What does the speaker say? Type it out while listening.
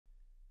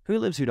Who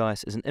Lives Who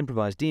Dies is an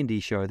improvised D&D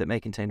show that may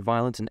contain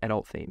violence and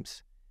adult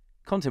themes.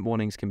 Content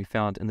warnings can be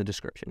found in the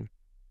description.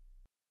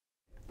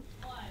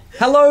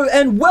 Hello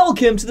and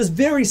welcome to this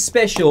very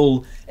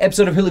special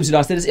episode of Who Lives Who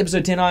Dies. That is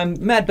episode 10.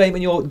 I'm Matt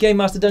Bateman, your game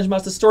master, dungeon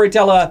master,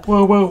 storyteller.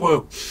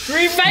 Whoa.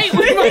 Roommate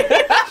with me.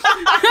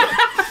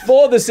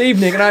 For this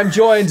evening, and I'm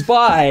joined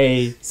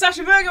by...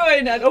 Sasha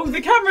Burgoyne, and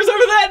the camera's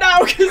over there now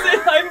because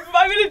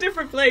I'm in a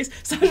different place.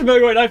 Sasha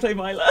Burgoyne, I play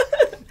Myla.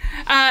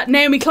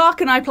 Naomi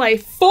Clarke, and I play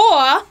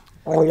 4.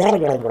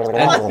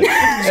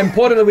 And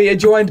importantly, we are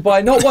joined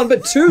by not one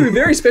but two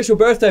very special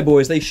birthday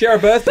boys. They share a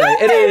birthday.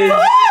 It is...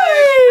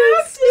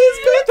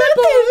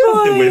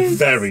 We're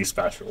very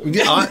special.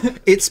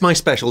 It's my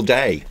special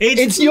day.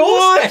 It's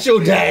your special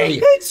day.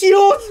 It's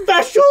your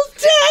special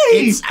day.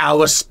 It's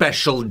our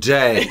special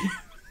day.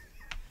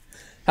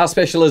 How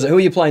special is it? Who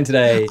are you playing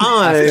today?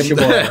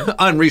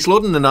 I'm Rhys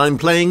Lawton, and I'm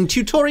playing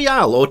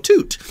Tutori'al, or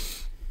Toot.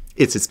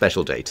 It's a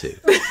special day too.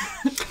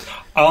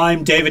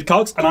 I'm David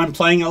Cox, and I'm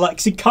playing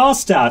Alexei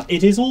Karstav.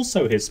 It is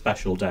also his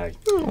special day.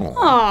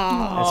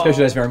 Aww. Special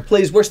days for him.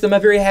 Please wish them a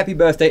very happy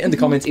birthday in the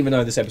comments, even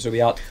though this episode will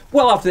be out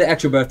well after their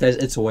actual birthdays.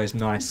 It's always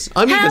nice.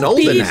 I'm even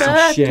older now.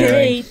 Happy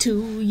birthday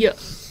to you.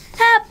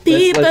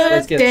 Happy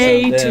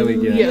birthday to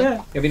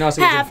you. It'll be nice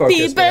to get some Happy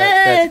focus.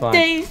 That's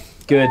birthday. fine.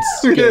 Good.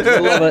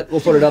 We'll love it.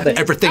 We'll put it up there.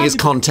 Everything is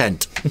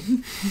content.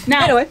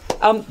 Now, Anyway,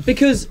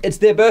 because it's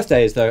their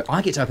birthdays, though,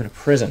 I get to open a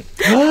present.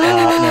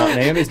 Now,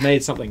 Naomi's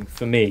made something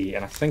for me,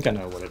 and I think I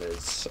know what it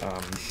is.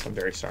 I'm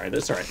very sorry.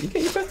 That's all right. You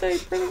get your birthday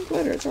present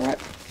later. It's all right.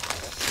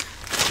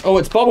 Oh,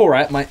 it's bubble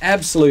wrap, my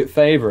absolute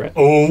favorite.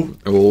 Oh.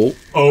 Holy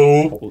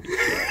shit.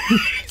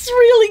 it's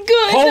really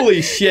good.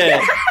 Holy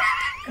shit.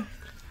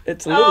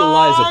 It's a little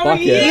Liza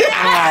bucket.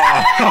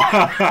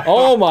 Yeah.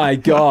 Oh my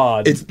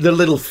god. It's the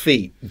little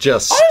feet,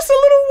 just... Oh, it's a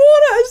little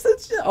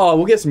water. Oh,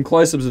 we'll get some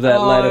close-ups of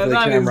that later for the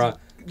camera.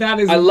 That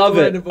is I love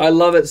incredible. it. I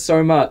love it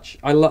so much.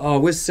 Oh,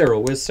 where's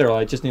Cyril?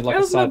 I just need like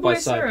a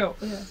side-by-side.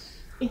 Yeah.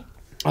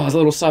 Oh, there's a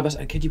little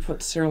side-by-side. Could you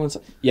put Cyril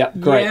inside? Yeah,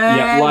 great.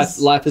 Yes.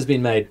 Yeah, life has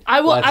been made.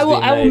 I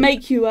will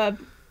make you a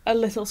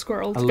little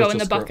squirrel to go little in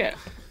the squirrel. bucket.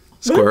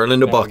 Squirrel in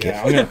the bucket.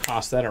 Yeah, I'm going to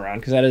pass that around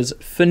because that is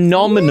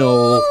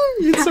phenomenal.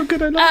 It's so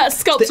good, I love it.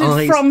 Sculpted The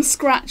eyes. from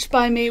scratch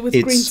by me with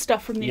green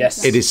stuff from the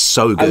internet. It is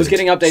so good. I was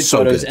getting update so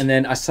photos good. and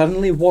then I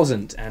suddenly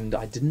wasn't, and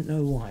I didn't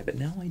know why, but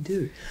now I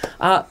do.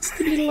 Has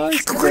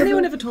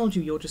anyone ever told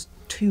you you're just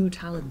too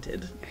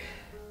talented?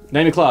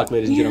 Naomi Clarke,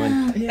 ladies and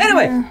gentlemen.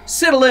 Anyway,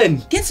 settle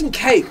in, get some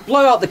cake,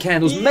 blow out the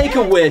candles, make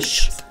a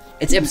wish.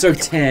 It's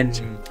episode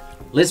 10.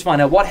 Let's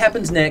find out what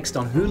happens next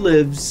on Who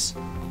Lives,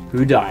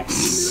 Who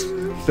Dies.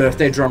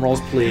 Birthday drum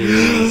rolls,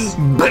 please.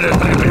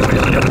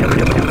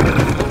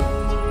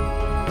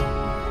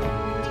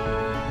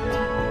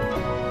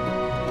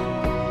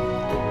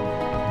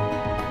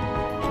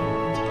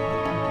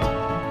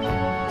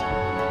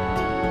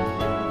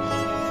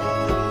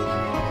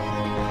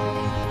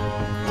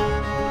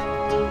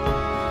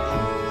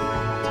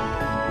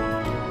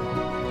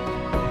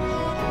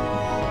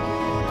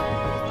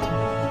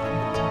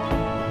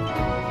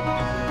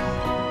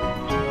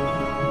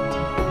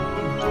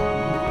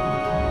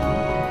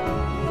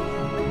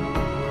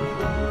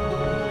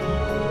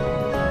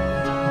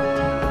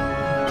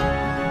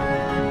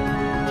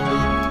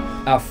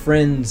 Our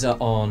friends are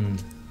on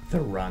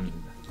the run.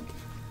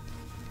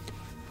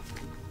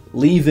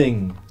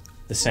 Leaving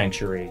the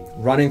sanctuary,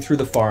 running through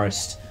the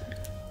forest.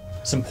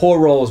 Some poor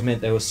rolls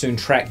meant they were soon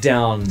tracked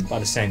down by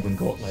the Sanguine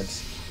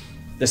Gauntlet.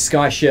 The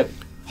skyship,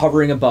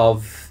 hovering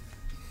above,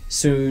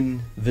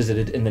 soon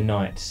visited in the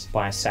night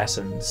by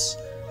assassins.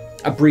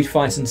 A brief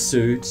fight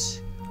ensued.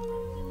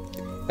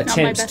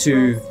 Attempts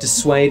to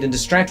dissuade and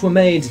distract were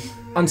made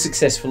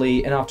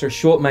unsuccessfully, and after a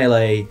short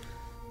melee,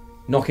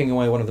 knocking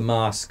away one of the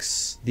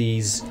masks,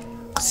 these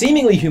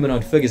seemingly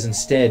humanoid figures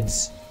instead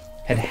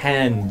had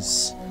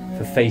hands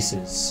for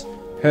faces,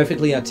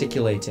 perfectly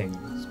articulating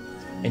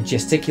and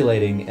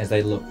gesticulating as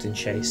they looked and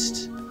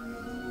chased.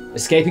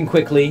 Escaping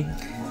quickly,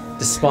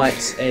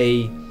 despite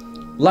a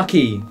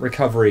lucky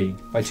recovery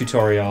by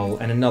Tutori'al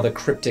and another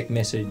cryptic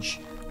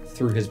message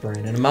through his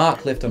brain, and a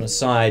mark left on his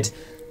side,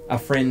 our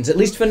friends, at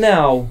least for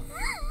now,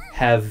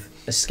 have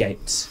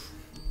escaped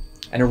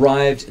and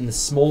arrived in the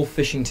small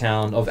fishing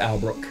town of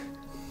Owbrook,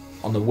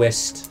 on the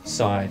west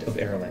side of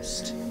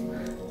Erelest.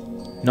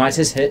 Night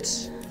has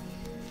hit,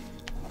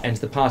 and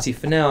the party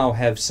for now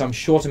have some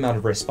short amount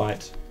of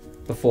respite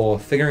before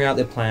figuring out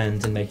their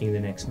plans and making the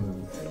next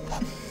move.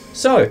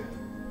 So,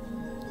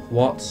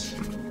 what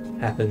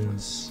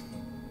happens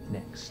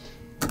next?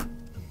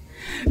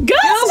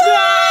 Girls'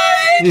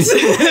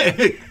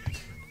 night!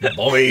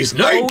 Boys'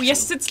 night! Oh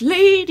yes, it's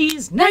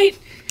ladies' night,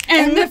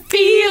 and the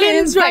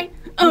feeling's right.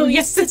 Oh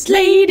yes, it's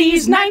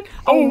ladies' night.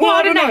 Oh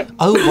what a night!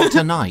 Oh, what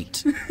a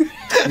night.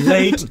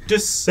 Late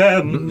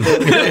December.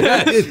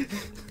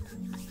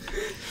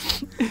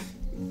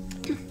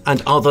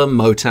 And other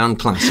Motown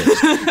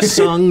classics,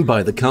 sung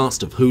by the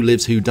cast of Who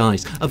Lives Who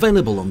Dies,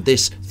 available on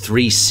this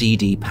 3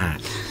 CD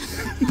pack.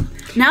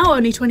 Now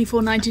only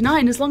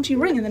 $24.99 as long as you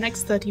ring in the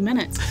next 30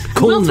 minutes. And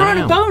Call we'll throw in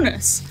now. a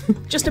bonus.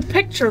 Just a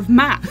picture of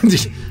Matt.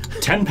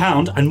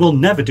 £10 and we'll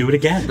never do it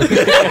again.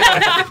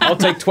 I'll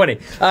take 20.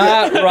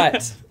 Right.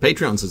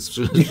 Patreons,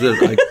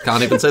 I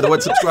can't even say the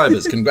word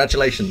subscribers.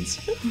 Congratulations.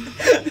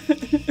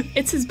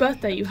 It's his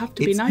birthday. You have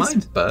to be It's nice.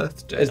 my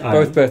birthday. It's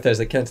both birthdays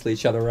that cancel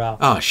each other out.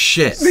 Oh,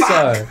 shit.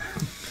 So,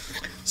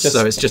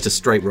 So it's just a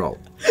straight roll.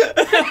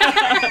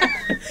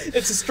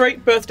 It's a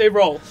straight birthday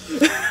roll.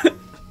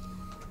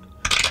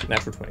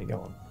 natural 20, go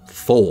on.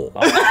 4.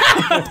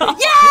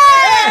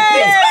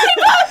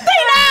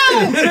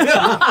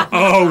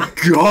 Oh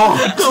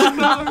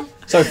God!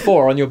 So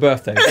 4 on your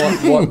birthday.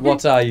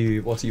 What are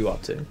you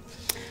up to?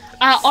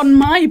 On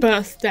my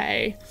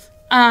birthday,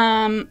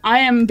 I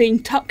am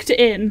being tucked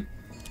in.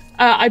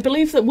 I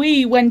believe that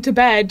we went to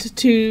bed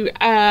to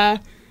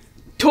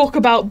talk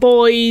about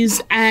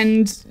boys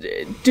and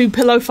do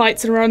pillow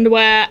fights in our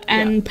underwear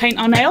and paint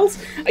our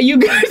nails. Are you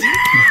good?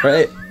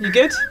 Right. You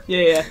good?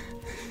 Yeah.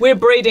 We're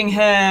braiding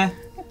hair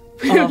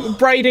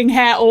Braiding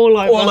hair all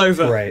over. all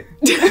over. Great.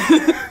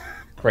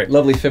 Great.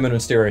 Lovely feminine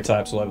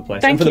stereotypes all over the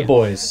place. Thank and for you. the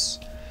boys.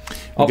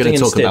 We're going to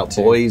talk instead about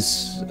to-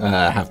 boys,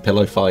 have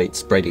pillow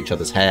fights, braid each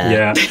other's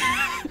hair.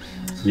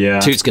 Yeah.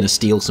 Toot's going to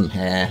steal some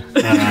hair.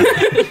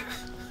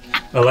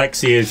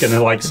 Alexei is going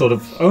to like sort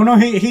of. Oh no,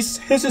 his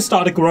has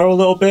started to grow a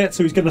little bit,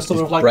 so he's going to sort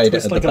of like braid it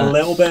twist at like the a back.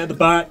 little bit at the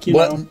back. You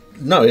Well,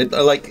 know.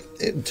 no,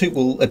 Toot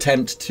will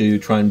attempt to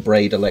try and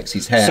braid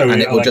Alexei's hair, So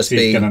and it will just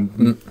be. Gonna,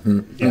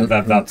 yeah,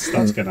 that's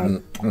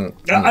gonna.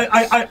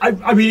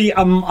 I really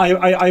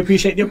I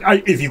appreciate you.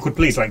 If you could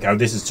please let go.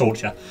 This is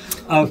torture.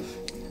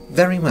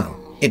 Very well.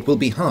 It will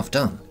be half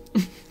done.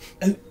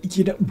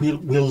 You know,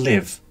 we'll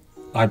live.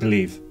 I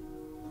believe.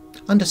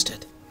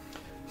 Understood.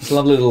 It's a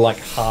lovely little like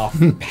half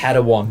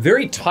Padawan,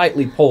 very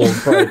tightly pulled,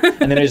 braid,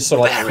 and then it just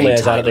sort of like Very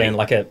flares out at the tightly.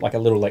 end like a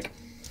little like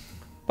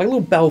a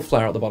little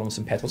bellflower at the bottom with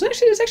some petals.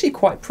 It's actually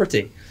quite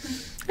pretty.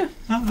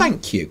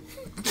 Thank you.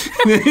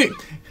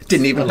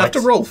 Didn't even have to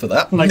roll for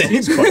that. Like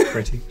it's quite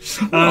pretty.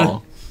 Aw.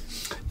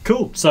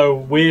 Cool. So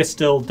we're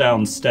still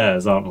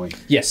downstairs, aren't we?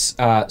 Yes.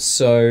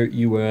 So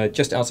you were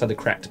just outside the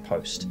Cracked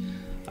Post,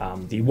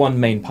 the one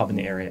main pub in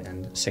the area,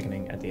 and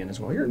seconding at the end as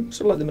well. You're in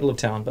sort of like the middle of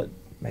town, but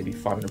maybe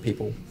 500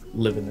 people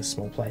live in this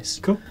small place.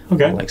 Cool.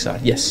 Okay. On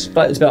Lakeside. Yes,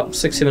 but it's about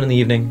 6-7 in the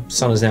evening.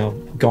 Sun has now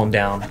gone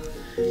down.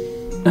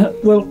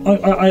 Well,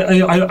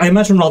 I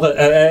imagine rather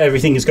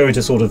everything is going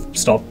to sort of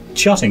stop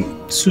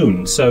shutting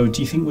soon. So,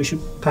 do you think we should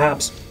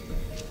perhaps?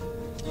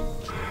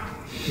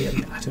 Yeah,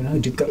 I don't know.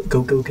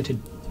 Go get a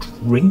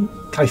drink.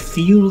 I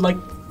feel like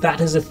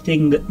that is a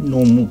thing that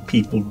normal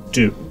people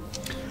do.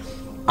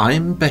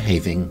 I'm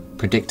behaving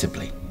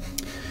predictably.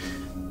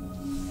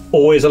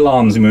 Always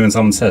alarms me when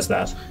someone says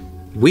that.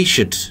 We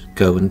should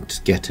go and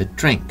get a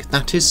drink.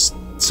 That is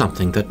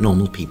something that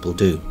normal people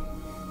do.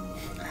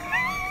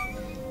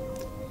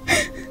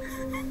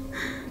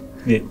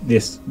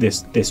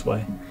 This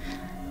way.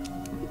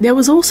 There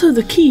was also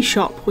the key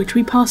shop, which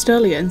we passed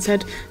earlier and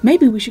said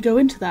maybe we should go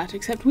into that,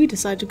 except we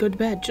decided to go to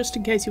bed just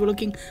in case you were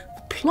looking for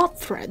plot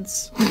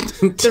threads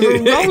that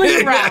were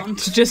rolling around.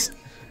 Just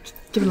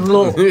give it a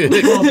little.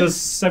 Well,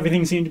 does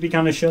everything seem to be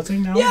kind of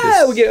shutting now?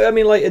 Yeah, I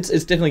mean, like it's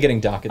definitely getting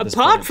dark at this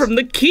point. Apart from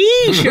the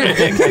key shop.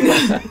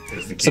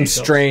 Is the key some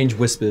shop- strange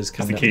whispers Is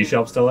coming the key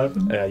shop still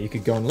open? You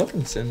could go and look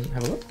and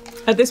have a look.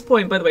 At this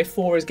point, by the way,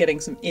 4 is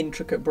getting some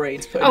intricate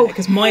braids put in Oh,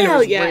 because Myla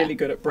hell is yeah. really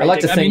good at braiding. like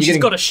to I think mean, you're she's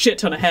getting- got a shit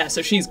ton of hair,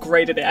 so she's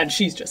great at it, and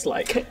she's just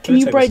like. Can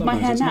you Take braid the my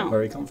summons, hair it's not now?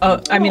 very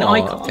comfortable. I mean, I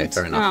Oh, can't. okay,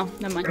 fair enough. Oh,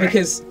 never mind.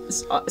 Because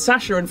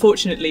Sasha,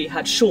 unfortunately,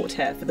 had short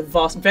hair for the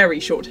very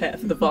short hair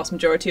for the vast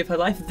majority of her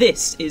life.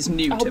 This is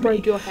new I'll to braid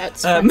me. your hair.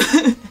 It's Um,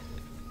 fine.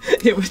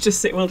 It was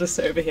just we'll just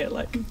sit over here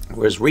like.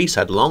 Whereas Rhys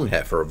had long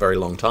hair for a very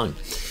long time.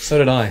 So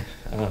did I,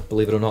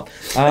 believe it or not.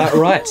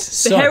 Right,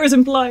 so... The hair is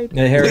implied.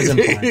 The hair is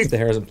implied. The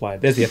hair is implied.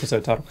 There's the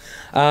episode title.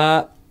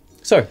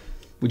 So,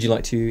 would you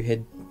like to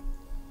head...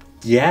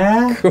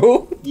 Yeah.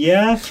 Cool.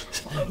 Yeah.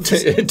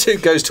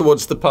 Toot goes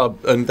towards the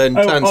pub and then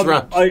turns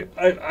round.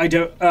 I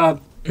don't.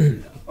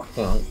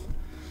 Well,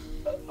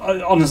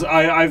 Honestly,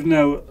 I've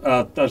no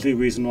earthly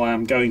reason why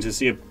I'm going to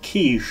see a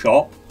key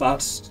shop,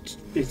 but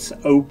it's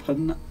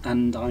open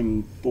and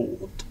I'm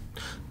bored.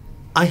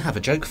 I have a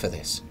joke for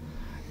this.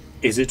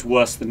 Is it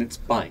worse than its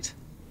bite?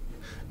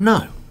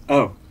 No.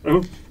 Oh,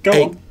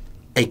 go on.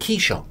 A key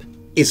shop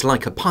is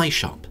like a pie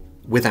shop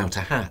without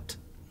a hat.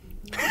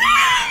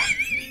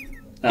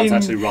 That's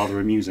actually rather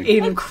amusing.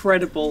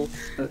 Incredible.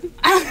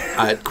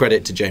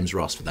 Credit to James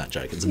Ross for that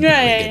joke. It's a Yeah,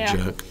 very yeah, good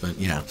yeah. joke, but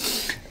yeah.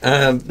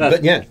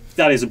 But yeah,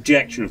 That is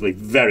objectively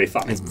very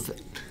funny.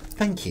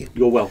 thank you.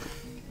 You're welcome.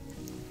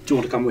 Do you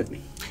want to come with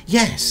me?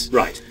 Yes.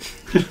 Right.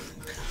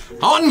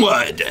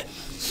 Onward!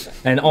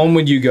 And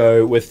onward you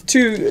go with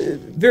 2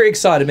 very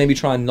excited, maybe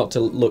trying not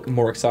to look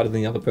more excited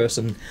than the other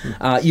person.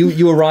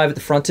 You arrive at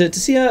the front to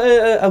see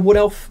a wood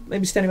elf,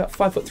 maybe standing about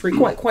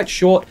 5'3", quite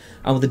short,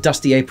 with a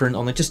dusty apron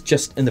on it,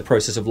 just in the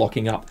process of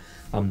locking up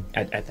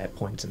at that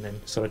point, and then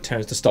sort of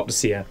turns to stop to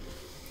see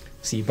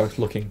you both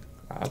looking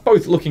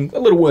a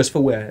little worse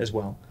for wear as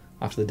well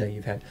after the day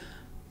you've had.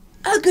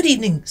 Good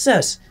evening,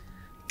 sirs.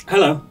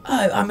 Hello.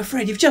 I'm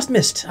afraid you've just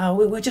missed.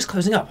 We're just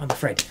closing up, I'm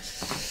afraid.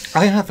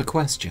 I have a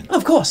question.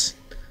 Of course.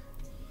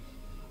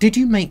 Did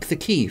you make the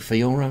key for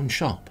your own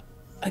shop?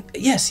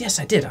 Yes,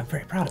 I did. I'm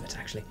very proud of it,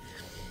 actually.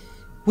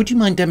 Would you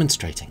mind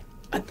demonstrating?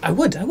 I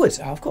would.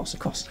 Of course.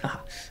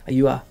 Are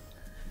you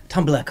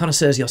tumbler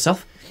connoisseurs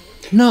yourself?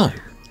 No.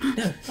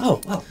 No.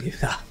 Oh, well,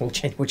 we'll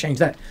change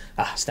that.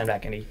 Stand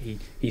back, and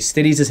he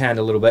steadies his hand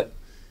a little bit,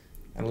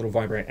 and a little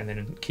vibrate, and then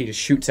a key just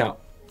shoots out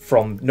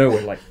from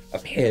nowhere, like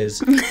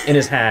appears in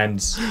his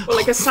hands. Or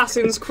like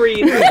Assassin's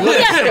Creed.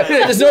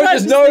 There's no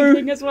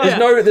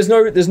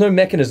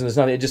mechanism. There's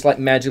nothing. It just like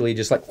magically,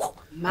 just like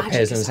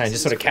appears in his hand.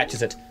 Just sort of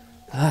catches it.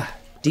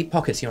 Deep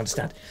pockets. You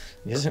understand?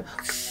 You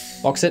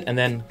just locks it, and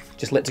then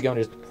just lets it go,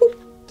 and just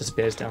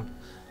disappears down.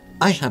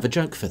 I have a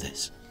joke for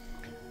this.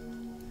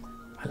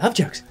 I love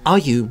jokes. Are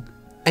you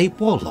a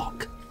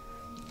warlock?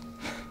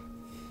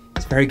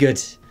 It's very good.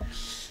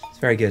 It's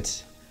very good.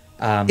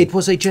 It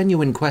was a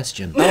genuine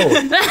question.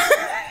 Oh.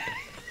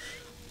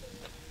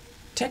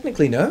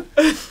 Technically, no.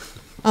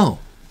 Oh,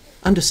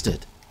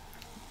 understood.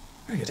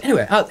 Very good.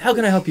 Anyway, how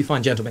can I help you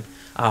fine gentlemen?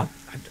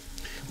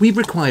 We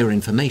require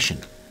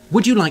information.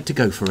 Would you like to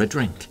go for a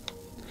drink?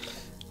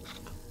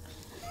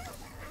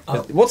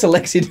 What's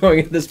Alexei doing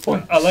at this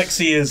point?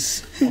 Alexei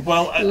is,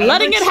 well...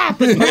 Letting it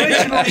happen.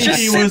 Originally Just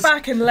he sit was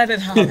back and let it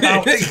happen.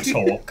 about to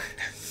talk.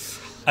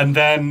 And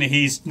then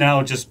he's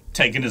now just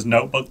taken his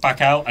notebook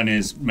back out and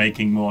is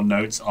making more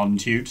notes on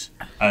Tute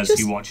as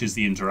he watches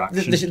the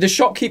interaction. The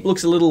shopkeep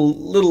looks a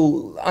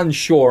little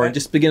unsure and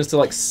just begins to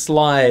like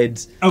slide.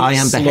 I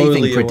am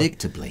slowly behaving away.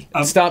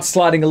 predictably. Starts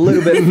sliding a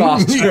little bit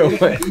faster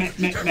away.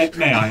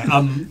 May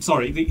I?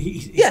 Sorry.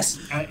 Yes.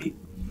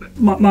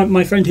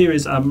 My friend here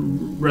is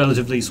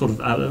relatively sort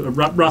of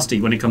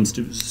rusty when it comes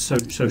to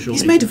social...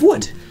 He's made of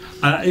wood.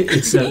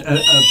 It's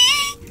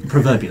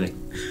proverbially.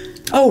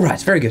 Oh,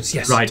 right. Very good.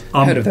 Yes. Right.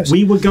 Heard of those.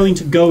 We were going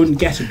to go and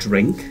get a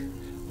drink,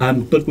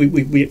 but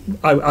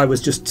I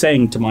was just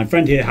saying to my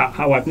friend here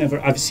how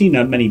I've seen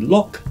many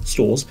lock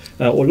stores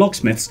or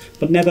locksmiths,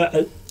 but never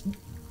a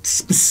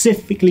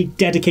specifically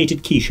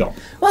dedicated key shop.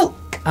 Well,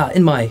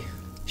 in my,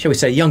 shall we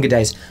say, younger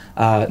days,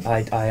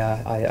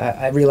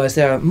 I realised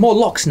there are more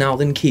locks now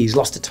than keys.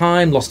 Lost to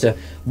time, lost to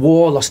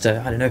war, lost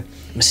to,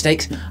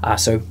 mistakes.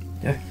 So,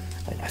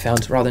 I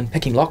found rather than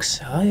picking locks,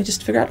 I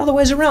just figure out other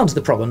ways around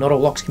the problem. Not all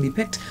locks can be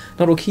picked,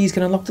 not all keys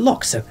can unlock the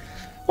locks. So,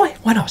 why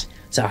not?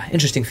 It's an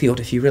interesting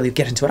field if you really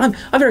get into it. I'm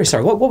very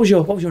sorry. What was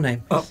your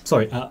name? Oh,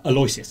 sorry,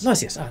 Aloysius.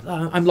 Aloysius.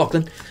 I'm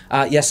Lachlan.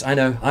 Yes, I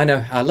know.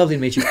 Lovely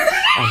to meet you.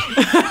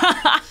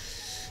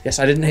 Yes,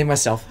 I didn't name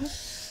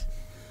myself.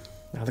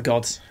 The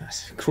gods.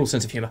 Cruel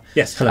sense of humour.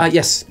 Yes, hello.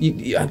 Yes,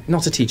 you,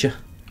 not a teacher.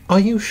 Are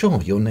you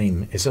sure your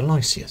name is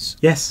Aloysius?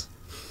 Yes.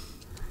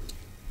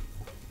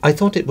 I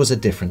thought it was a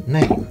different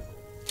name.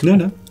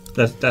 No.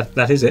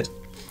 That is it.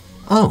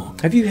 Oh.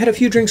 Have you had a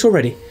few drinks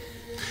already?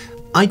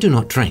 I do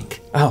not drink.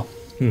 Oh.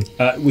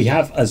 We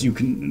have, as you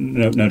can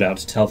no doubt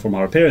tell from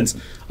our appearance,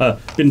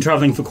 been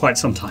travelling for quite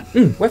some time.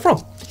 Where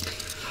from?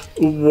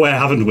 Where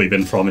haven't we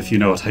been from, if you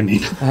know what I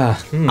mean?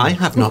 I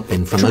have not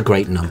been from a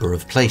great number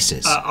of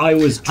places. I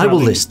was I will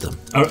list them.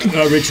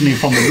 Originally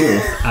from the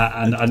north,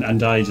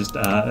 and I just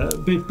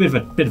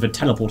bit of a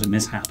teleporter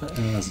mishap.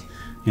 As,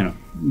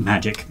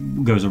 magic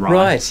goes awry.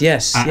 Right.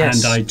 Yes.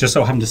 Yes. And I just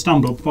so happened to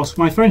stumble across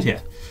my friend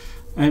here,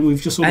 and we've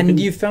just sort of. And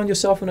you found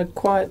yourself in a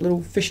quiet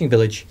little fishing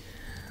village.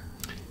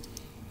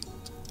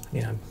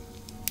 You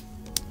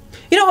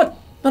know what?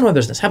 None of my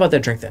business. How about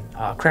that drink then?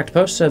 Cracked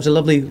Post serves a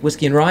lovely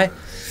whiskey and rye.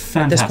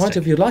 Fantastic. At this point,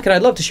 if you'd like it,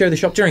 I'd love to show the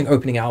shop during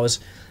opening hours.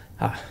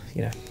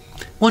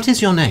 What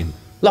is your name?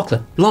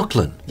 Lachlan.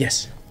 Lachlan.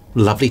 Yes.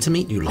 Lovely to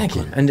meet you, Thank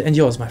you. Lachlan. And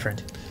yours, my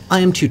friend. I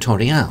am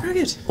Tutori'al. Very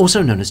good.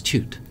 Also known as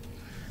Tute.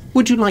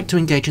 Would you like to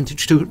engage in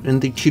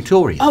the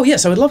tutorial? Oh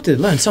yes, I would love to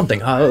learn something.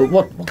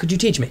 What could you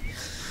teach me?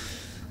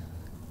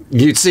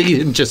 You'd see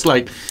him just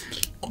like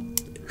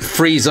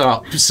freeze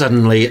up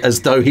suddenly,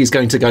 as though he's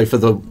going to go for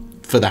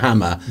the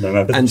hammer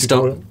and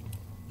stop.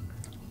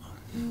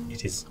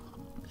 It is.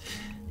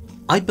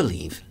 I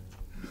believe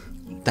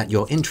that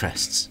your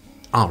interests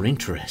are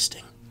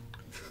interesting.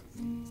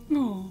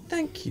 Oh.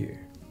 Thank you.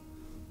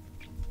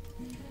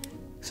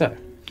 So,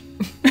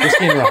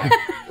 whiskey and rye.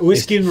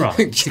 Whiskey and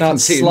rye.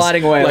 Starts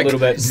sliding away a little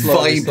bit,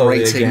 slowly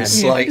vibrating again.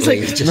 slightly.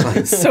 It's just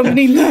like So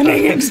many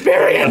learning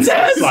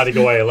experiences. Sliding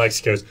away,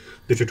 Alexei goes,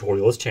 the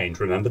tutorial has changed.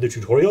 Remember, the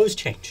tutorial has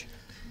changed.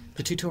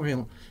 the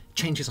tutorial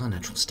changes our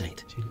natural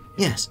state.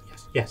 Yes.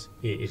 Yes,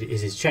 it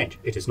is change.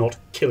 It is not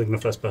killing the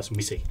first person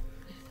we see.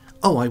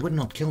 Oh, I would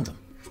not kill them.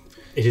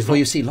 It is For not.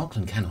 you see,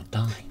 Lachlan cannot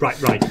die. Right.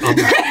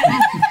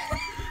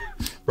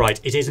 Right.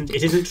 It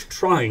isn't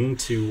trying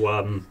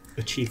to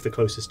achieve the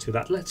closest to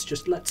that.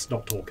 Let's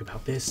not talk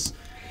about this.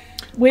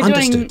 We're doing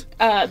Understood.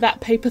 that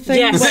paper thing.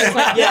 Yes. Where it's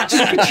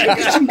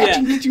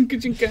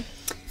like,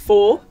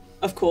 4,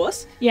 of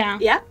course. yeah.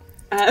 Yeah.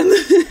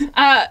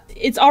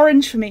 It's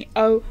orange for me.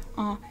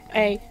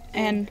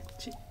 O-R-A-N.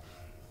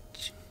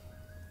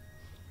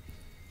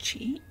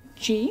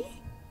 G?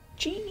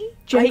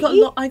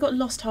 G-E-J-E? I got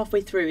lost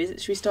halfway through.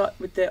 Should we start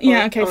with the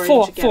Yeah, okay,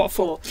 orange again?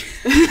 four.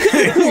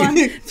 1,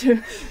 2,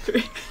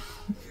 3.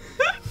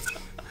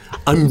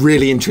 I'm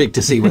really intrigued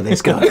to see where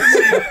this goes.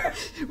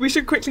 We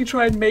should quickly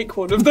try and make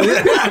one of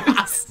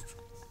those.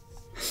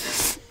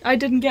 I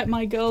didn't get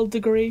my girl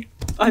degree.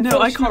 I know,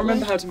 I can't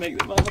remember how to make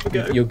them. I'll have a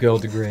go. Your girl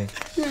degree.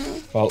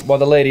 Well, while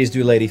the ladies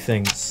do lady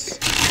things,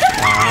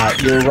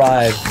 you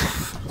arrive.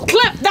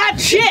 Clip that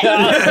shit!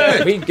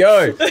 There we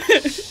go.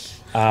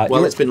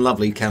 Well, it's been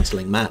lovely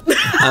counselling Matt.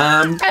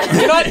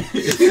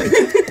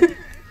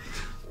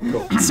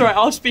 Sorry,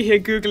 I'll just be here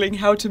Googling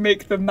how to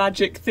make the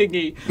magic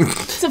thingy.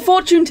 It's a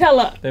fortune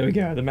teller. There we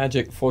go, the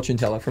magic fortune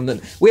teller from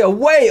the... We are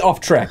way off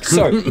track.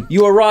 So,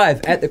 you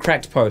arrive at the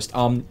cracked post.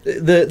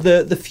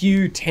 The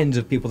few tens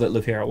of people that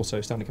live here are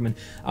also starting to come in.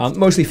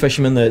 Mostly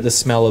fishermen, the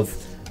smell of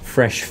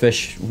fresh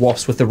fish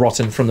wafts with the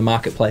rotten from the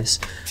marketplace.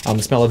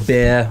 The smell of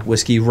beer,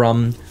 whiskey,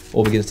 rum,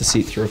 all begins to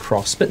seep through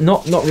across. But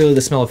not really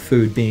the smell of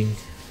food being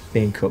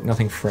cooked.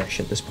 Nothing fresh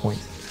at this point.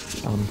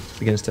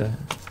 Begins to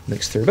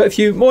mix through. But a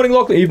few morning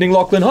Lachlan, evening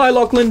Lachlan, hi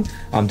Lachlan.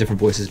 Different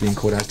voices being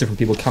called out. Different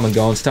people come and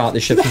go and start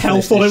their ships. The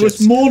hell thought it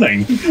was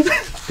morning.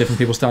 Different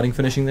people starting,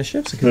 finishing their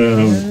ships. There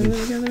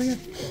we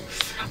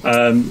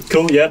go.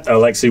 Cool. Yeah,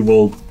 Alexei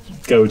will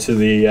go to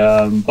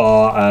the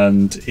bar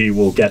and he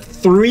will get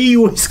 3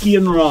 whiskey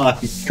and rye.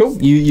 Cool.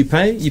 You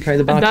pay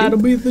the bar. That'll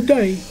be the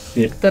day.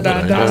 Yeah.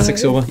 Da-da-da.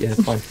 6 silver. Yeah,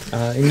 fine.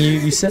 And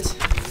you sit.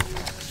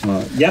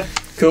 Yep.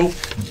 Cool.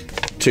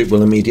 Toot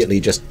will immediately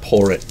just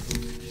pour it.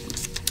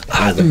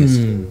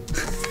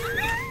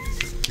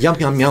 Yum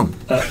yum yum.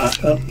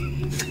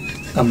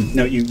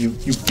 No,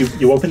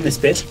 you open this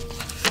bit,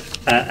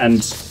 and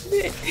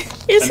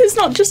Is this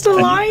not just a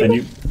line? and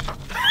you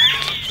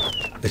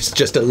It's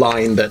just a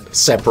line that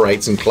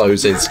separates and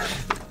closes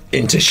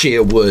into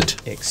sheer wood.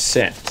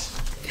 Except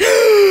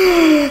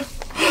it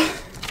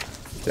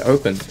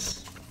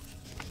opens,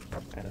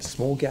 and a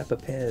small gap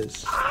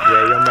appears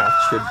where your mouth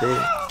should be.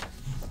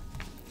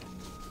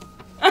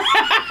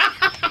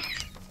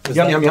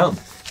 Yum yum yum.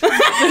 do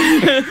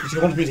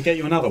you want me to get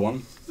you another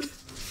one?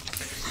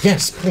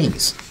 Yes,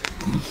 please.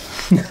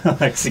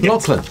 Alexei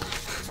gets- Lachlan.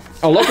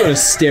 Oh, Lachlan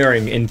is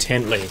staring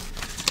intently.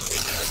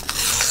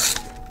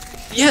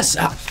 Yes.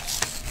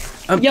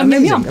 Yum, amazing,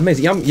 yum, yum.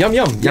 amazing. Yum yum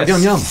yum. Yum Yes.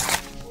 yum yum.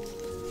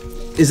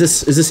 Is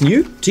this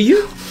new to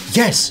you?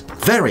 Yes,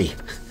 very.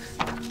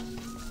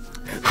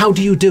 How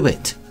do you do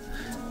it?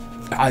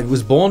 I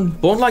was born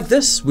like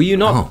this. Were you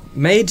not Oh.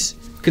 made,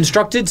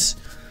 constructed,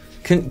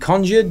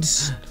 conjured?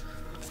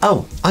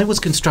 Oh, I was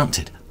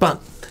constructed,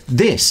 but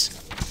this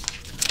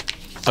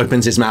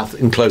opens his mouth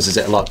and closes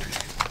it a lot.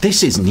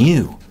 This is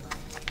new.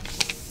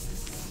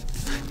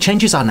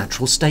 Changes our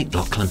natural state,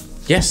 Lachlan.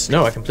 Yes.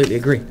 No, I completely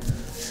agree.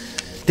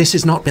 This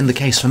has not been the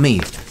case for me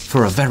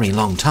for a very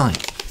long time.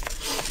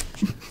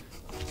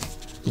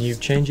 New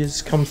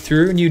changes come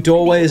through. New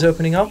doorways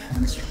opening up.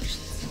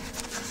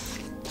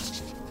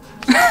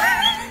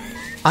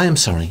 I am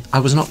sorry, I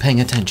was not paying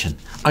attention.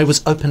 I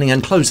was opening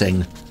and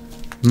closing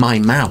my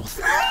mouth.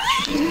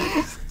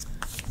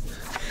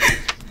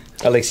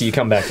 Alexei, you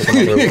come back with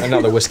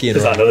another whiskey and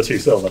Is that rye. another 2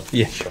 silver?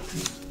 Yeah, sure.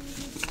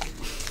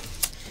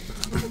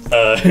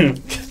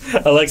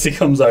 Alexei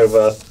comes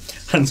over,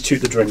 hands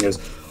Toot the drink, goes,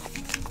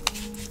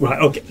 right,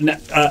 okay, now,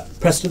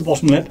 press to the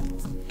bottom lip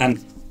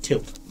and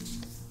tilt.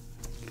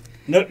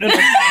 No.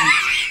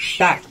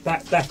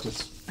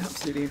 Backwards.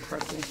 Absolutely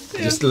incredible. He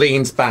just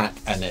leans back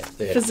and it.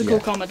 Physical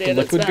comedy. The at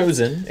its liquid best. goes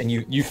in, and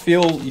you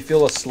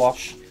feel a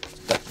slosh,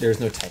 but there's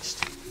no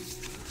taste.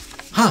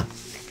 Huh.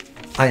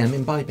 I am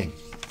imbibing.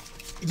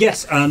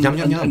 Yes, Yum, yum,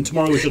 yum. and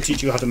tomorrow we shall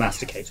teach you how to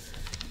masticate.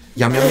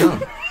 Yum yum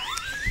yum.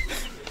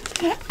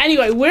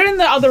 Anyway, we're in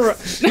the other room.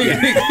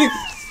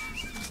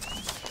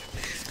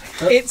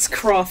 It's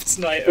crafts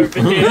night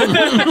over here.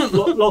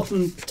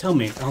 Lawton, tell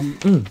me,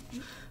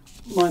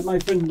 my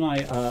friend and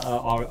I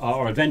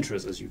are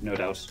adventurers, as you've no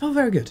doubt Oh,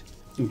 very good.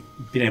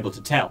 been able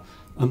to tell.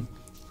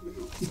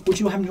 Would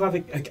you happen to have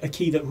a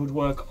key that would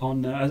work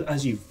on,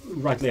 as you've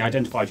rightly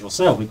identified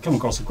yourself, we've come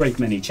across a great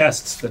many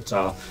chests that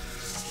are,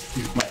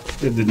 well,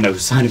 there's no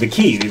sign of a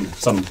key, in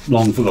some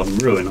long forgotten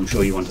ruin, I'm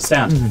sure you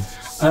understand.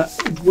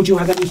 Would you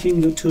have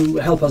anything to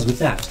help us with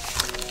that?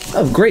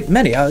 Oh, great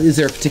many. Is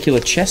there a particular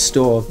chest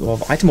or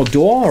item or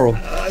door? Or...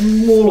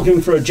 I'm more looking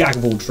for a jack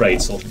of all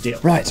trades sort of deal.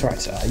 Right.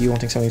 Are you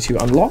wanting something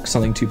to unlock,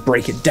 something to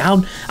break it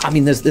down? I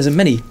mean, there's a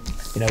many,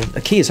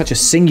 a key is such a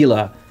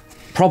singular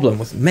problem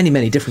with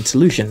many different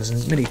solutions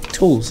and many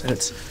tools, and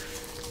it's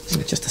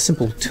just a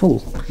simple tool.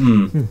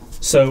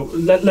 So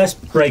less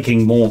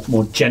breaking, more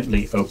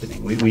gently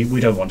opening. We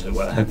don't want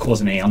to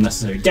cause any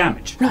unnecessary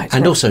damage. Right.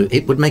 And also,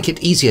 it would make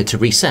it easier to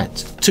reset,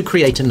 to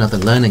create another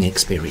learning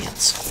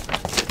experience.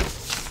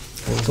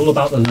 It's all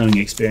about the learning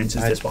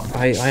experiences, this one.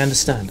 I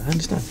understand.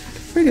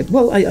 Very good.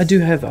 Well, I do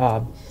have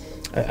a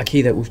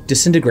key that will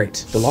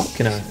disintegrate the lock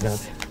in a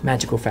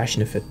magical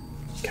fashion if it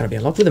cannot be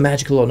unlocked. Whether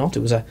magical or not, it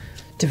was a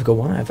difficult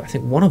one. I have, I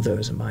think, one of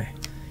those in my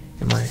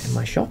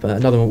shop.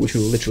 Another one which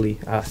will literally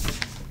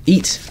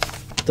eat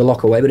the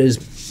lock away, but it is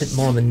bit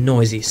more on the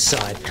noisy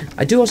side.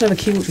 I do also have a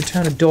key which would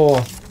turn a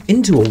door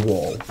into a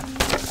wall,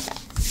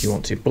 if you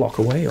want to block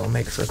away or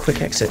make for a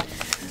quick exit.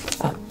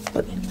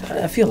 But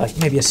I feel like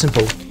maybe a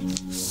simple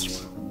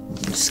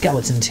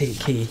skeleton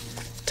key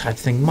type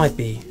thing might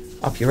be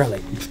up your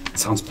alley.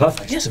 Sounds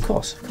perfect. Yes, of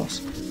course.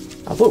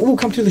 We'll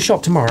come through the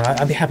shop tomorrow.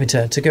 I'd be happy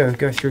to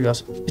go through your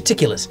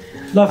particulars.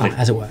 Lovely.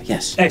 As it were,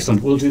 yes.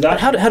 Excellent, we'll do that.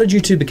 How did you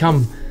two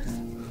become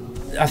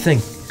a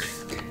thing?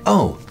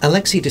 Oh,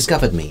 Alexei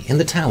discovered me in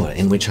the tower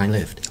in which I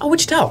lived. Oh,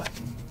 which tower?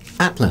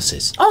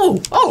 Atlas's.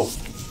 Oh!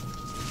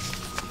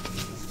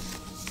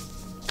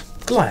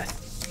 Goliath.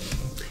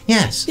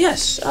 Yes.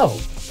 Yes.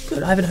 Oh,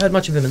 good. I haven't heard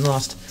much of him in the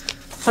last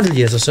 100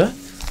 years or so.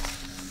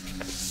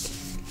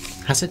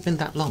 Has it been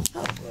that long?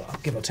 Oh, well,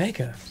 give or take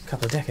a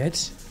couple of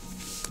decades.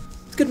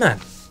 Good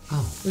man.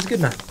 Oh. He was a good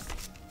man.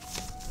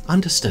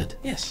 Understood.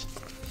 Yes.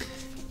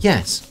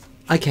 Yes,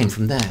 I came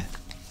from there.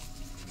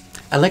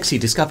 Alexei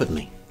discovered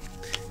me.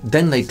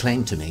 Then laid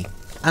claim to me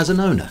as an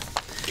owner.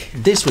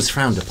 This was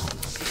frowned upon.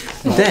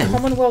 Then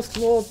Commonwealth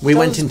law. we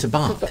went into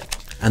Bard,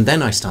 and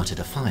then I started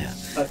a fire.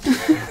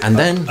 And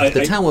then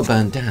the tower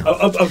burned down.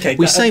 Okay.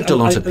 We saved a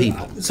lot of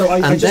people.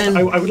 Then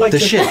I would like the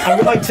to, ship I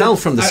would like to, fell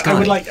from the sky. I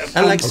would like,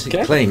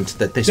 Alexei claimed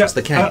that this was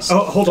the case.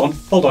 Hold on.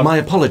 My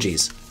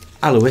apologies,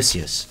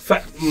 Aloysius.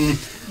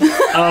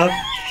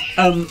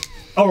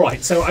 All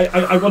right. So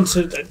I want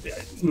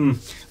to.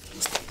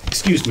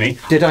 Excuse me.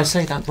 Did I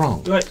say that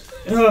wrong?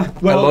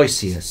 Well,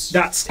 Aloysius.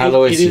 That's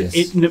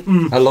Aloysius.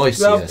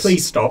 Aloysius. Well,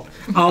 please stop.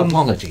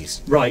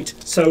 Apologies. Right.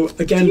 So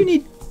again. Do you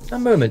need a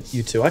moment,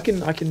 you two? I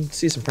can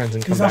see some friends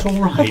and come Is that back.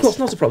 all right? Of course,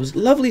 not a problem. It's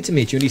lovely to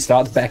meet you. And he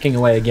starts backing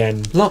away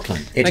again. Lawton,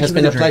 it Thank has you for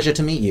been the a drink. pleasure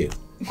to meet you.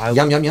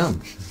 Yum, yum,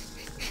 yum.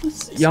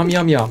 Yum,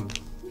 yum, yum.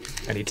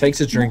 And he takes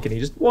his drink and he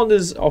just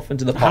wanders off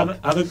into the pub.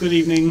 Have a good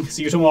evening.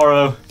 See you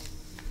tomorrow.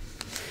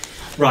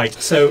 Right.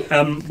 So,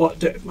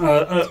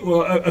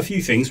 a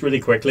few things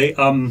really quickly.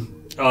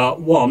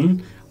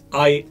 One,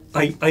 I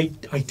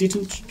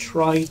didn't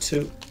try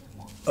to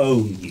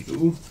own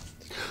you.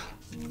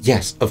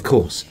 Yes, of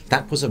course.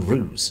 That was a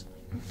ruse.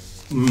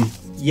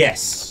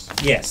 Yes.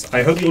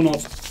 I hope you're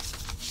not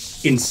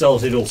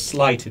insulted or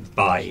slighted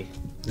by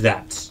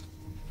that.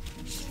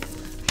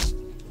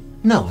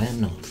 No, I am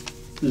not.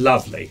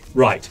 Lovely.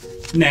 Right.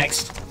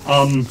 Next.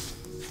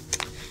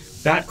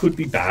 That could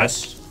be bad.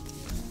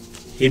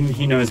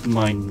 He knows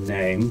my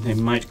name. They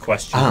might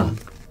question him.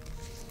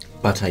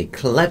 But I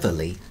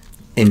cleverly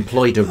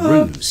employed a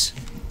ruse.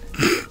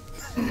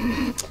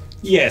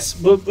 Yes,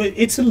 but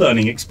it's a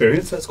learning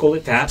experience, let's call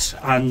it that,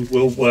 and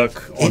we'll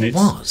work on it. It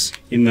was.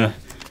 In the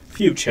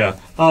future.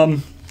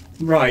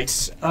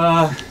 Right.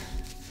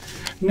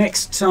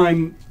 Next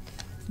time,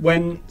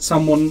 when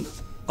someone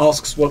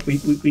asks what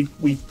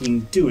we've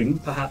been doing,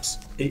 perhaps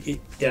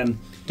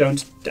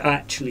don't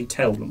actually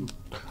tell them.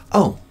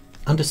 Oh,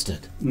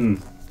 understood. A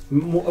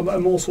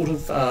more sort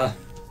of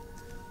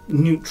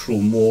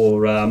neutral,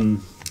 more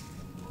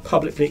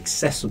publicly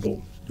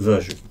accessible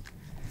version.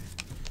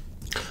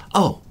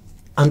 Oh,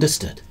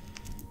 understood.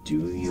 Do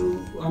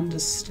you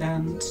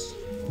understand?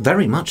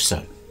 Very much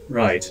so.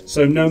 Right.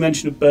 So no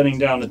mention of burning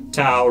down a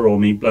tower or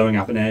me blowing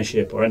up an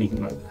airship or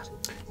anything like that.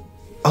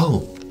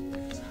 Oh,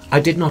 I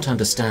did not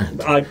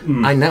understand.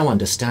 I now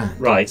understand.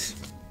 Right.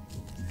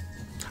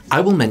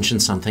 I will mention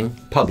something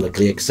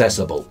publicly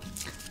accessible.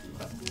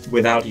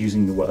 Without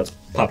using the words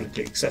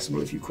publicly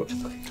accessible, if you could.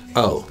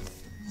 Oh,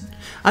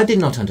 I did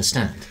not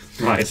understand.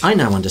 Right. I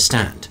now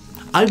understand.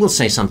 I will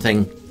say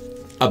something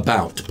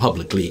about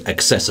publicly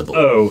accessible.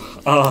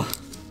 Oh,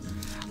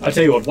 I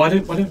tell you what. Why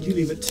don't you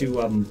leave it to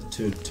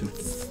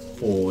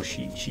Four?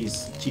 She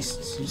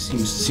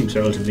seems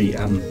relatively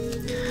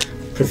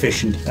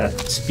proficient at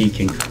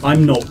speaking.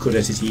 I'm not good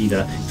at it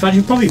either. In fact,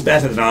 you're probably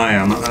better than I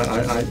am.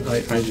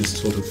 I just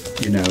sort of,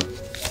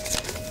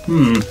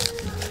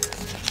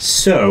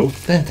 So.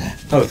 There.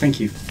 Oh, thank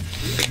you.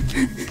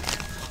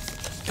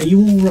 Are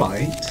you all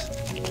right?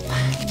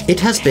 It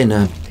has been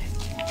a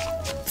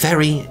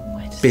very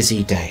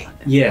busy day.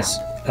 Yes.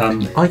 Are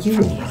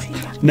you all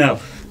right? No,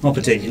 not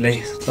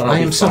particularly. But I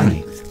am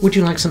sorry. Would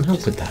you like some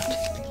help with that?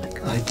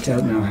 I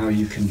don't know how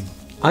you can.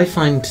 I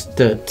find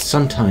that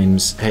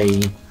sometimes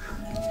a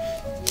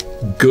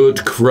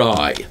good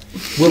cry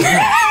will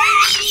help.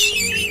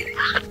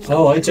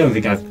 Oh, I don't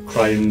think I've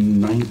cried in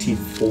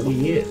 94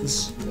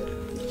 years.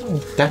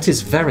 That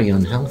is very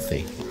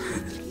unhealthy.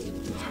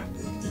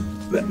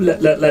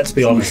 Let's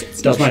be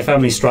honest. Does my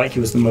family strike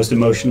you as the most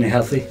emotionally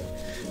healthy?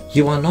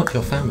 You are not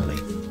your family.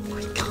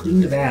 I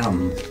kind of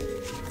am.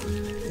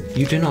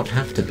 You do not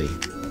have to be.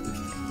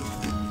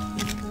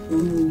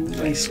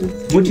 I sort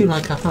of Would you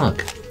like a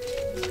hug?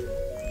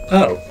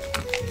 Oh.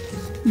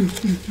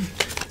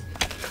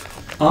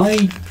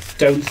 I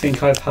don't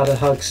think I've had a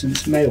hug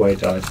since Mayway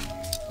died.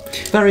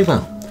 Very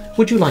well.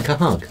 Would you like a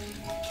hug?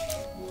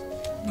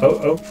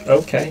 Oh,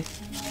 okay.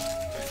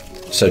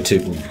 So two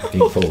will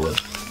lean forward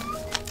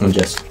and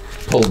just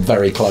pull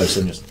very close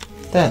and just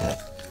there.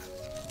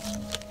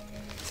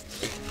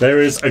 There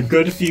is a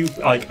good few,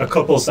 like a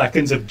couple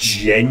seconds of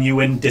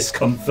genuine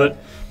discomfort,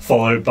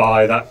 followed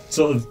by that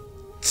sort of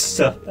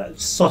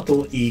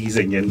subtle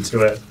easing into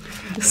it.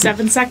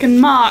 7-second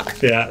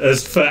mark. Yeah,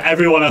 as for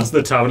everyone else in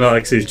the tavern,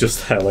 Alexei's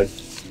just there like,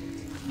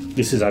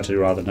 this is actually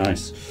rather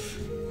nice.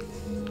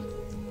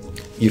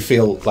 You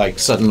feel like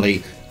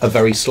suddenly a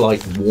very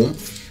slight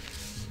warmth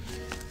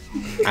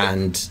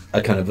and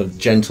a kind of a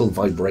gentle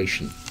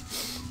vibration.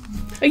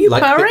 Are you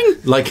purring?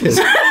 Like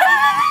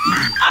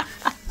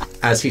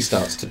as he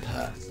starts to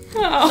purr.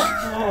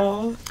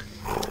 Oh,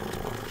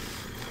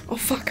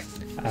 fuck.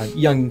 A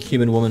young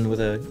human woman with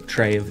a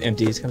tray of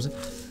empties comes in.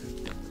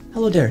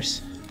 Hello,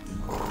 Darius.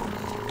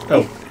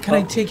 Oh, Can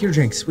I take your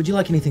drinks? Would you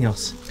like anything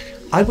else?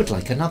 I would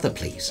like another,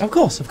 please. Of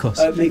course, of course.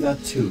 make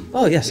that 2.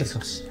 Oh, yes, of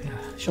course. Yeah,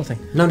 sure thing.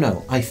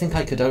 No, I think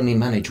I could only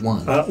manage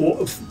one.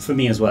 For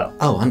me as well.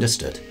 Oh,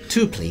 understood.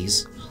 2,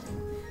 please.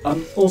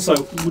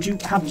 Also, would you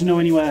happen to know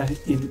anywhere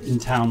in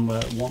town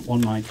where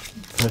one might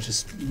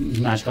purchase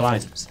magical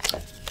items?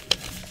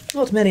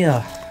 Not many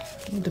are.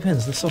 It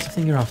depends, the sort of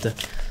thing you're after.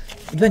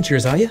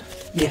 Adventurers, are you?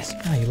 Yes.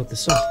 Ah, you look the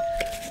sort.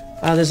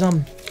 There's,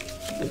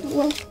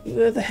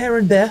 the Hare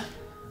and Bear.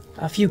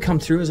 A few come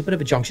through as a bit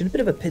of a junction, a bit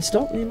of a pit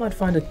stop, and you might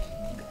find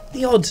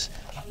the odd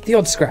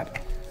scrap.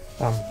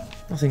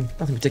 Nothing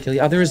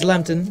particularly. There is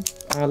Lambton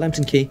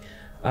Key.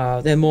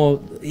 They're more,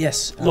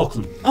 yes.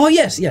 Lawton. Oh,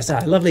 yes,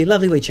 lovely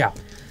wee chap.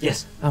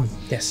 Yes.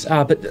 Yes,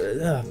 but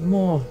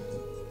more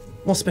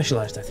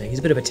specialised, I think. He's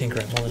a bit of a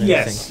tinkerer more than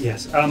anything.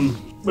 Yes.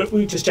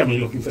 We're just generally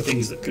looking for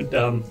things that could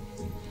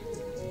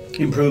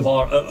improve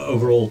our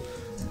overall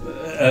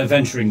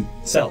venturing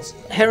selves.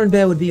 Hare and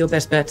Bear would be your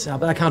best bet,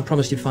 but I can't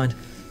promise you'd find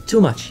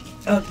too much.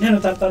 No,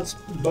 that's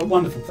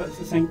wonderful.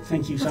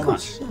 Thank you so Of much.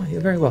 course. Oh,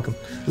 you're very welcome.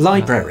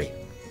 Library.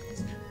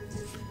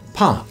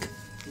 Park.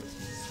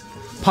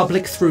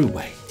 Public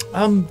throughway.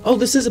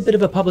 This is a bit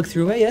of a public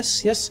throughway,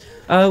 yes.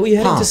 Were you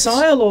heading to Paths.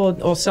 Sile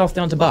or south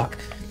down to Bark?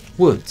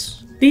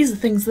 Woods. These are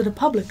things that are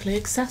publicly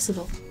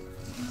accessible.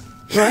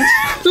 Right.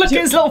 Look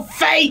at his little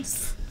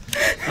face!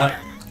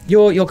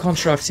 Your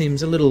construct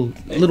seems a little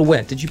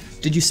wet.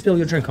 Did you spill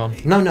your drink on?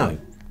 No.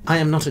 I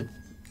am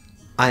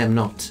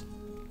not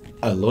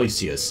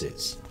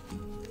Aloysius's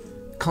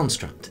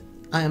construct.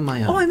 I am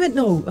my own. Oh, I meant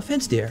no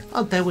offence, dear.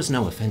 Oh, there was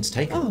no offence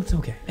taken. Oh, it's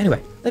okay. Anyway,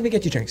 let me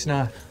get you drinks.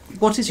 Now,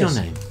 What is yes.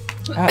 your name?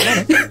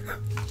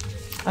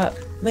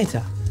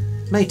 Meta.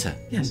 Mater.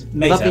 Yes.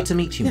 Mater. Lovely to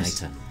meet you,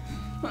 Yes.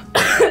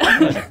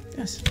 Mater.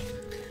 Yes.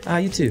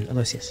 You too,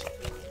 Aloysius.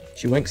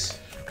 She winks,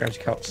 grabs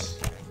your cups,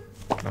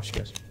 and off she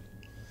goes.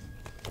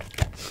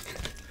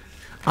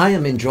 I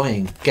am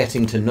enjoying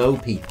getting to know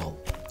people.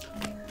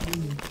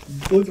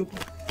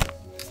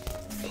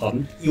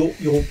 Pardon?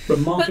 You're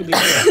remarkably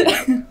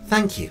good.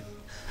 Thank you.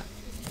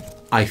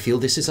 I feel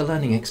this is a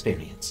learning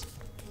experience.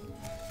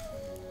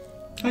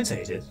 I'd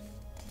say it is.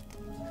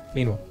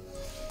 Meanwhile,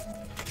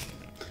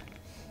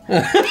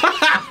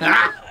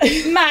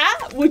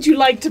 Matt, would you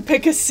like to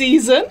pick a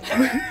season?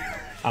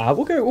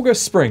 we'll go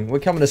spring. We're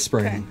coming to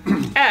spring.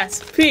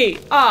 SPRING.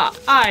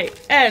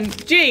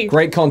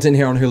 Great content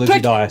here on Who Lives Who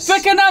Dies.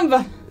 Pick a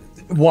number.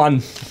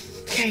 1,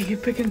 Okay, you're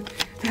picking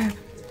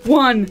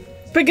 1.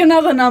 Pick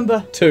another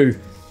number. 2.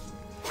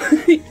 Are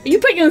you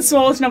picking the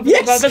smallest number?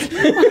 Yes. I've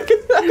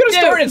got a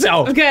story to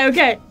tell.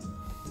 Okay.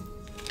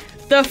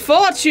 The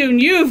fortune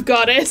you've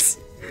got is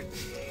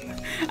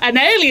an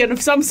alien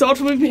of some sort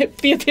will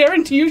be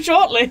appearing to you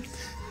shortly.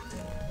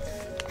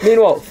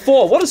 Meanwhile,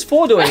 4. What is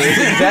 4 doing at this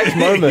exact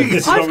moment?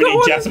 This is when we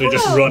need Jepha to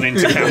just run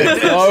into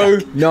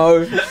camera.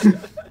 No.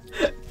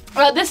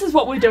 This is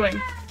what we're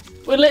doing.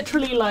 We're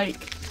literally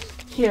like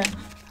here.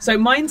 So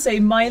mine say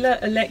Myla,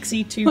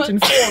 Alexei, Toot,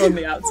 and 4 on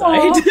the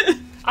outside.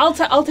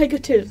 I'll take a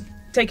 2.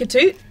 Take a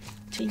Toot.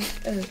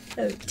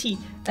 T.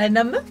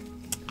 Number?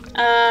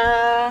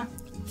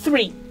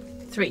 3.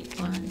 3.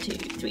 1, 2,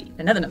 3.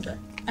 Another number.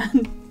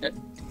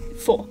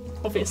 4,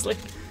 obviously.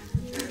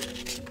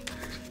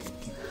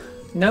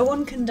 No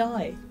one can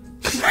die.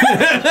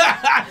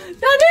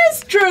 That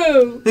is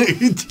true.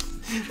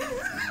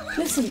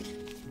 Listen,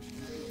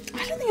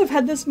 I don't think I've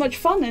had this much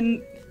fun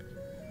in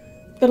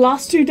the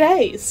last 2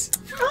 days.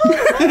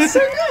 Oh, that's so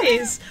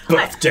nice.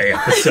 Birthday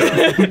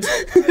episode.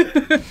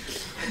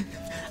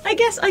 I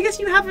guess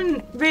you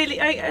haven't really.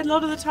 A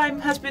lot of the time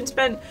has been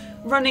spent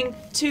running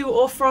to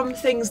or from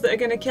things that are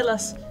going to kill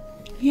us.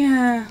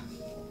 Yeah,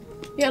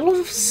 a lot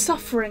of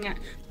suffering,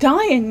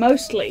 dying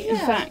mostly. In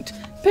fact,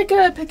 pick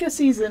a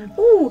season.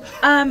 Ooh,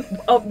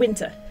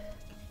 winter.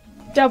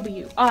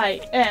 WINTER.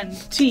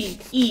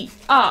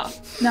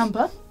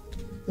 Number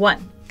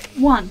 1.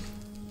 1.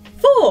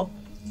 4.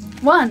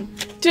 1,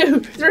 2,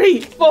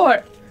 3,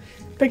 4.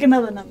 Pick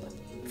another number.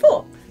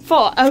 4.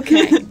 4.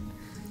 Okay.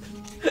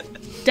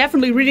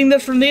 Definitely reading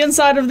this from the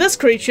inside of this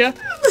creature.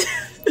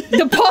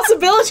 The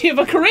possibility of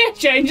a career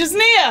change is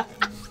near.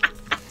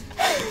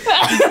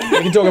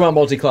 We can talk about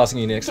multi-classing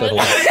you next level.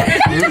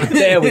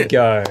 There we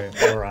go.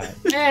 All right.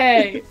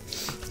 Hey.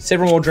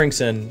 Several more drinks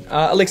in.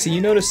 Alexei,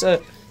 you notice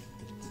a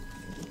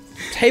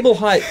table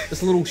height,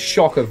 this little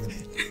shock of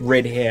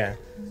red hair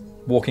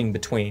walking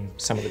between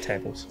some of the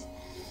tables.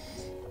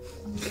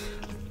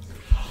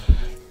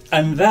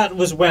 And that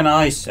was when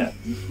I said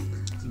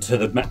to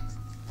the man.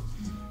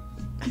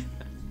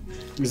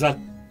 Was that?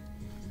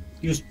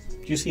 You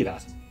see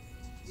that?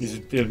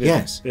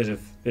 Yes.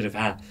 Bit of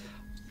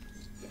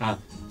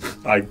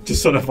I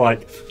just sort of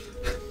like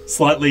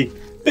slightly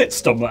bit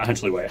stumble.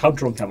 Actually, wait. How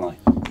drunk am I?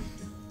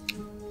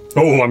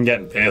 Oh, I'm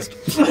getting pissed.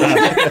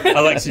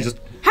 Alexei just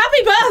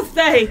Happy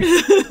birthday!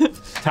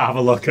 to have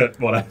a look at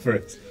whatever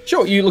it is.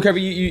 Sure, you look over,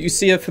 you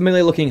see a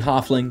familiar-looking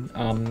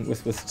halfling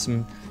with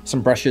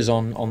some brushes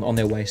on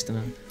their waist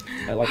and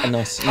like a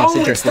nice Oh,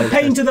 it's dressed the lady.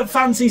 painter that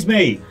fancies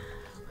me.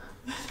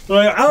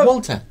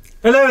 Walter.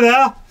 Hello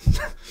there.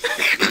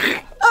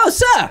 Oh,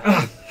 sir!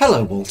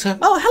 Hello, Walter.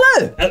 Oh,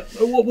 hello!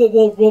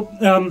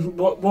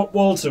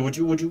 Walter, would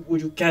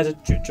you care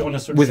to join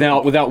us?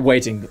 Without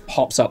waiting,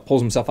 pops up,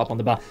 pulls himself up on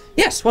the bar.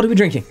 Yes, what are we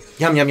drinking?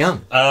 Yum, yum,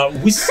 yum.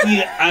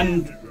 Whiskey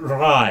and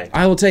rye.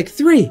 I will take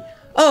 3.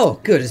 Oh,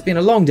 good, it's been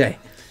a long day.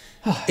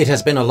 It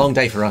has been a long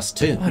day for us,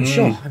 too. I'm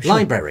sure.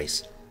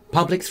 Libraries,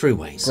 public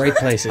throughways, Great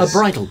places. a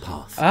bridle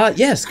path.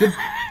 Yes, good.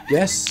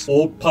 Yes.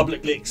 All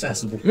publicly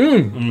accessible.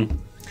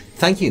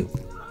 Thank you,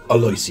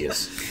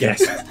 Aloysius.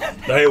 Yes,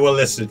 they will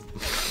listen.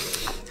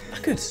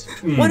 Good.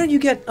 Why don't you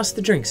get us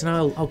the drinks and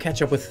I'll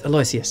catch up with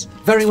Aloysius.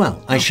 Very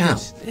well, I shall.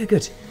 Good. Yeah,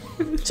 good.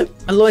 So,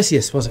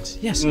 Aloysius, was it?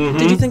 Yes.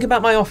 Did you think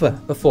about my offer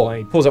before?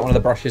 He pulls out one of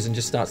the brushes and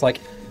just starts, like,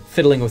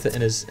 fiddling with it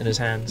in his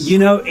hands. You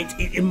know, it's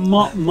a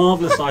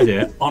marvelous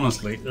idea.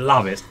 Honestly,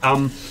 love it.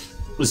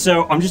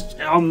 So I'm just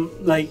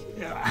like,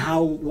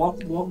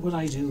 what would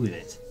I do with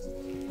it?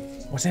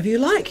 Whatever you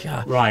like.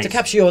 Right. To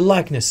capture your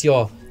likeness,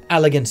 your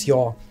elegance,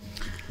 your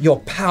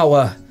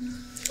power.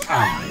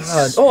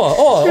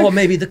 Or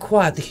maybe the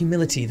quiet, the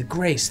humility, the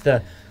grace,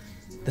 the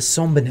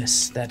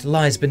somberness that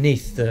lies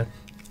beneath the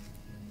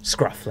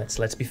scruff.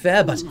 Let's be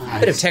fair, but a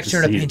bit of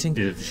texture in a painting.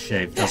 Bit of a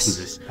shave,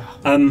 doesn't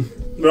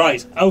it?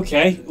 Right.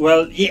 Okay.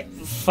 Well, yeah.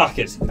 Fuck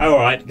it. All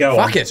right. Go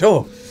on. Fuck it.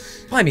 Oh,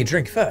 buy me a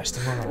drink first.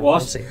 What? I'll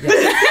see.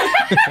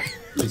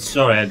 Yeah.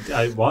 Sorry.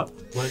 I what?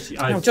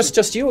 No,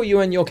 just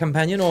you and your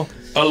companion, or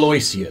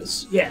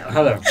Aloysius. Yeah.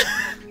 Hello.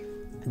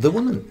 The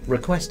woman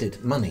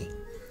requested money.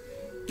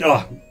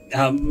 Oh.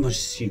 How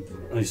much you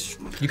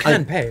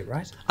can pay,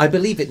 right? I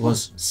believe it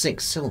was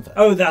 6 silver.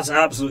 Oh, that's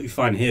absolutely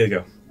fine. Here you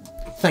go.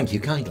 Thank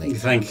you kindly.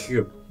 Thank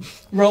you.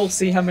 Roll,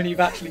 see how many you've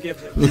actually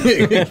given him.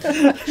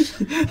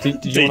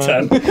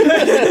 D10.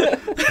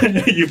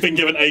 You've been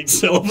given 8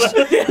 silver.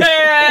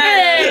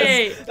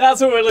 Hey!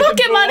 That's what we're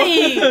looking Pocket for.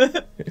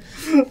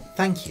 money!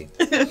 Thank you.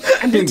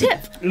 And a tip.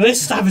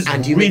 This stuff is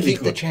And you may really keep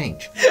the good.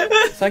 change.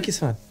 Thank you,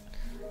 son.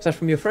 Is that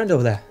from your friend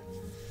over there?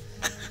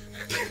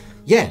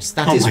 Yes,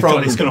 that Oh is my from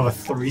god, he's gonna have a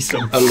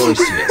threesome.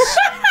 Aloysius.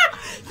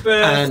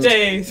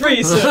 Birthday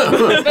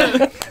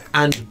threesome.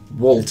 And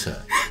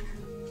Walter.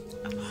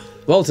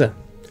 Walter.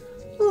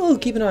 Oh,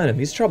 keep an eye on him.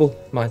 He's trouble,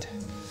 mind.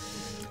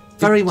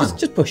 Very well.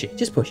 Just push it.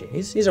 Just push it.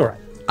 He's all right.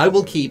 I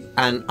will keep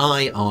an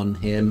eye on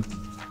him.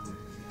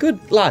 Good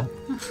lad.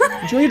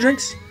 Enjoy your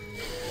drinks.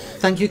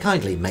 Thank you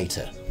kindly,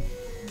 mater.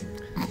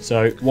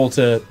 So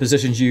Walter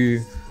positions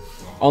you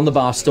on the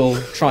bar stool,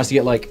 tries to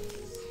get like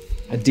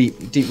a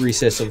deep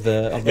recess of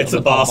the. It's of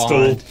a the bar bar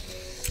stool.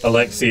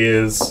 Alexei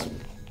is.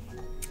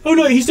 Oh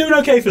no, he's doing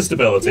okay for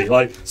stability.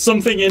 Like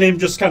something in him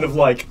just kind of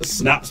like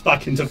snaps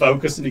back into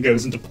focus and he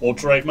goes into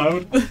portrait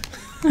mode.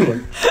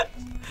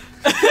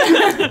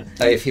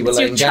 If he were It's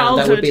your laying down,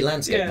 that would be childhood.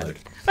 landscape Yeah. mode.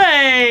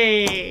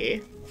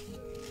 Hey!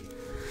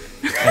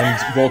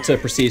 And Walter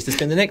proceeds to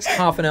spend the next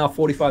half an hour,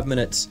 45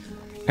 minutes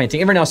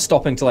painting. Every now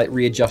stopping to like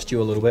readjust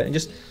you a little bit and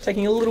just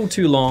taking a little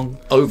too long.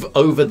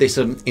 Over this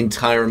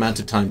entire amount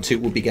of time,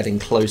 Toot will be getting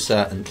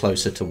closer and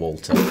closer to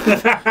Walter.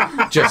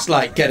 Just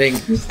like getting,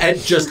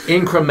 just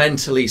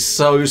incrementally,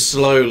 so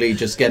slowly,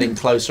 just getting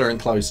closer and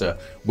closer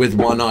with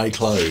one eye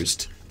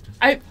closed.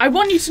 I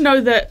want you to know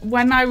that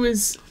when I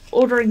was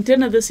ordering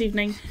dinner this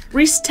evening,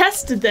 Rhys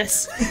tested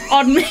this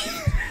on me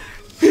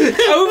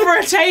over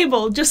a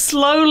table, just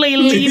slowly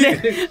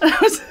leaning. It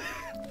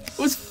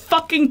was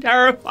fucking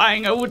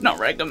terrifying. I would not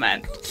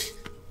recommend.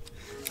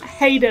 I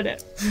hated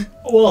it.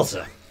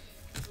 Walter.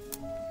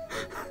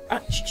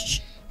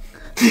 Shh.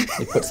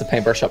 He puts the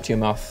paintbrush up to your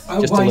mouth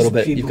just a why little is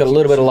bit. people You've got a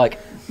little bit of like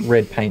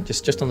red paint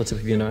just on the tip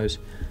of your nose.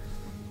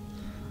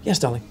 Yes,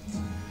 darling.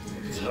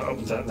 Oh,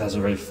 that's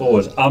very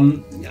forward.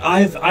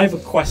 I have a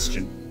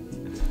question.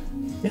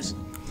 Yes.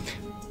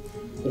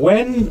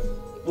 When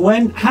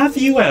have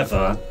you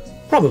ever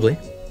Probably.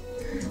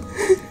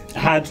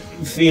 had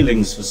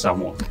feelings for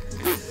someone?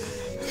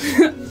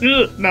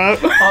 No.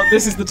 Oh,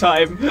 this is the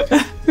time.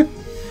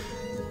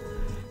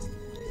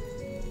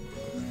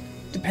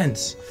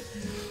 Depends.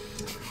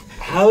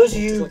 How do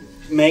you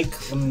make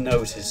them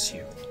notice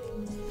you?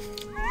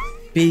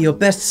 Be your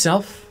best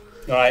self.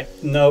 Right,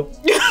 no,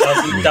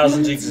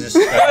 doesn't exist.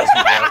 That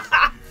doesn't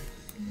work.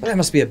 Well, that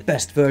must be a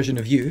best version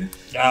of you.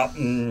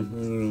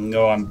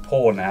 No, I'm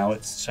poor now.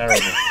 It's terrible.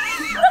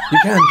 You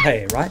can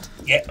pay, right?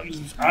 Yeah,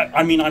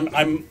 I mean,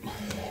 I'm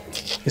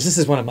Because this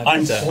is one of my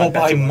I'm better, poor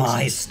by better ones.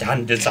 my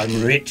standards.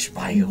 I'm rich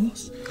by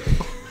yours.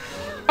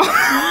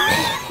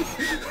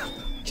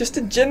 Just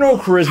a general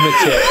charisma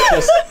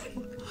check.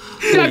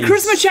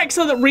 Charisma check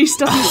so that Rhys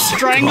doesn't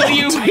strangle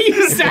you where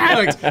you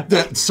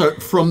stand. So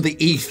from the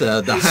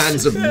ether, the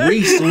hands of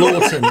Rhys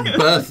Lawton,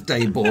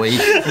 birthday boy,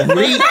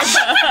 reach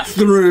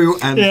through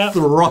and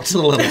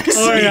throttle Alexei.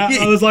 Oh yeah,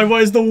 I was like,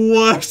 what is the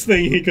worst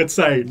thing he could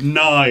say?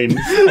 9.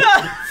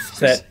 Is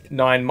that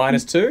 9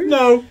 minus 2?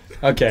 No.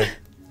 Okay.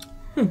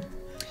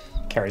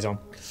 Carries on.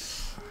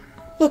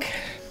 Look,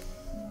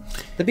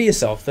 be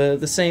yourself.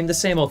 The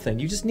same old thing.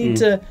 You just need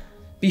to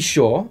be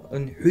sure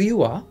on who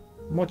you are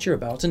and what you're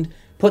about, and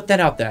put that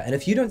out there. And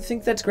if you don't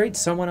think that's great,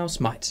 someone else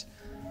might.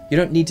 You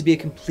don't need to be a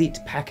complete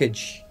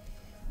package.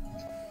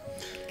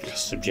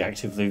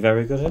 Subjectively,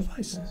 very good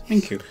advice.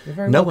 Thank you.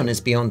 No one is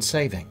beyond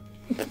saving.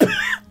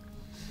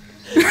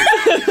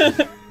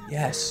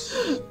 Yes.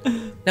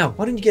 Now,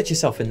 why don't you get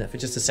yourself in there for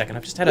just a second?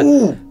 I've just had a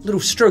little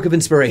stroke of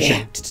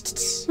inspiration.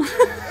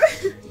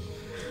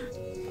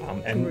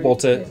 And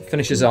Walter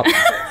finishes up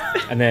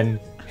and then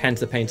hands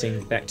the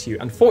painting back to you.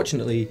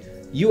 Unfortunately,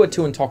 you are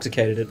too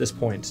intoxicated at this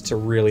point to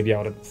really be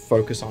able to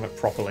focus on it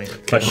properly.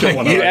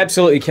 You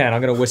absolutely can.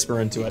 I'm going to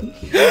whisper into it.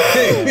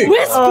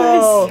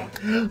 Whispers!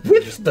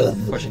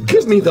 Whispers!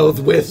 Give me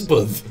those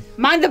whispers.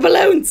 Mind the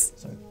balloons!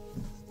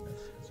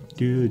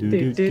 Now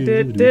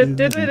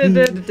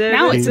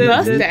it's a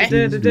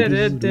birthday.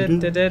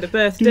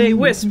 Birthday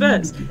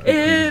whispers.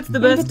 It's the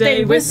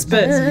birthday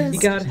whispers. You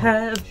gotta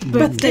have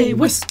birthday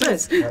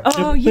whispers.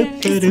 Oh yeah,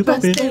 it's the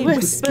birthday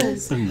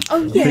whispers.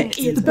 Oh yeah,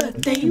 it's the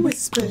birthday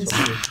whispers.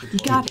 You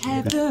gotta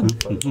have them.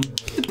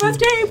 The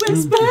birthday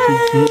whispers.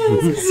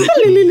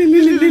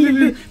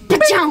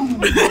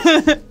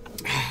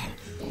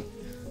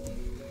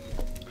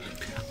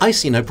 I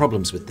see no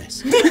problems with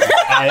this.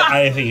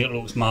 I think it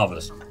looks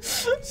marvellous.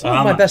 Some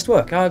of my best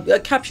work.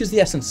 It captures the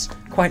essence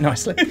quite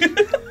nicely.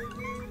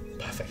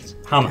 Perfect.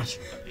 How much?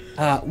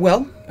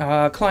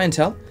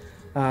 Clientele.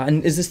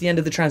 And is this the end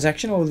of the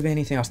transaction, or will there be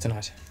anything else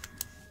tonight?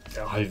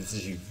 I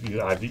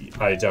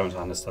don't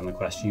understand the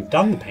question. You've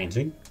done the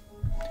painting.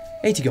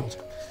 80 gold.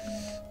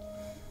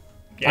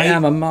 I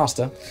am a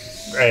master.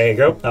 There you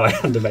go. Now I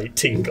hand him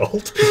 18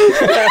 gold.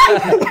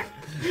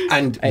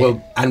 And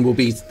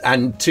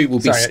two will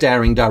be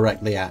staring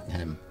directly at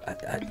him.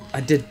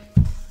 I did.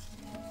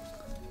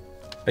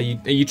 Are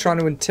you trying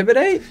to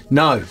intimidate?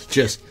 No,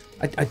 just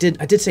I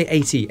did say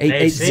 80.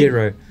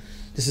 80.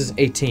 This is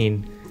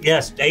 18.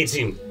 Yes,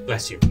 18.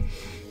 Bless you.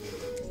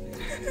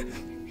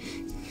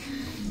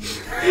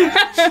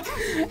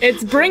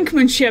 It's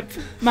brinkmanship,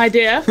 my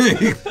dear.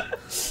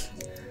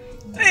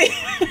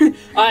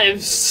 I am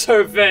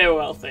so very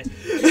wealthy.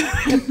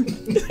 I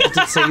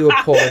did say you were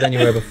poorer than you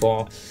were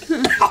before.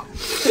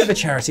 Bit of a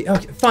charity.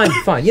 Okay,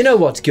 fine. You know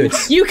what's good.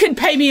 You can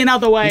pay me in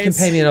other ways. You can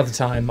pay me another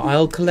time.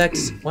 I'll collect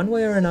one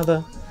way or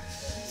another.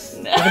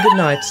 Have a good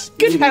night.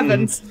 Good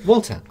heavens.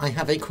 Walter, I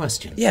have a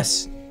question.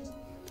 Yes.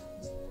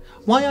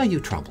 Why are you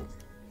trouble?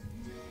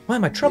 Why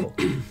am I trouble?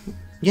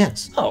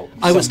 Yes. Oh,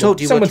 I was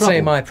told you were trouble. Some would say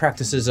trouble. my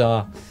practices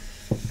are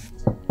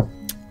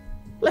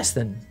less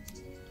than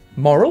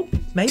moral,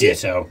 maybe.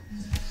 Ditto.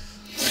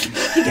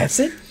 He gets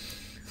it.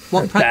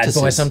 What practices?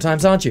 Bad boy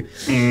sometimes, aren't you?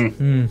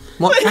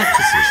 What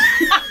practices?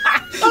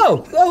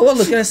 Oh, well,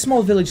 look, in a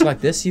small village like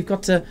this, you've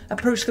got to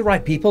approach the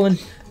right people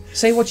and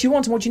say what you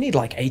want and what you need,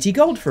 like 80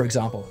 gold, for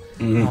example.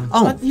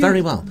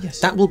 Very well. Yes.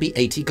 That will be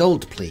 80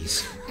 gold,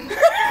 please.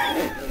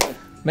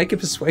 Make a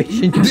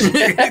persuasion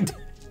check.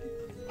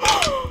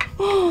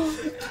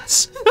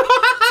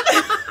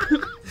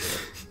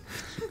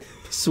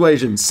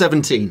 Persuasion,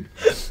 17.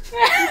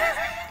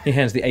 He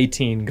hands the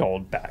 18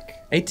 gold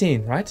back.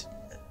 18, right?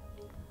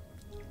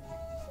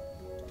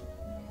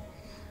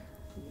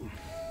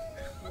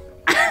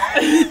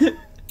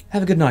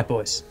 Have a good night,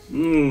 boys.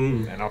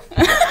 Enough.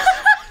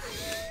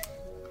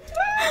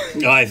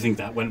 I think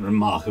that went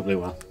remarkably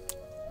well.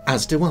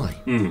 As do I.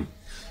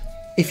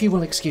 If you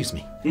will excuse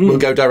me, we'll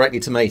go directly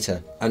to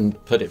Mater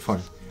and put it for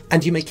him.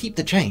 And you may keep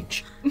the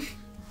change.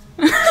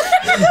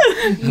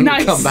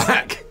 Nice. Come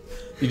back.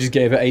 You just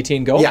gave her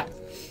 18 gold? Yeah.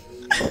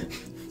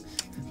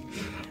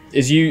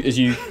 As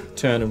you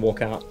turn and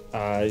walk out,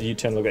 you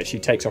turn and look at it, she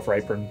takes off her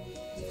apron,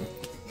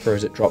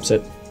 throws it, drops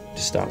it,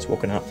 just starts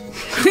walking up.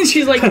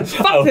 She's like,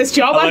 fuck this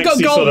job, I've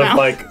got gold now.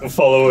 Like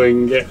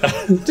following.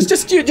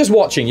 Just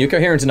watching. You're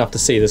coherent enough to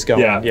see this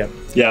going. Yeah.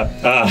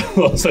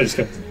 Well, so just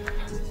go.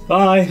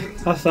 Bye.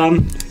 Have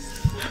fun.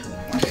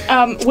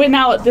 We're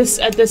now at this.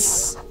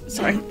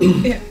 Sorry.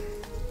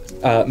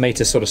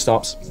 Mater sort of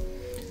stops.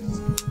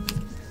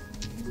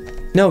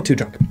 No, too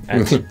drunk.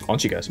 And on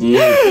she goes.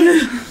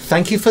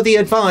 Thank you for the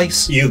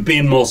advice. You've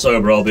been more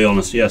sober, I'll be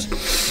honest. Yes.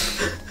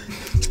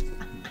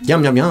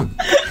 Yum yum yum.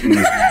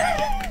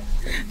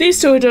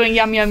 These two are doing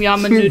yum yum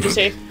yum and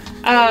nudity.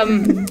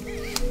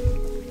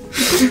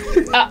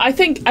 I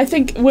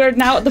think we're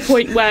now at the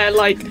point where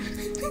like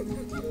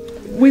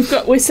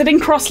we're sitting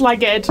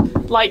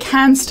cross-legged, like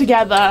hands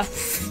together,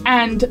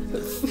 and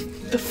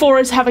Four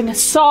is having a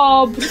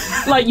sob.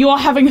 Like, you're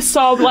having a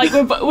sob. Like,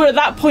 we're at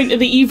that point of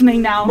the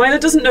evening now. Myla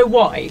doesn't know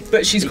why,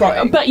 but she's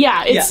crying. But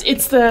yeah,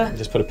 it's the...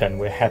 Just put a pin.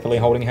 We're happily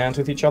holding hands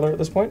with each other at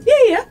this point?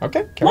 Yeah.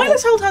 Okay, carry on.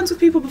 Myla's held hands with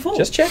people before.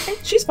 Just checking.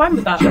 She's fine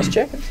with that. Just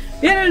checking.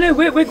 Yeah, no,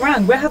 we're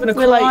grand. We're having a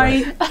We're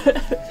cry.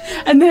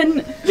 and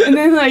then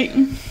like,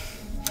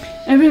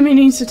 everybody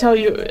needs to tell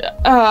you,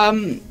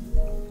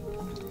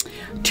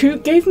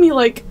 Toot gave me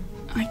like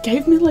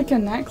a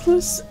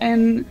necklace,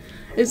 and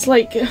it's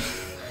like,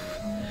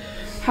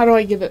 how do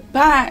I give it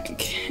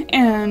back?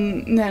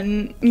 And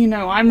then, you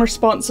know, I'm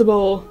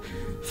responsible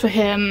for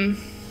him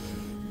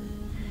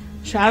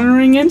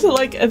shattering into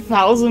like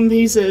 1,000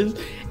 pieces,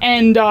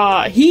 and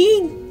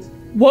he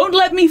won't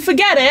let me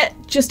forget it,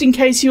 just in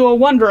case you are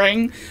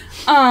wondering.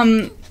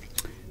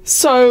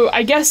 So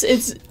I guess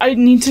I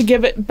need to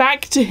give it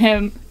back to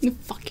him.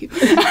 Fuck you.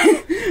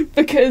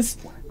 Because,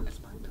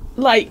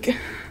 like,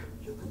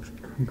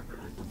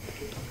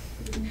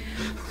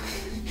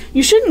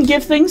 you shouldn't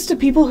give things to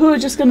people who are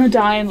just gonna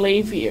die and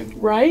leave you,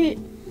 right?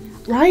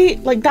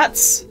 Right? Like,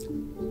 that's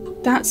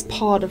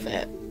part of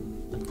it.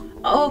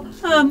 Oh,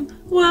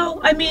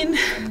 well, I mean,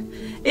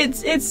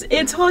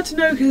 it's hard to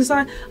know, because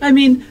I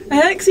mean,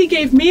 Alexei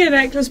gave me a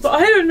necklace, but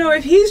I don't know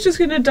if he's just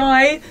gonna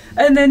die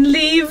and then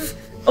leave.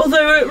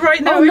 Although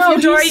right now, if you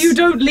die, you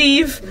don't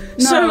leave.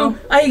 No. So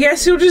I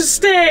guess you'll just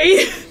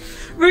stay,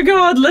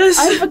 regardless.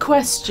 I have a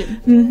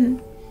question.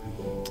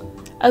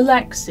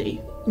 Alexei.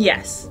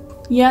 Yes.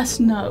 Yes,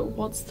 no.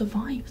 What's the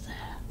vibe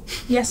there?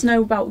 Yes,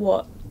 no, about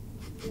what?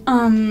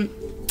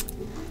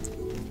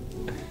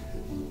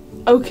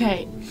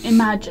 Okay,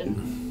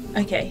 imagine.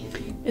 Okay.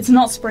 It's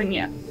not spring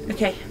yet.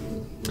 Okay.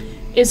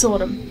 It's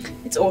autumn.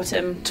 It's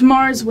autumn.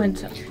 Tomorrow's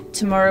winter.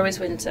 Tomorrow is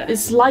winter.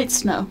 It's light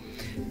snow.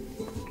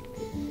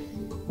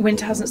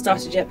 Winter hasn't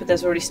started yet, but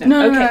there's already snow.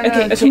 No,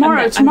 okay.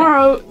 Tomorrow.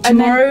 Tomorrow. And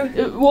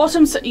then,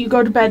 autumn, you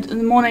go to bed in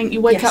the morning, you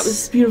wake Yes. up with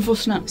this beautiful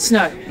snow.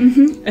 Snow.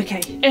 Mm-hmm.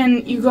 Okay.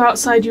 And you go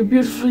outside, you're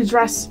beautifully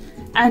dressed,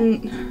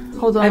 and...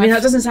 Hold on. I mean,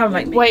 that doesn't sound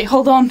like me. Wait,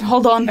 hold on.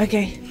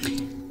 Okay.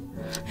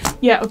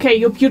 Yeah, okay,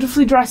 you're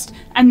beautifully dressed,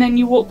 and then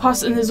you walk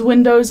past and there's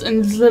windows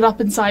and it's lit up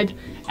inside,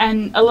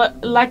 and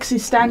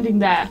Alexei's standing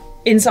there.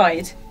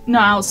 Inside? No,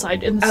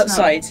 outside, in the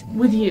Outside. snow.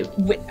 With you.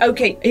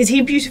 Okay, is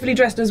he beautifully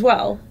dressed as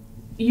well?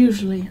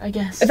 Usually, I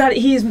guess. That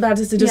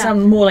does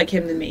sound more like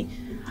him than me.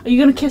 Are you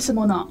gonna kiss him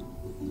or not?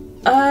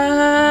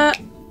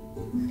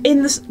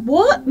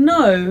 What?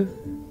 No.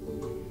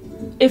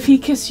 If he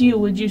kissed you,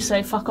 would you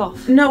say fuck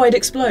off? No, I'd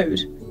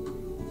explode.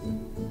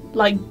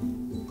 Like,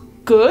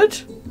 good?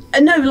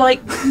 No,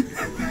 like...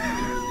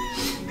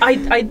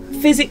 I'd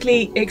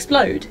physically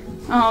explode.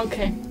 Oh,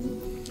 okay.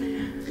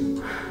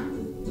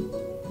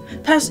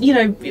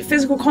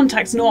 Physical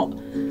contact's not...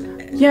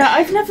 Yeah,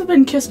 I've never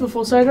been kissed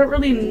before, so I don't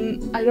really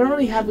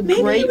have a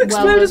Maybe great... you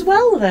explode as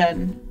well,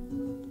 then.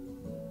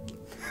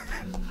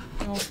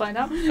 We'll find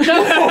out.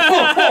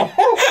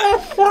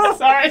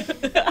 Sorry.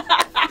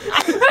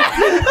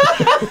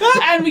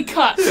 And we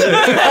cut.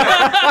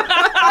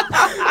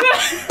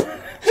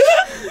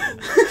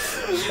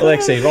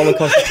 Alexei, roll a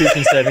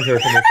constitution saving throw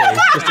for me, please,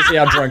 just to see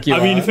how drunk you are.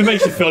 I mean, if it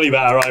makes you feel any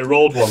better, I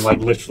rolled one like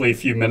literally a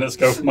few minutes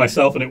ago for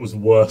myself, and it was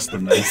worse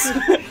than this.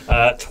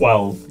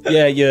 12.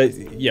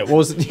 Yeah, what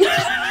was it?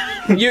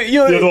 The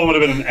other one would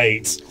have been an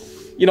 8.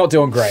 You're not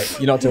doing great.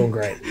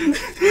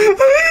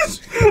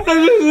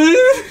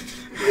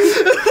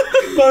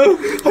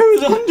 I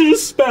was under a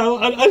spell,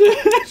 and I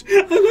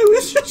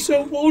was just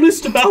so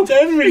honest about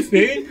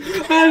everything,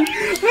 and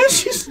I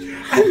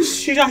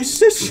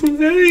said some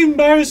very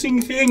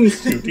embarrassing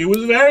things. It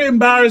was very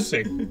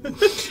embarrassing,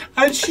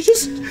 and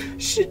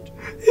she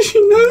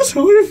knows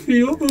how I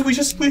feel, but we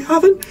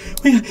haven't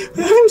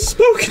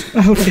spoken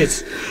about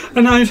it,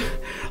 and am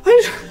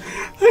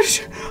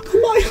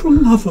I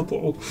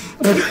unlovable?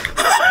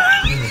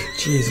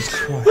 Jesus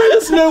Christ. Why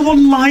does no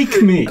one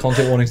like me?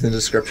 Content warning to the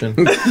description.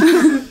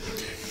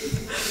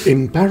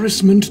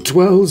 Embarrassment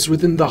dwells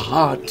within the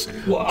heart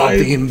of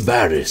the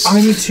embarrassed.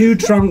 I'm too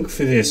drunk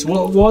for this.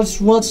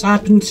 What's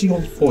happened to your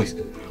voice?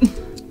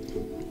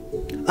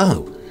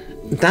 Oh,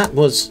 that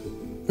was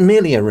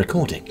merely a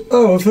recording.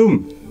 Oh, of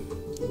whom?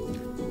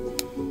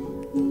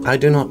 I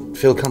do not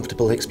feel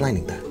comfortable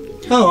explaining that.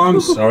 Oh,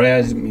 I'm sorry.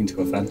 I didn't mean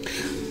to offend.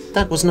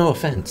 That was no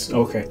offence.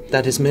 Okay.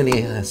 That is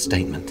merely a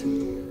statement.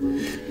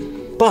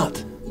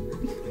 But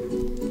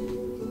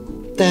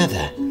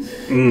there.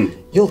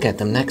 You'll get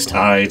them next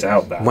time. I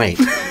doubt that. Wait.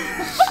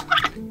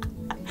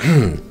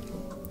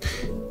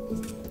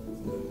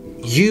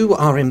 You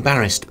are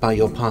embarrassed by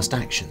your past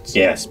actions.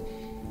 Yes.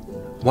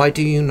 Why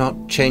do you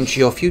not change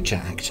your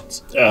future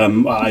actions?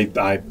 I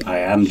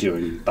am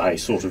doing by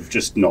sort of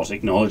just not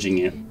acknowledging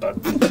it,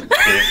 but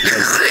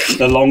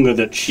the longer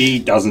that she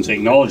doesn't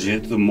acknowledge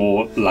it, the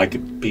more like a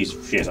piece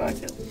of shit I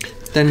feel.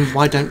 Then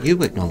why don't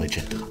you acknowledge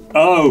it?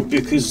 Oh,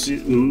 because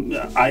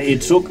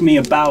it took me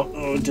about,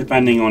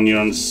 depending on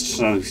your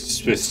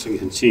supposed to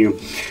continue,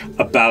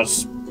 about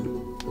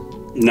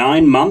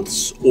 9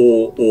 months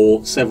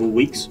or several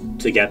weeks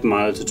to get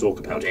Myla to talk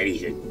about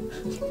anything.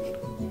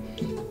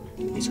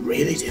 It's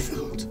really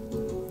difficult.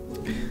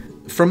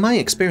 From my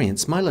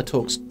experience, Myla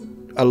talks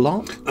a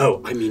lot.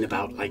 Oh, I mean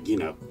about, like, you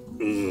know...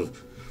 And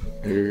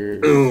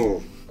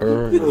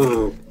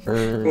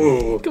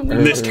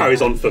this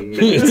carries on for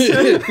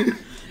minutes.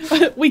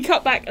 We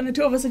cut back, and the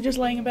two of us are just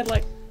laying in bed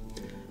like,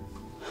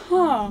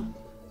 huh.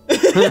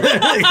 That's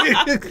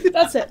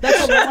it.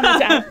 That's all I wanted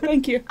to add.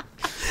 Thank you.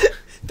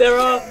 There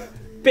are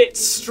bits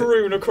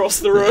strewn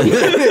across the room.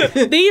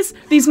 These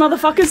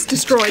motherfuckers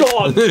destroyed.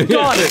 Gone.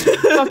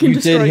 Fucking You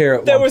destroyed. did hear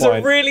at There one was a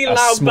point really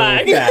loud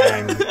small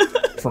bang.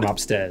 from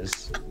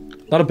upstairs.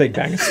 Not a big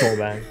bang, a small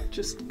bang.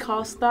 Just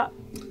cast that.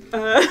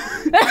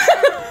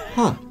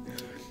 Huh.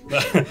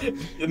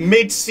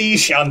 Mid-sea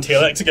shanty,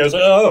 Alexei goes,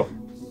 oh.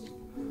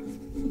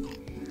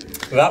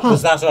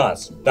 Was that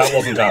us? That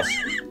wasn't us.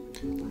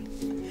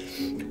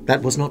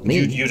 That was not me.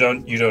 You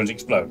don't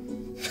explode.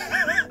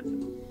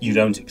 You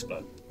don't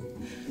explode.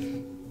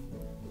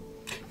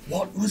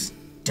 What was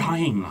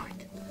dying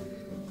like?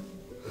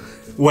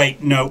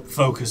 Wait, no,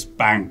 focus,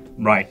 bang.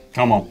 Right,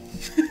 come on.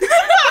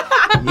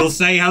 We'll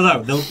say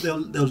hello.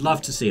 They'll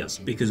love to see us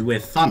because we're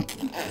fun.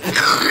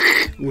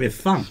 We're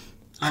fun,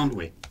 aren't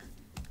we?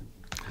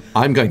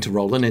 I'm going to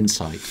roll an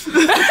insight.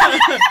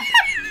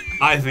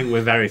 I think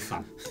we're very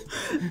fun.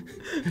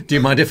 Do you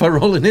mind if I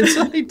roll an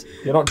insight?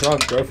 You're not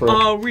drunk, go for it.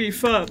 Are we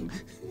fun?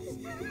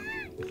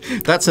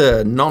 That's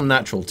a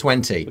non-natural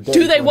 20.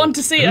 Do they want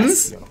to see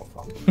us?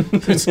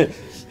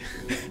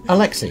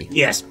 Alexei,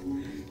 Yes.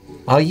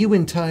 are you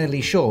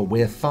entirely sure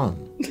we're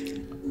fun?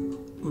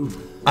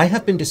 I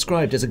have been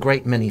described as a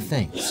great many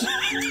things.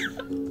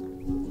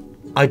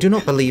 I do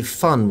not believe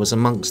fun was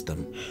amongst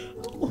them.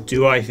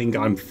 Do I think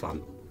I'm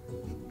fun?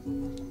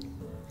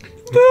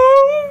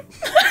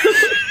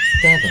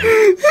 There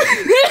then.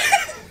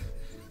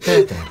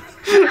 There then.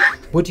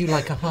 Would you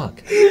like a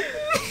hug?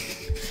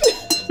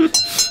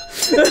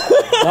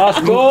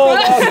 Last call,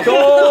 last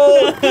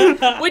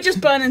call! We're just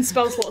burning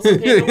spell slots up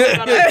here. Don't worry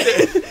about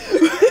it.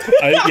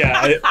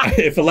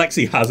 If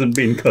Alexei hasn't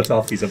been cut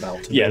off, he's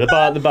about to. Yeah,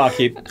 the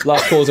barkeep.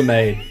 Last calls are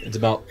made. It's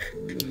about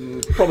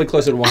probably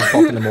closer to 1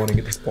 o'clock in the morning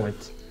at this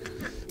point.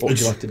 What would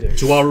you like to do?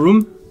 To our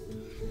room?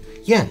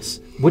 Yes.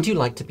 Would you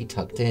like to be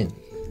tucked in?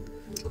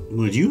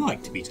 Would you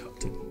like to be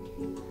tucked in?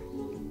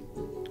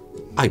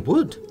 I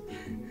would.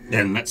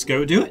 Then let's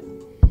go do it.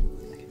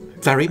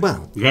 Very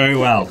well. Very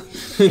well.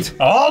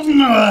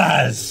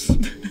 Onwards!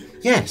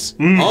 Yes.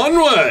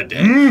 Onward!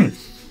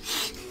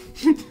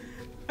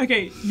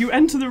 Okay, you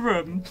enter the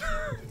room,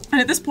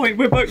 and at this point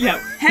we're both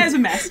hair's a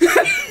mess.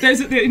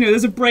 There's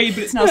a braid,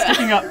 but it's now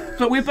sticking up.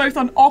 But we're both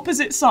on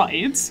opposite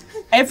sides.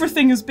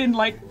 Everything has been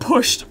like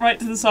pushed right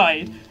to the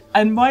side,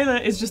 and Myla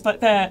is just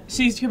like there.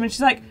 She's coming.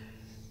 She's like,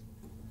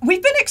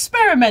 "We've been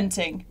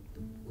experimenting.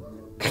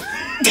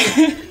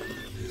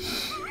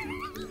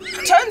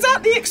 Turns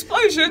out the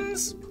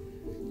explosions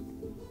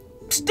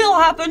still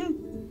happen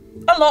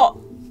a lot.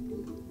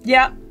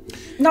 Yeah,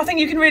 nothing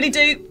you can really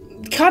do."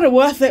 Kind of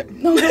worth it.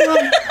 No,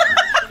 no.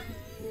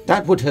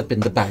 That would have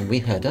been the bang we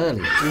heard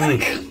earlier.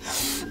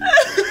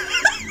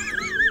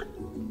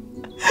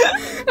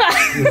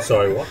 I'm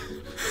sorry, what?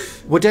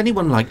 Would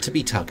anyone like to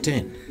be tucked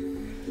in?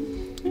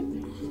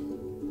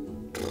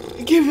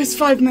 Give us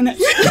 5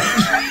 minutes.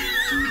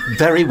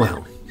 Very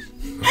well.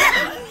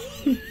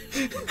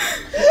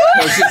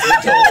 Closes the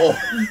door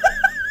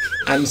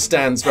and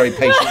stands very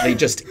patiently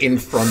just in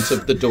front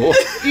of the door.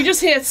 You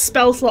just hear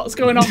spell slots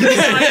going off.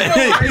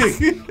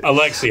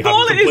 Alexei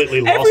All having it completely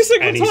is, lost every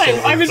single any time sort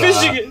of...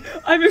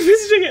 I'm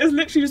envisaging it as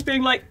literally just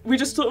being like, we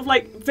just sort of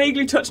like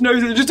vaguely touch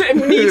noses and just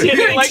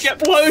immediately like get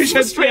blown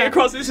straight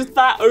across. It's just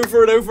that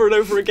over and over and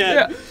over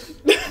again.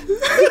 Yeah.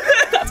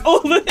 That's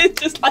all that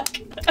it's just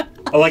like.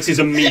 Alexei's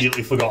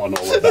immediately forgotten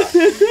all of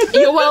that.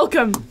 You're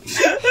welcome.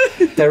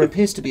 There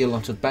appears to be a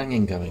lot of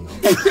banging going on.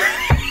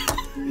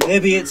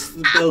 Maybe it's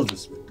the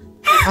builders.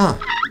 Ah,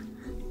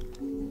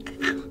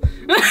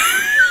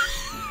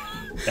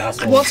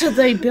 That's all. What are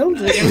they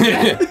building?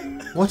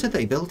 what are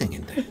they building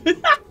in there?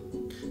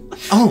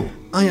 Oh,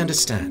 I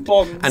understand.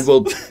 Bombs. And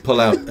we'll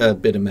pull out a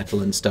bit of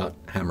metal and start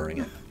hammering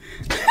it.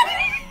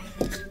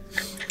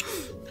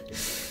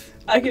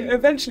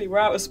 Eventually, we're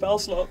out of spell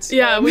slots.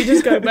 Yeah, we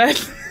just go to bed.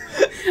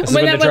 This is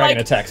when the dragon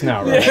attacks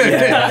now, right?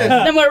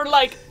 Then we're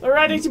like, we're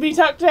ready to be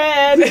tucked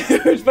in.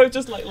 We're both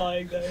just like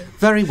lying there.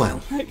 Very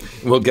well.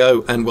 We'll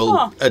go and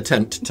we'll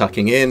attempt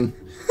tucking in.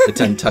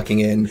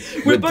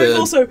 We're both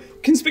also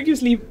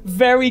conspicuously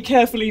very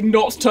carefully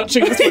not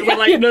touching this. We're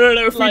like, no.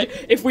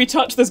 If we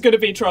touch, there's going to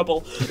be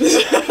trouble.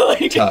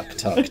 Like,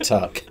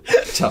 Tuck.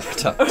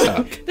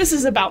 This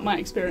is about my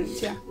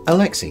experience, yeah.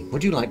 Alexei,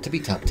 would you like to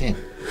be tucked in?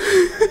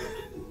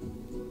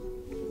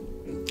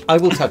 I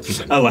will tuck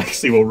you in.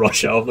 Alexei will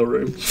rush out of the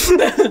room.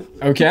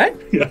 Okay.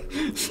 Yeah,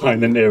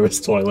 find the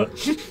nearest toilet.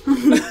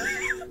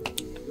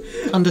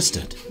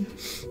 Understood.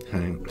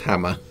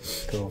 Hammer.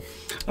 Cool.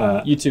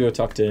 You two are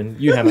tucked in.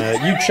 You hammer.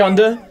 You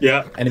chunder.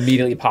 Yeah. And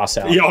immediately pass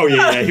out. Oh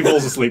yeah, he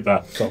falls asleep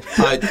there. Cool.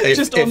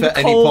 Just If on at the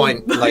any cold,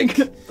 point, like,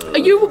 Are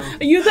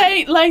you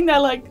laying there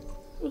like,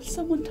 Will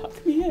someone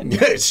tuck me in?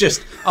 It's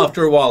just,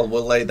 after a while,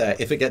 we'll lay there.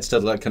 If it gets to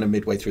like kind of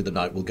midway through the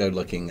night, we'll go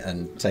looking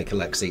and take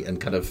Alexei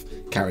and kind of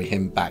carry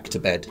him back to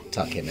bed,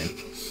 tuck him in.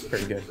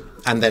 Pretty good.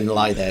 And then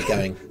lie there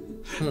going,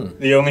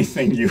 The only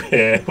thing you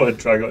hear when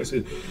Dragos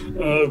is,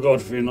 "Oh God,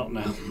 fear not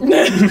now."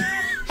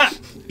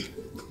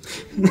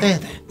 there.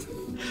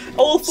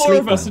 All four Sleep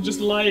of us well. are just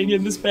lying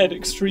in this bed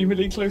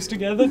extremely close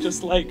together,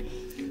 just like...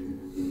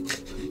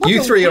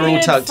 You three are all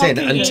weird tucked in,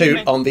 and two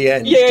fucking- on the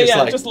end.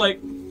 Yeah, just like,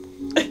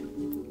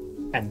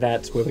 And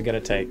that's where we're gonna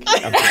take.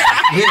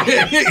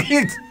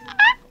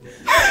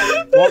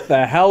 What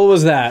the hell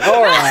was that?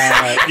 All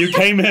right. You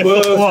came here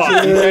for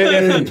what?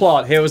 The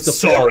plot. Here was the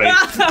Sorry.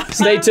 plot.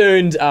 Stay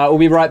tuned. We'll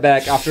be right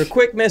back after a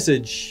quick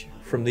message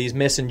from these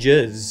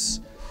messengers.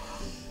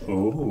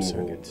 Ooh.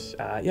 So good.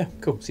 Yeah,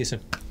 cool. See you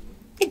soon.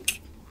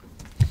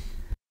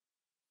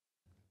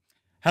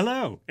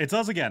 Hello, it's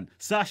us again,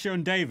 Sasha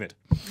and David.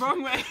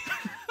 Wrong way.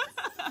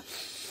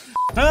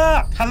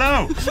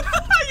 Hello.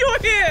 You're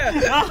here!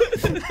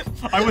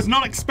 I was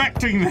not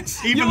expecting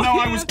this, even You're though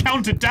I here. was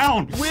counted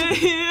down. We're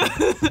here!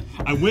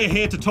 And we're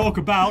here to talk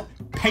about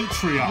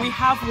Patreon. We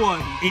have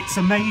one. It's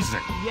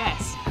amazing.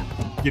 Yes.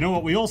 You know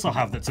what we also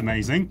have that's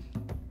amazing?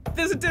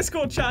 There's a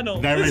Discord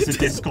channel. There There's is a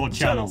Discord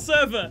channel.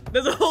 Server.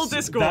 There's a whole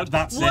Discord.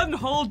 that's one it.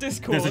 whole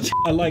Discord. There's a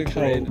I like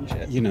how,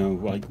 you know,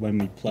 like when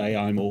we play,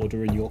 I'm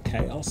order and you're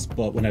chaos,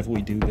 but whenever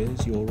we do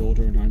this, you're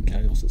order and I'm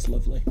chaos. It's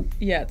lovely.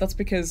 Yeah, that's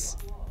because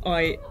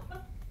I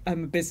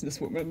am a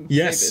businesswoman.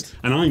 Yes, David.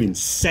 and I'm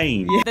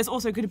insane. Yeah. There's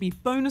also going to be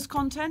bonus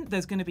content.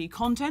 There's going to be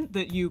content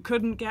that you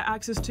couldn't get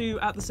access to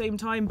at the same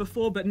time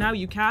before, but now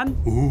you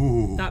can.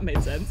 Ooh. That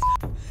made sense.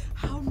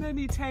 How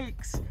many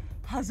takes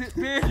has it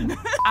been?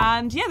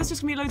 And yeah, there's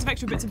just gonna be loads of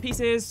extra bits and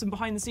pieces, some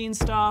behind the scenes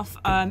stuff.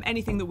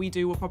 Anything that we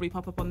do will probably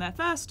pop up on there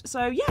first.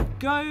 So yeah,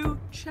 go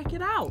check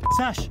it out.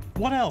 Sash,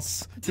 what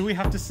else do we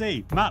have to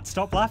see? Matt,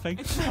 stop laughing.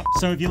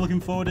 So if you're looking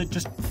forward to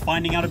just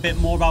finding out a bit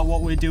more about what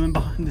we're doing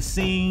behind the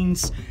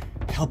scenes,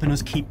 helping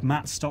us keep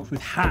Matt stocked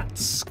with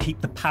hats, keep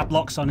the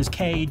padlocks on his He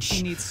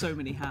cage. needs so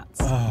many hats.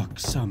 Oh,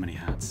 so many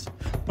hats.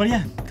 But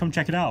yeah, come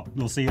check it out.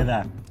 We'll see you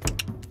there.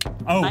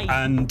 Oh, Bye.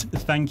 and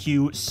thank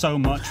you so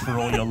much for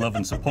all your love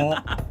and support.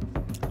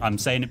 I'm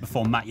saying it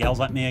before Matt yells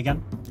at me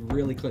again.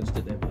 Really clinched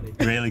it there, buddy.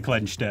 Really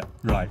clenched it.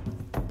 Right.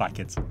 Bye,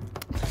 kids.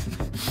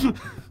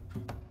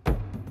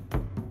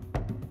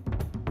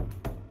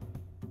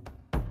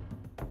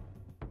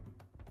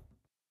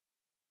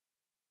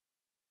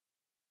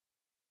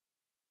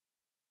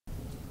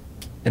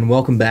 And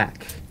welcome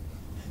back.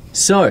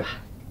 So,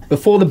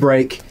 before the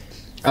break,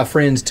 our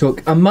friends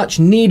took a much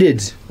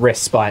needed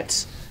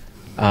respite,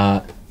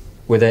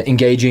 where they're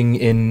engaging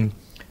in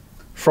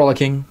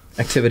frolicking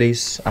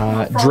activities,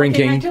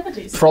 drinking,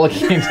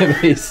 frolicking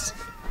activities,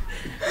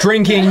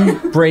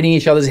 drinking, braiding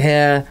each other's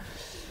hair,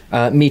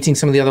 meeting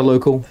some of the other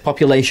local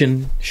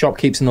population,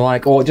 shopkeepers and the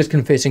like, or just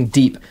confessing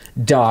deep,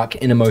 dark,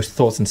 innermost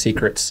thoughts and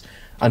secrets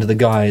under the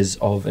guise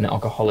of an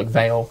alcoholic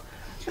veil.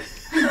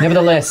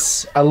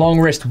 Nevertheless, a long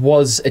rest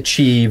was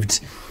achieved,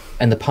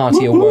 and the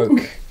party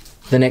awoke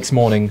the next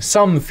morning,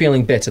 some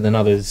feeling better than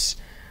others,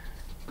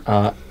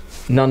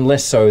 none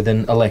less so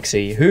than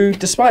Alexei, who,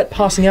 despite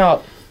passing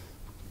out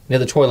near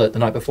the toilet the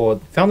night before,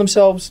 found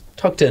themselves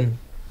tucked in.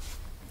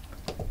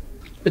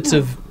 Bits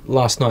of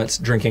last night's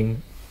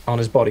drinking on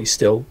his body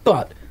still,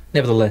 but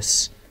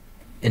nevertheless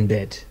in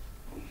bed.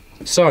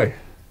 So,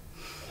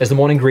 as the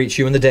morning greets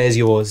you and the day is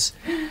yours,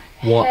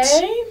 what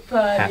Hey,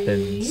 buddy.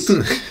 happens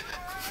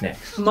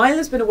next?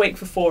 Myla's been awake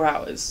for 4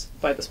 hours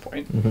by this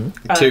point.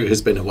 Two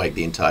has been awake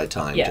the entire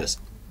time. yeah. Just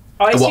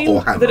I Or assume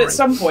that hammering. at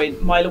some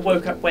point Myla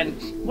woke up,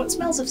 went, "What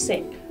smells of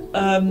sick?"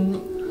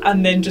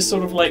 And then just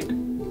sort of like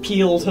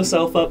peeled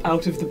herself up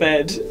out of the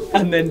bed,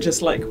 and then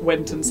just like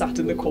went and sat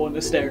in the corner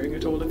staring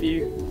at all of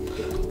you.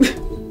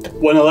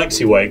 When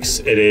Alexei wakes,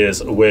 it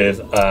is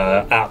with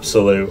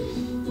absolute.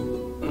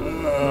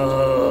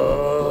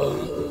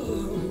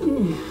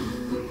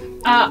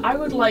 I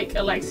would like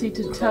Alexei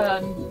to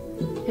turn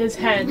his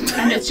head,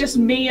 and it's just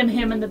me and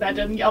him in the bed,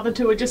 and the other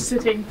two are just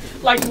sitting,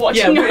 like,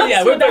 watching Yeah, us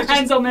yeah, with we're their both just-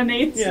 hands on their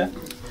knees. Yeah.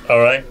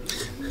 Alright.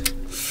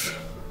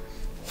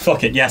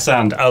 Fuck it, yes,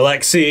 and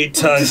Alexei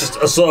turns,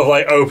 just sort of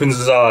like opens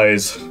his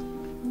eyes.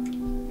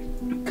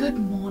 Good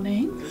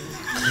morning.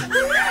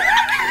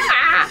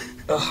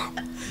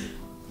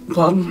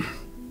 Pardon?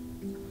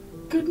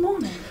 Good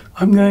morning.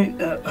 I'm going.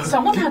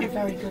 Someone had a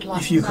very good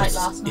night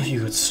last night. If you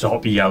could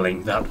stop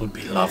yelling, that would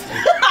be lovely.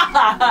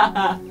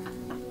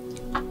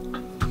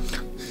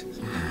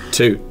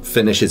 Two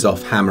finishes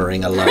off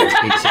hammering a large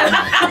piece of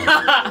metal.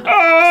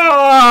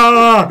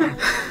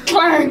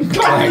 Clang,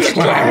 clang,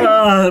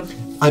 clang.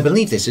 I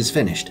believe this is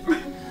finished.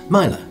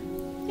 Myla,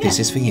 this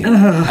is for you.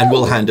 And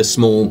we'll hand a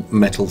small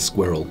metal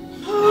squirrel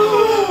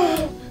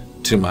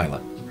to Myla.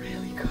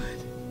 Really good.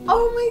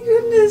 Oh my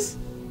goodness!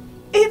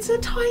 It's a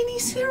tiny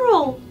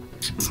Cyril.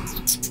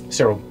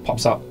 Cyril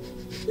pops up.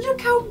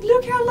 Look how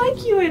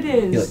like you it He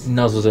like is.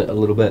 nuzzles it a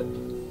little bit.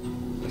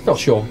 Not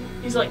sure.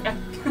 He's like,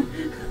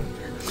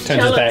 Takes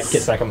turns his back,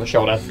 gets back on the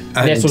shoulder,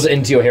 nestles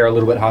into your hair a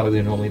little bit harder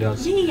than it normally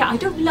does. Yeah, I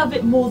don't love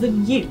it more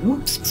than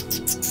you.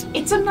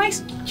 It's a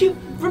nice, cute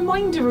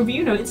reminder of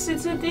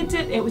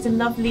it was a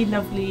lovely,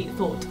 lovely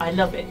thought. I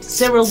love it.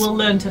 Cyril will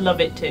learn to love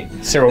it too.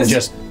 Cyril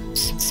just...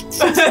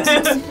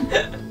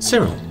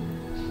 Cyril,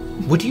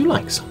 would you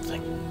like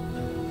something?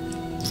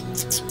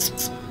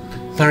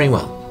 Very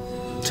well.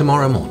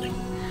 Tomorrow morning.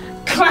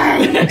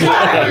 Clang!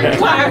 Clang!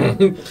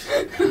 Clang!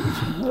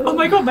 Oh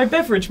my god, my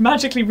beverage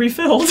magically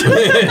refilled.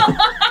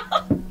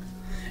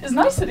 It's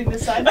nice sitting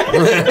this side.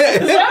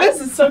 This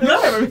is so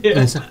nice over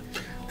here.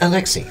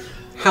 Alexei,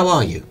 how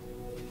are you?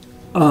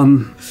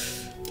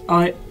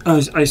 I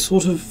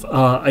sort of,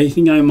 I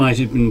think I might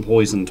have been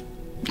poisoned.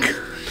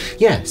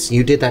 Yes,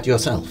 you did that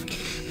yourself.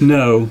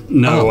 No,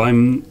 Oh.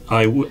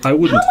 I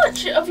wouldn't. How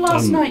much of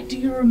last night do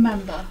you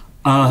remember?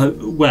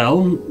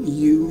 Well,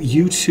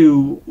 you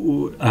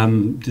two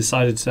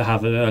decided to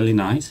have an early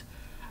night,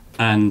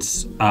 and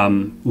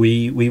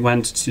we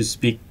went to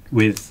speak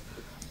with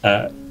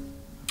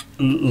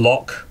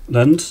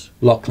Lachlan.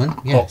 Lachlan,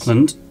 yes.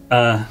 Lachlan,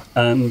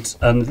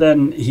 and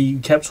then he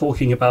kept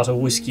talking about a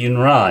whiskey and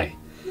rye,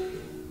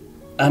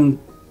 and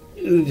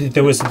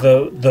there was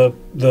the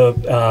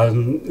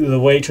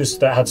waitress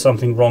that had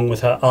something wrong with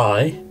her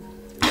eye.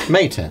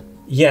 Mater.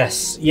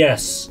 Yes.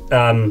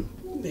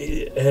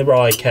 Her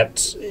eye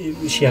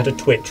she had a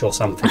twitch or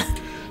something,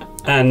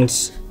 and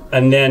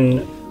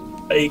then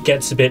it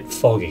gets a bit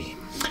foggy.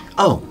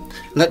 Oh,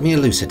 let me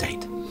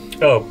elucidate.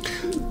 Oh,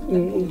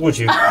 would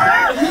you?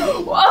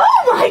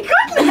 Oh my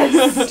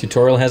goodness!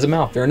 Tutorial has a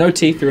mouth. There are no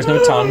teeth, there is no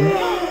tongue.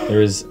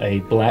 There is a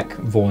black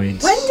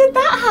void. When did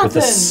that happen? With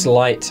a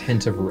slight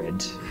hint of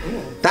red.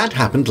 That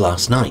happened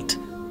last night.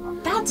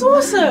 That's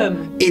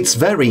awesome. It's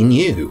very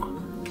new.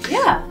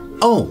 Yeah.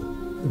 Oh,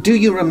 do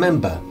you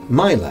remember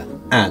Myla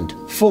and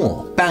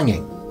 4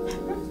 banging?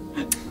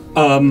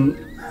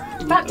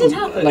 That did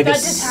happen. Like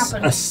That did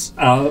happen.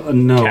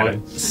 No,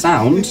 Canon.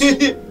 sound.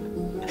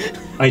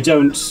 I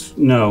don't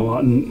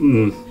know.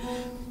 No.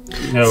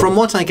 From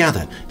what I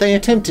gather, they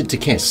attempted to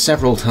kiss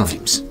several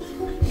times.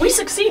 We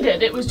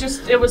succeeded. It was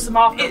some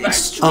after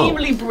effects.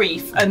 Extremely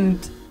brief and.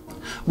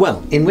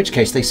 Well, in which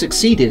case they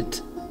succeeded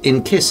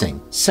in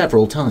kissing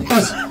several times.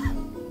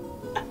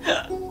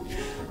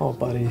 Oh,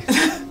 buddy.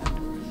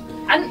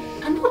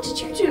 And what did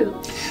you do?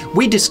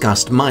 We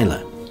discussed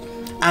Myla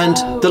and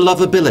the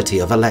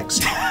lovability of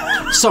Alexei.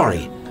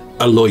 Sorry,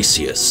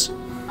 Aloysius.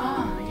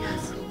 Ah,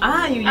 yes.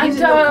 Ah, you And, used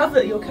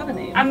your cover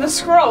name. And the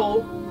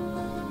scroll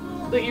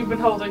that you've been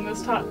holding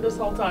this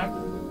whole time.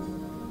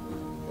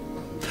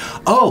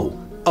 Oh,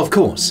 of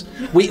course.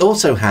 We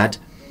also had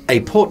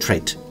a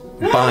portrait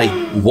by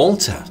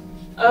Walter.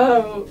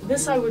 Oh,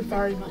 this I would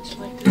very much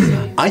like to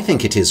see. I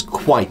think it is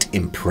quite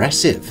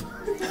impressive.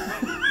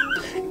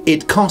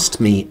 It cost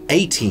me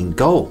 18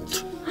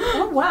 gold.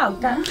 Oh wow.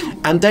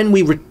 And then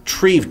we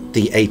retrieved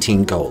the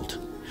 18 gold.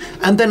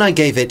 And then I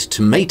gave it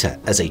to Mater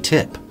as a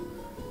tip.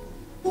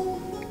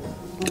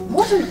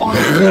 What an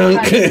honor.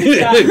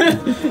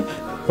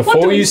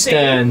 Before do we you see?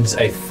 stands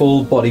a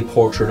full body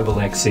portrait of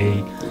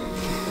Alexei.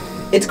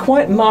 It's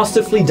quite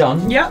masterfully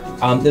done. Yeah.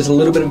 There's a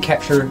little bit of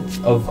capture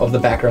of the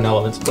background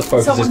elements, but the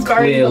focus Someone's is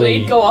burying the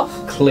lead. Go off.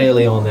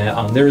 clearly on there.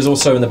 There is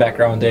also in the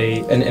background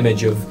an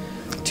image of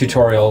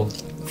Tutorial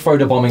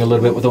photobombing a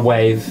little bit with a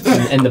wave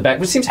in the back,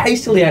 which seems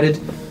hastily added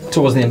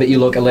towards the end, but you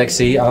look,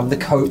 Alexei, the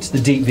coat, the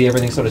deep V,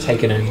 everything's sort of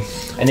taken in,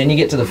 and then you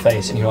get to the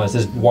face and you realise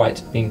there's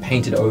white being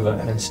painted over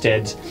and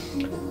instead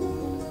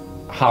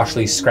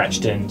harshly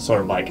scratched in, sort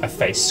of like a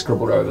face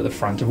scribbled over the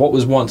front of what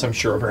was once, I'm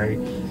sure, a very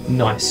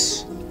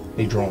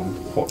nicely drawn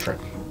portrait.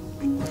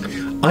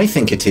 I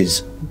think it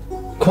is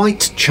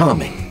quite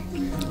charming.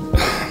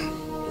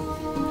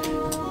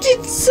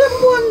 Did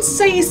someone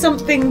say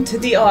something to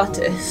the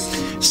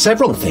artist?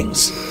 Several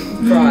things.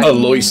 Right.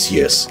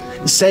 Aloysius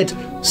said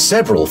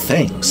several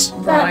things.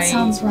 That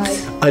sounds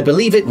right. I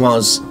believe it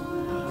was...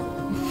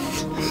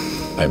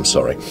 I'm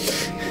sorry.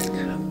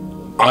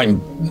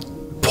 I'm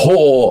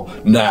poor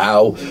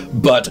now,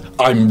 but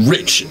I'm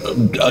rich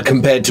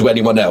compared to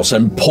anyone else.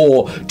 I'm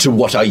poor to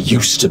what I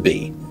used to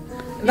be.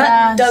 That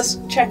Yes. does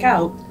check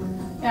out.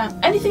 Yeah.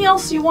 Anything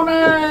else you want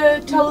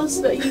to tell us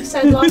that you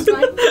said last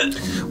night?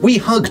 We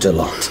hugged a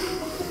lot.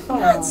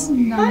 That's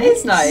That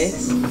is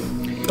nice.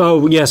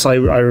 Oh yes, I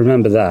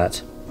remember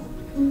that.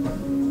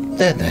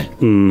 There.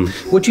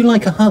 Would you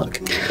like a hug?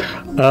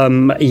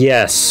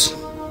 Yes.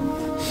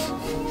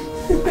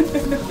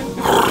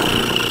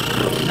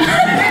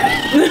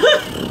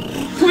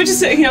 We're just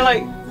sitting here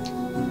like,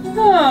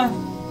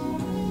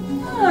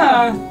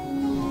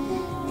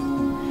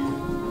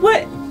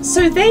 What?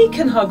 So they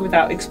can hug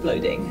without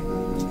exploding?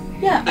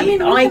 Yeah, I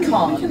mean, I we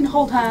can't. We can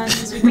hold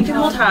hands. We can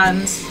hold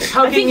hands.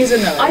 Hugging is a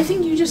no. I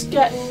think you just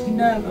get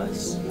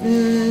nervous.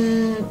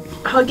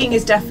 Hugging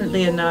is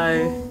definitely a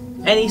no.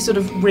 Any sort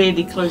of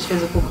really close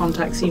physical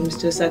contact seems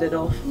to set it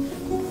off.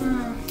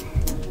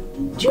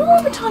 Do you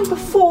remember time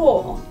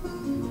before?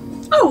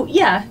 Oh,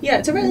 yeah,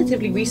 it's a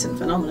relatively recent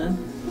phenomenon.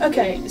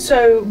 Okay,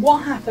 so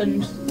what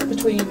happened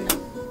between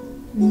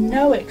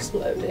no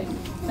exploding,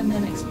 and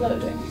then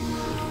exploding.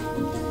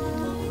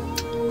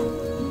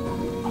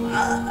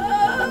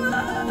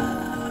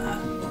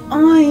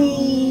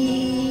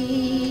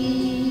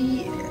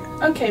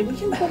 Okay, we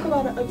can talk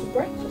about it over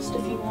breakfast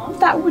if you want.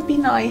 That would be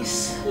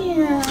nice.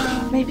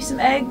 Yeah. Maybe some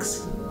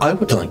eggs. I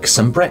would like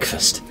some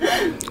breakfast.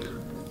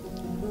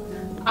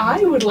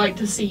 I would like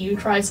to see you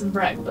try some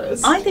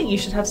breakfast. I think you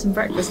should have some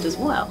breakfast as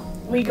well.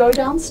 We go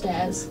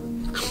downstairs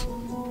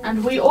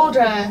and we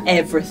order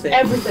Everything.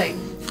 everything.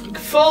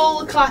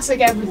 Full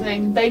classic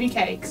everything, baby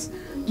cakes.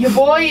 Your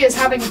boy is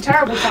having a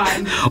terrible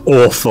time.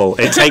 Awful.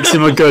 It takes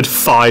him a good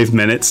 5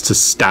 minutes to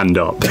stand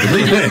up.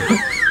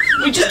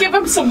 We just give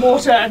him some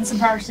water and some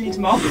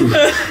paracetamol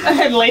and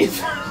then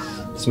leave.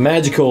 It's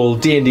magical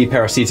D&D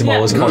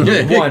paracetamol is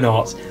conjured. Why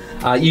not?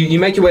 You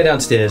make your way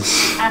downstairs.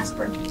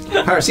 Aspirin.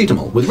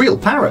 Paracetamol with real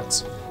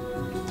parrots.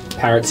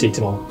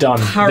 Paracetamol.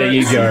 Done. There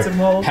you go.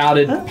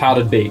 Paracetamol.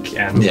 Powdered beak.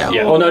 And Yeah.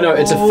 Oh no,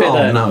 it's a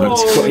feather. Oh, no.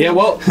 It's cool. Yeah,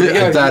 well, there you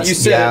go. That's, you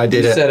said yeah, it. I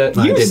did you it. Said it.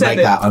 I You did said make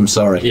it. that. I'm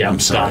sorry. Yeah, I'm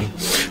sorry.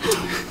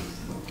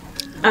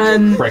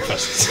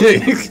 Breakfast.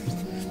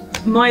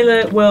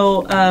 Myla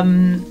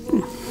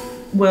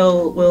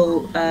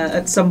will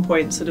at some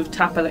point sort of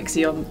tap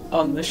Alexei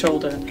on the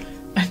shoulder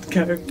and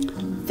go,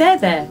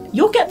 there,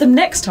 you'll get them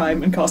next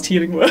time, and cast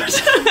Healing Word.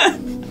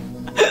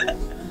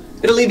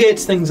 It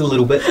alleviates things a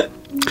little bit.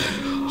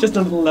 Just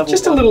a little level.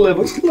 Just a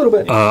little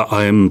bit.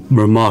 I am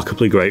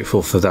remarkably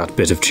grateful for that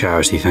bit of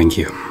charity, thank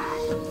you.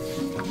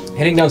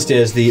 Heading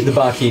downstairs, the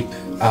barkeep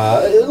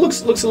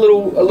looks a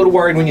little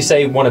worried when you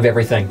say one of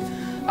everything.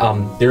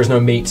 There is no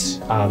meat.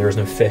 There is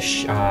no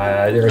fish.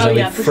 There is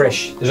only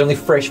fresh. Sure. There's only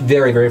fresh,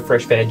 very very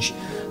fresh veg.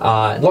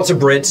 Lots of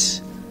bread.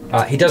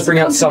 He does bring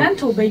out some.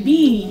 Continental,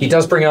 baby. He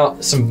does bring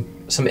out some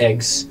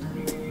eggs.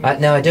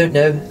 Now I don't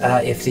know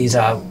if these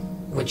are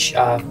which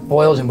are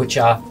boiled and which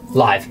are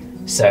live.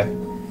 So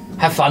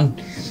have fun.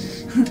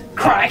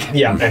 Crack.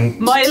 Yeah, and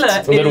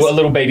Myla a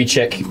little baby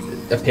chick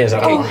appears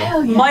out. Oh,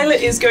 hell yeah. Myla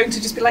is going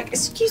to just be like,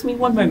 excuse me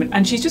one moment,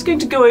 and she's just going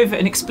to go over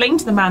and explain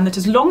to the man that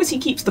as long as he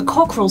keeps the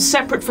cockerels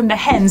separate from the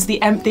hens,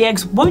 the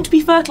eggs won't be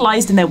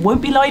fertilised and there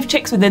won't be live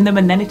chicks within them,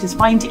 and then it is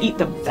fine to eat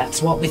them.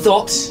 That's what we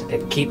thought.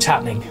 It keeps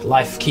happening.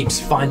 Life keeps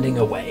finding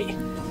a way.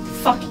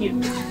 Fuck you.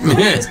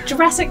 It's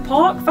Jurassic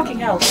Park? Fucking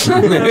hell. So,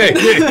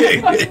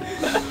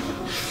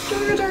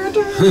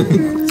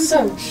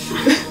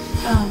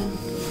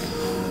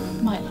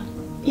 Myla,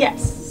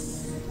 Yes.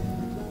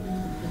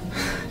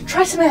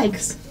 try some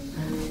eggs.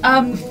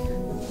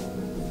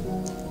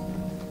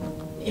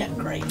 Yeah,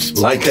 great.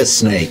 Like a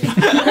snake. That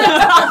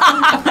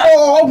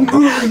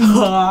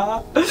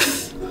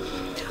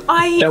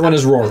one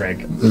is raw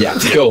egg. Yeah,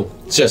 cool.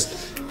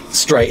 Just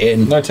straight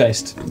in. No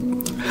taste.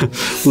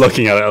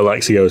 Looking at it,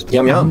 Alexei goes,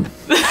 Yum yum.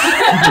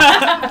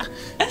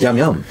 Yum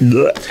yum.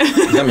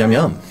 Yum yum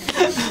yum.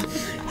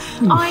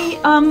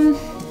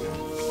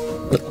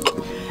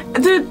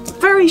 The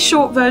very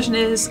short version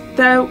is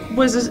there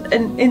was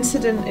an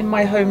incident in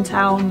my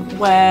hometown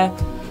where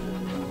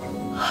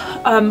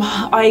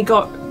I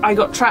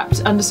got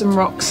trapped under some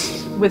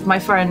rocks with my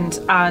friend,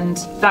 and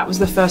that was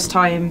the first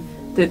time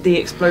that the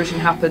explosion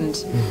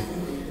happened.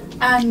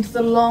 And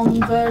the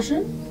long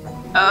version?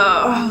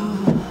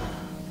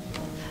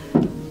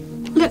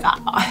 Look,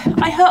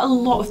 I hurt a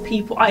lot of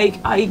people.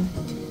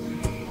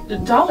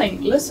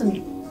 Darling,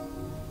 listen.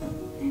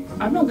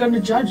 I'm not going to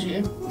judge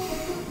you.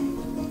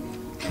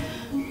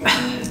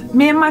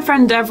 Me and my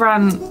friend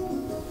Devran,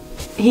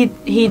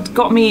 he'd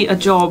got me a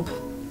job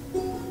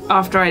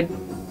after I'd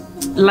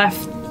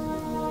left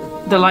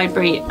the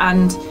library,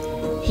 and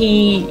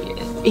he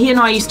and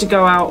I used to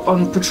go out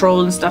on patrol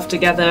and stuff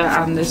together,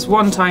 and this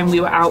one time we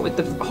were out with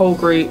the whole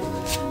group,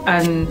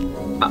 and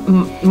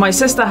my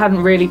sister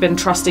hadn't really been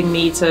trusting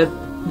me to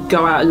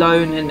go out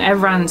alone, and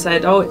everyone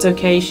said, oh, it's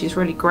okay, she's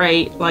really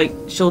great, like,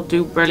 she'll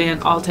do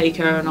brilliant, I'll take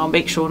her and I'll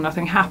make sure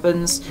nothing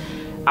happens.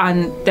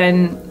 And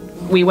then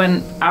we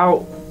went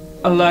out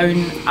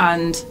alone,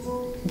 and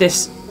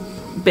this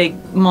big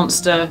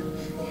monster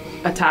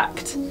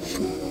attacked,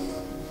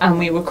 and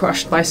we were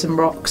crushed by some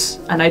rocks,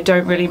 and I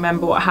don't really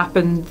remember what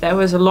happened. There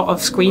was a lot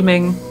of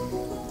screaming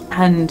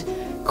and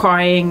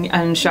crying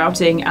and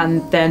shouting,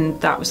 and then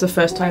that was the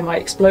first time I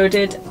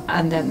exploded,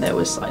 and then there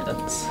was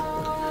silence.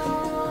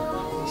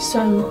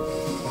 So,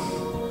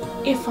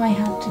 if I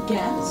had to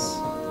guess,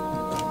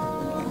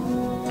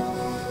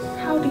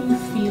 how do you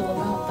feel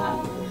about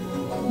that?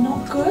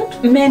 Not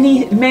good?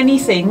 Many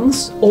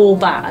things, all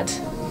bad.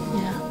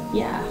 Yeah.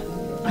 Yeah.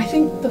 I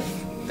think the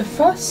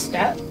first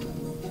step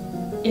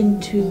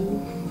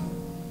into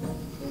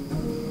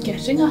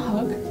getting a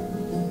hug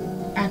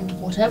and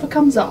whatever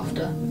comes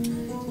after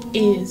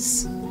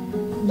is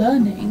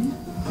learning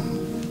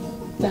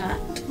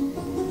that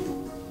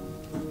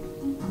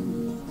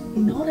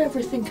not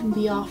everything can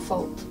be our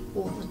fault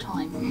all the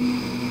time.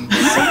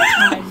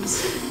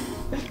 Sometimes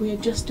we are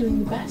just doing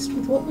the best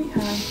with what we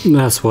have.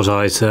 that's what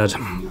I said.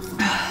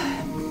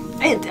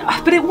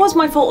 But it was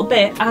my fault a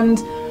bit,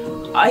 and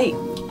I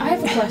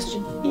have a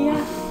question.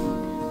 Yeah.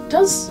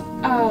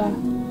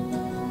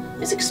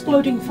 Is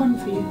exploding fun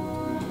for you?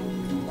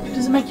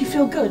 Does it make you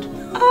feel good?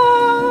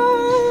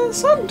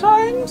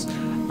 Sometimes.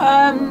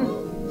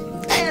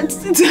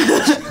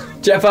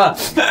 Jepha!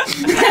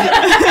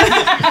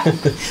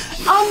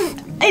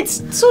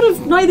 It's sort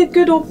of neither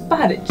good or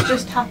bad. It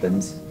just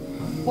happens.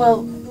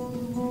 Well,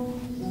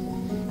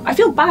 I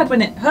feel bad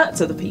when it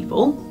hurts other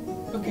people.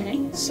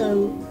 Okay,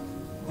 so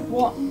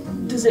what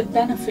does it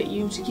benefit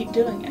you to keep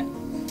doing it?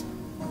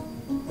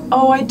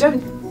 Oh, I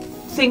don't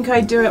think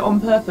I do it on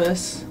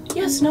purpose.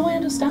 Yes, no, I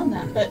understand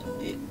that, but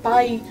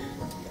by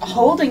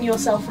holding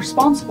yourself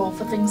responsible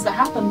for things that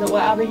happened that were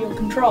out of your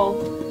control,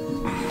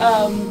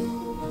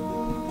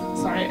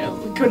 sorry,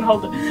 we couldn't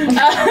hold it.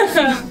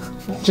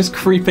 Just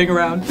creeping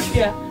around.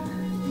 Yeah.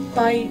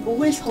 By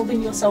always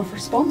holding yourself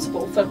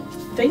responsible for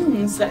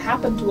things that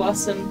happen to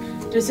us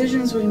and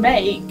decisions we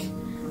make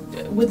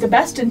with the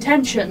best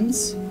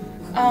intentions,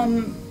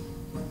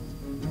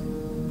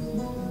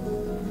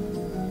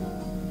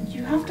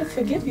 you have to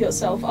forgive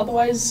yourself,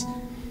 otherwise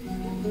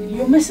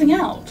you're missing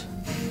out.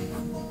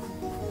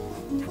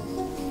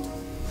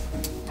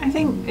 I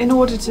think in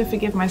order to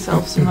forgive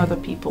myself, some other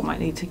people might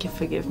need to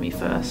forgive me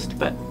first,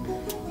 but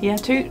yeah,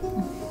 Toot.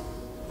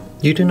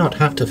 You do not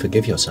have to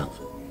forgive yourself.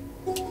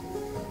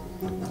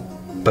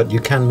 But you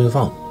can move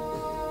on.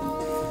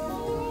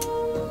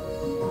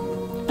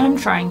 I'm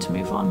trying to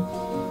move on.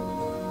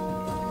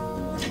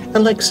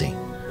 Alexei,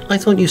 I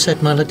thought you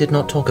said Myla did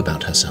not talk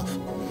about herself.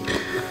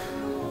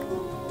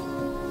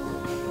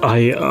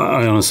 I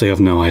honestly have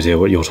no idea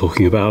what you're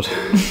talking about.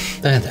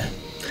 There.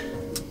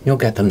 You'll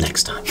get them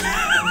next time.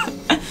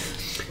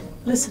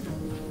 Listen.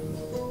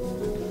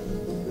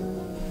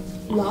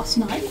 Last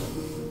night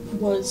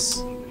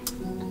was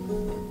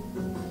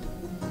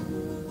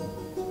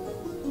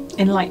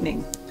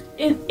Enlightening.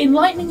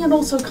 enlightening and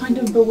also kind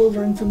of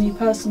bewildering for me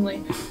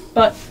personally.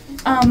 But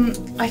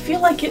I feel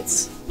like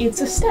it's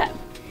a step,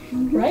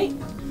 right?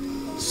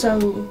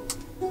 So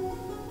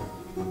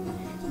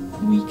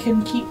we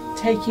can keep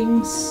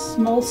taking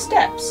small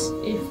steps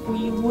if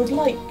we would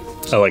like.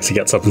 Alexei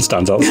gets up and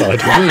stands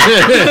outside.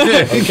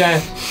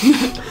 Okay.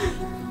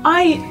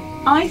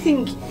 I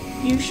think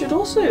you should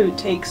also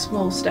take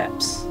small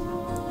steps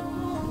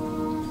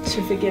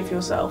to forgive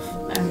yourself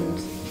and...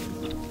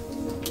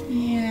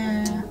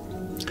 Yeah.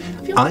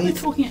 I feel like we're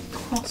talking at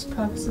cross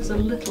purposes a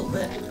little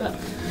bit, but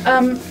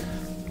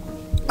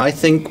I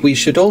think we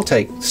should all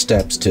take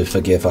steps to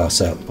forgive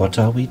ourselves. What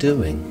are we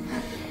doing?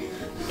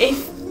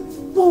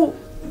 Well,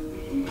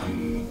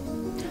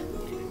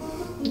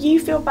 you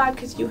feel bad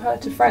because you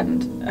hurt a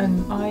friend,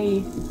 and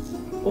I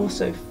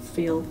also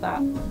feel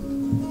that,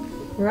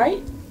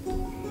 right?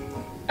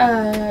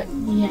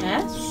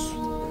 Yes.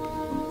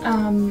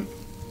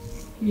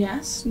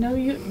 Yes. No,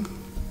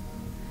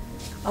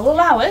 I'll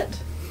allow it.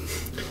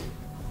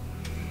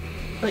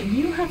 But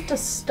you have to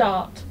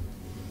start.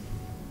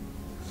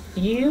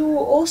 You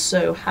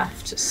also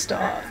have to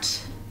start.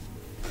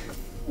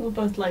 We're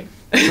both like...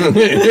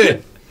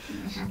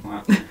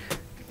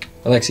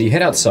 Alexei, you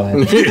head outside.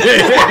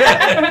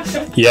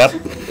 Yep.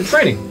 It's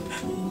raining.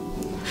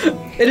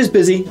 It is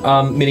busy.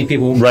 Many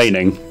people...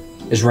 Raining.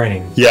 It's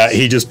raining. Yeah,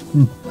 he just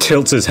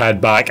tilts his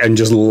head back and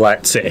just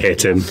lets it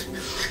hit him.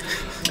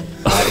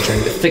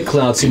 The thick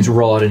cloud seems to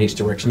roll out in each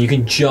direction. You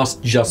can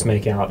just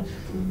make out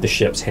the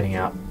ships heading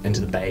out into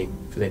the bay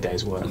for their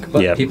day's work.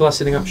 But people are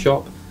setting up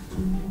shop.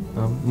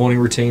 Morning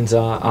routines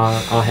are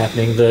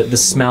happening. The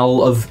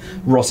smell of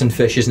rotten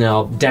fish is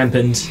now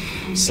dampened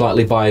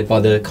slightly by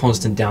the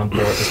constant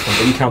downpour at this point,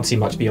 but you can't see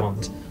much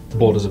beyond the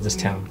borders of this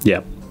town.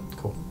 Yep.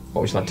 Cool.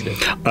 What would you like to do?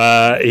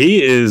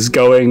 He is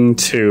going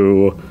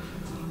to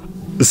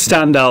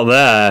stand out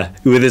there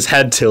with his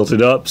head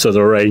tilted up so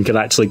the rain can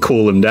actually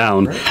cool him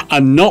down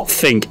and not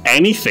think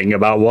anything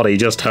about what he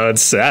just heard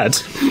said.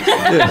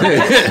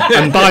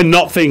 And by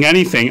not think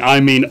anything, I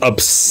mean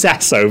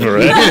obsess over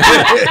it.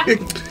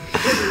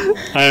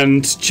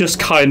 And just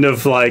kind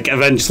of like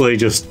eventually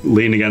just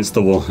lean against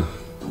the wall.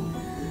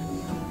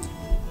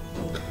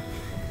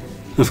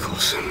 Of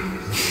course.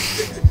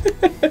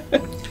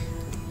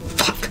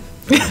 Fuck.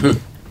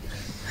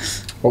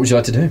 What would you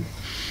like to do?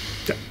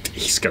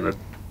 He's gonna...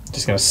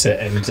 Just gonna sit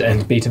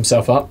and beat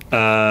himself up?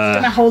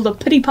 Gonna hold a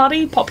pity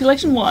party,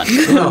 population 1.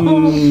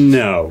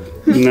 No,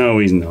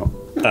 he's not.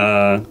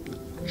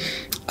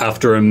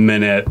 After a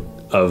minute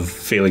of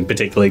feeling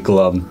particularly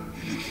glum,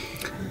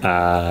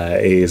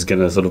 he's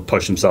gonna sort of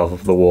push himself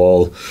off the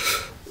wall,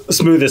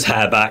 smooth his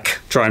hair back,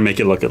 try and make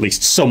it look at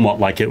least somewhat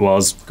like it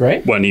was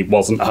when he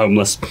wasn't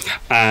homeless,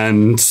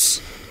 and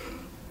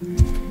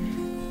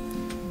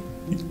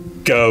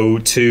go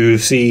to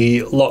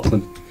see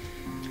Lachlan.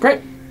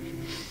 Great.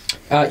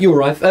 You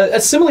arrive. A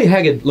similarly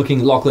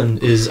haggard-looking Lachlan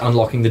is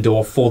unlocking the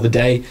door for the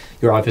day.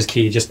 You arrive, his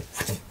key just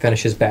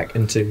vanishes back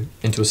into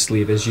a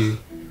sleeve as you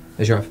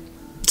arrive.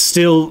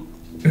 Still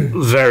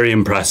very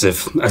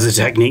impressive as a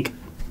technique.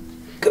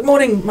 Good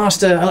morning,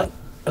 Master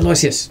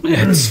Aloysius.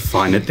 It's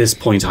fine. At this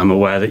point, I'm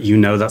aware that you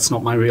know that's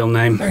not my real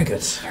name. Very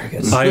good, very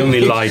good. I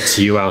only lied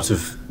to you out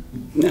of...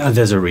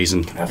 there's a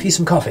reason. I'll have you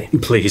some coffee.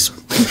 Please.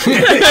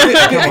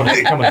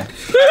 Come on.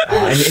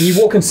 And you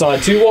walk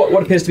inside to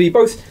what appears to be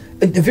both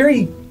a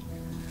very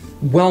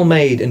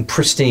well-made and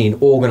pristine,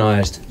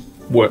 organised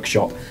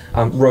workshop.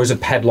 Rows of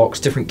padlocks,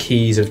 different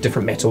keys of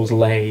different metals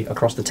lay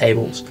across the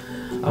tables.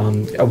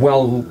 A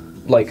well,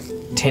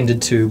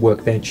 tended to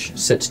workbench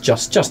sits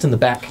just in the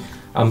back.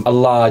 A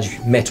large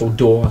metal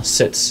door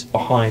sits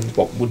behind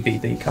what would be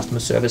the customer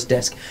service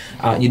desk.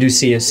 You do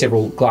see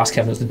several glass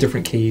cabinets with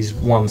different keys,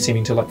 one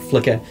seeming to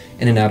flicker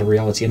in and out of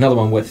reality, another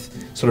one with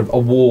sort of a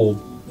wall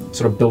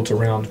sort of built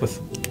around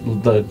with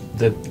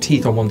the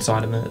teeth on one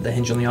side and the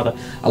hinge on the other.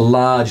 A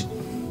large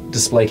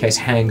display case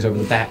hangs over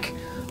the back,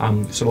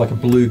 sort of like a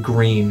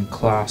blue-green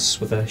glass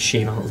with a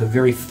sheen on it, with a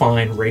very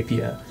fine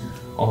rapier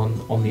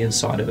on the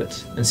inside of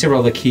it. And several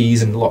other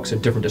keys and locks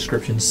of different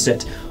descriptions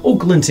sit, all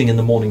glinting in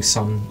the morning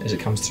sun as it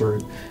comes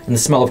through. And the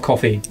smell of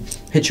coffee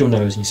hits your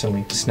nose and you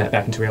suddenly snap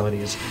back into reality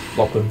as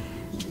Lawton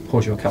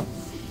pours you a cup.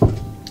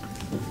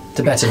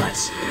 To bed tonight.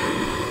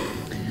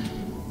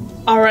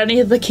 Are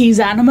any of the keys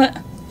animate?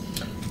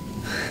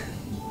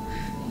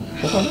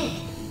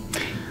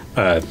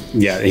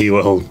 Yeah, he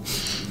will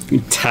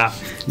tap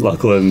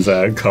Lachlan's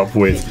cup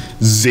with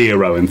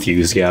zero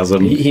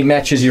enthusiasm. He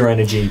matches your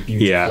energy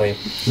beautifully.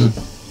 Yeah.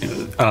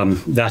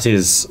 That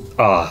is...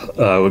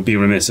 would be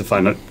remiss if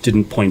I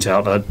didn't point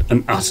out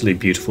an utterly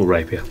beautiful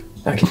rapier.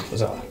 Thank you. It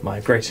was my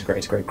great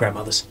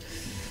grandmother's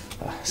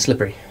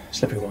slippery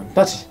one.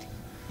 But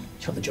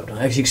she got the job done.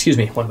 Excuse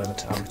me, one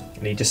moment.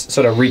 And he just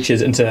sort of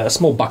reaches into a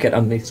small bucket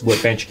underneath his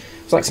workbench.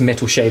 It's like some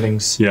metal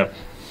shavings. Yeah.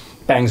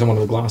 Bangs on one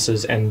of the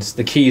glasses, and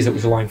the keys that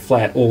was lying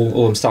flat, all of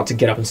them start to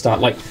get up and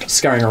start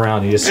scurrying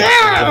around. And he just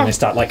and they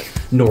start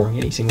gnawing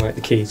and eating away at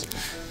the keys.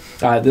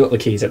 The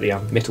keys at the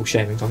metal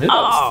shavings on. There's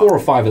about 4 or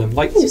 5 of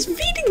them. Just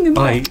feeding them.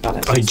 I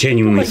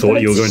genuinely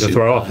thought you were going to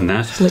throw up in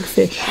that. Like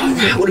fish.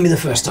 Wouldn't be the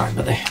first time,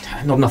 but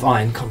not enough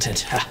iron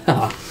content.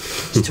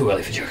 It's too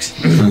early for jokes.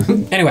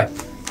 Anyway,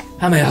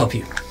 how may I help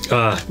you?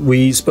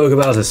 We spoke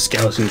about a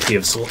skeleton key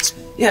of sorts.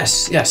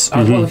 Yes.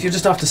 Well, if you're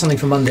just after something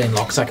for mundane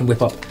locks, I can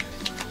whip up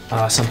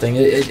something.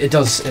 It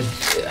does.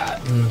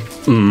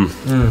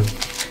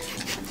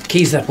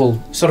 Keys that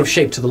will sort of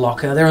shape to the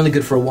lock. They're only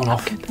good for a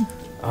one-off,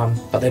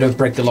 but they don't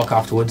break the lock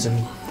afterwards.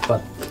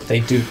 But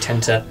they do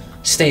tend to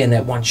stay in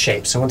that one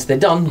shape. So once they're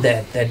done,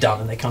 they're done,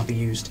 and they can't be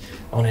used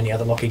on any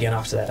other lock again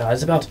after that.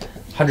 It's about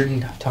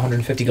 100 to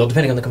 150 gold,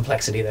 depending on the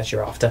complexity that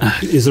you're after.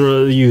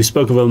 You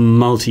spoke of a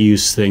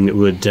multi-use thing that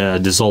would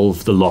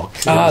dissolve the lock.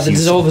 The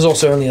dissolve is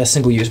also only a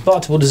single use,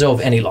 but will dissolve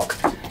any lock,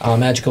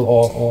 magical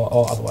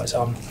or otherwise.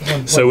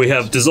 So we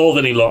have dissolve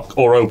any lock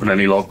or open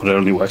any lock, but it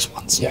only works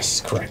once.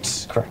 Yes,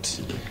 correct.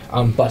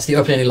 But the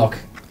open any lock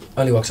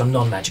only works on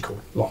non-magical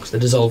locks. The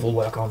dissolve will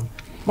work on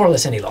more or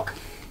less any lock,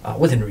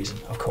 within reason,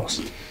 of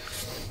course.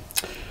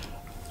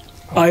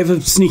 I have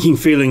a sneaking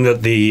feeling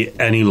that the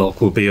any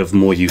lock will be of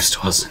more use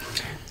to us.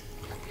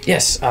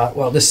 Yes.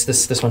 Well,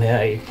 this one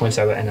here, he points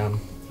out, and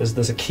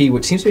there's a key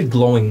which seems to be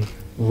glowing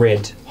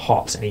red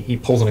hot, and he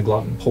pulls on a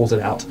glove and pulls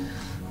it out,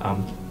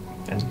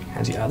 and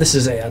hands you. This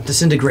is a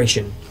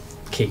disintegration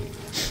key.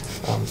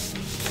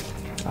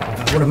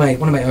 One of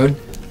my own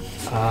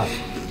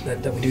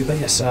that we do. But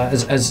yes,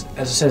 as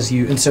it says,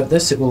 you insert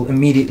this, it will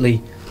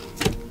immediately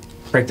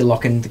break the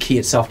lock, and the key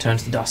itself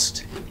turns to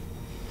dust.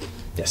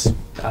 Yes.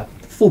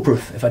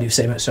 Foolproof, if I do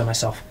say so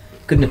myself.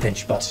 Good in a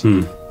pinch, but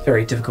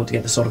very difficult to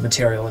get the sort of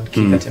material and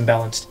keep it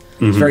imbalanced.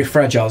 It's very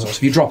fragile as well, so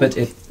if you drop it,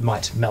 it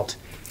might melt.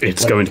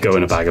 It's going to go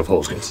in a bag of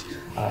holding. So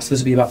this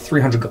would be about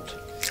 300 gold.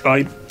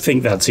 I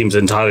think that seems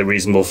entirely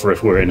reasonable for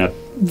if we're in a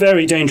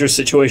very dangerous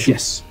situation.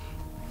 Yes.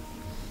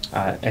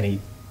 And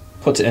he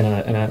puts it in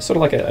a sort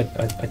of like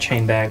a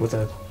chain bag with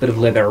a bit of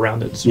leather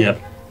around it. So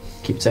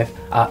keep it safe.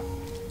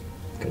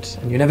 Good.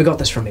 And you never got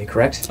this from me,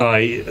 correct?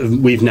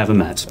 We've never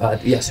met.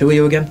 Yes. Who are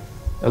you again?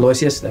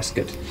 Aloysius? That's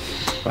good.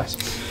 Right.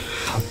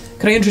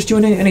 Can I interest you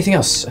in anything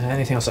else?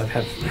 Anything else I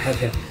have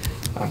here?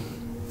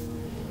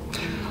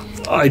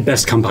 I'd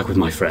best come back with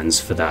my friends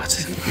for that.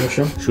 You're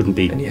sure? Shouldn't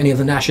be. Any of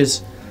the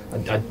Nashes?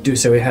 I do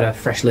so. We had a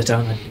fresh litter.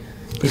 And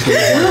he's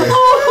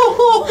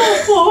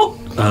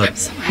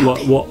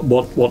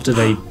what do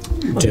they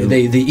do?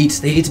 They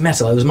eat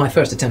metal. It was my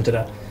first attempt at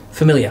a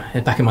familiar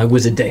back in my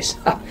wizard days.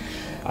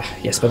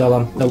 Yes, but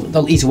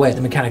they'll eat away at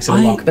the mechanics of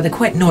the lock. But they're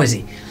quite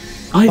noisy.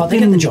 But they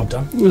get the job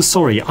done.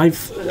 Sorry,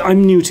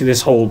 I'm new to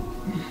this whole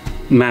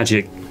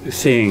magic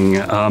thing.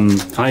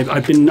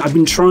 I've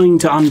been trying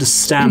to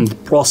understand the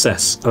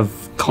process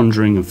of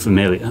conjuring a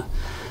familiar.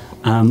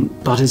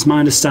 But it's my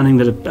understanding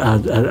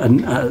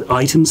that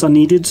items are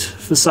needed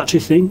for such a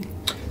thing.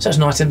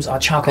 Certain items are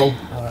charcoal.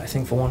 I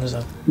think for one is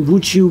a.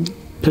 Would you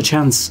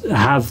perchance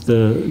have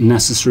the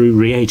necessary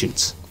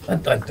reagents?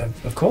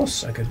 Of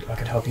course, I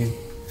could help you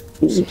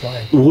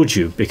supply. Would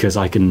you? Because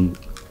I can.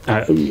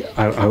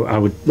 I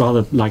would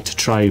rather like to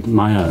try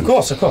my own. Of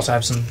course. I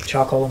have some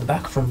charcoal in the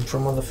back from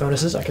one of the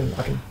furnaces. I can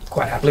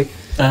quite happily.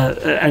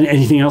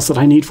 Anything else that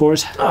I need for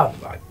it? I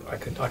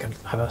can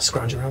have a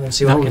scrounge around and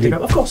see what I can dig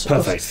up. Of course.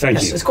 Perfect.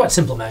 Thank you. It's quite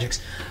simple magics.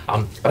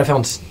 But I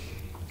found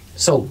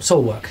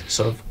soul work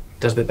sort of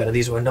does a bit better.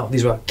 These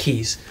were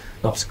keys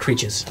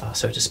creatures,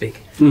 so to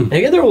speak. And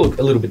again, they're all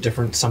a little bit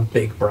different. Some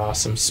big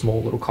brass, some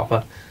small little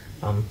copper.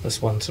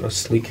 This one sort of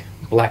sleek,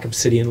 black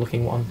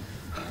obsidian-looking one.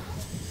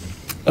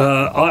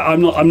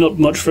 I'm not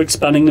much for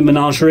expanding the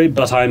menagerie,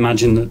 but I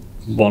imagine that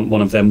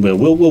one of them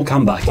will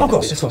come back. Of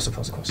course.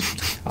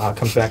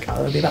 Comes back.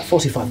 It'll be about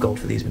 45 gold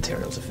for these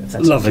materials, if that's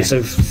Lovely.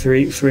 okay. So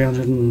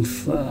 300.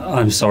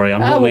 I'm sorry.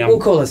 We'll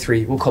call it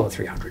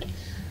 300.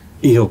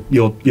 You're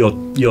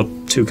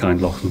too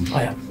kind, Lawton.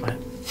 I am.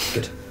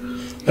 Good.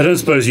 I don't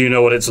suppose you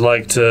know what it's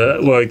like to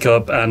wake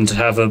up and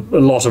have a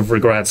lot of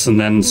regrets and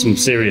then some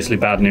seriously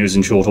bad news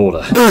in short order.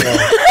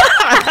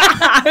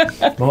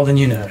 More than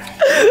you know.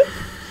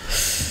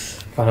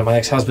 Found out my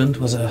ex-husband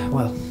was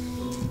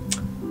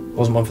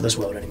wasn't one for this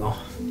world anymore.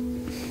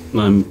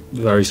 I'm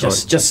very sorry.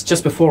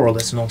 Just before all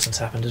this nonsense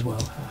happened as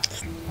well.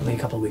 Only a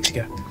couple of weeks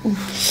ago.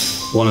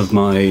 One of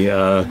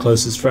my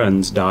closest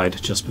friends died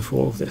just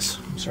before all this.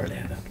 I'm sorry to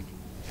hear that.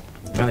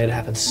 If only it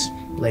happens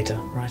later,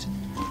 right?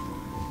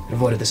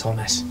 Avoided this whole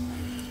mess.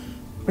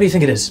 What do you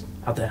think it is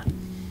out there?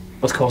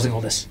 What's causing all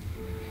this?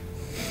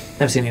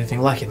 Never seen anything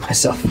like it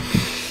myself.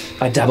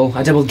 I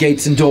dabble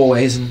gates and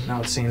doorways, and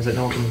now it seems that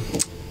no one can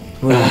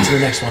move on to the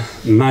next one.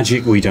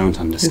 Magic we don't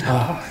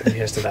understand.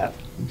 Here's to that.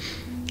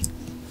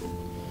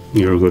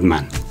 You're a good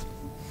man.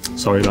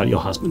 Sorry about your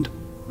husband.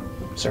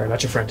 Sorry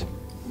about your friend.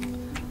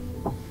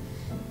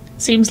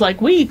 Seems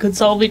like we could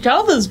solve each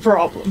other's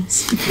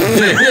problems. He's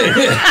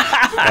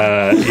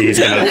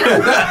going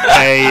to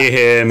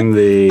pay him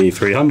the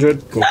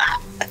 300. Cool.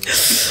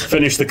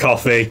 Finish the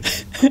coffee.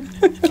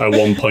 At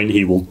one point,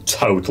 he will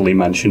totally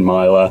mention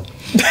Myla.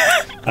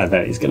 And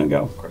then he's going to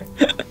go. Great.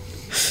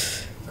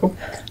 Cool.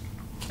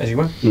 As you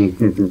were.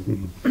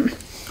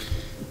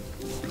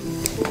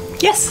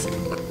 Yes.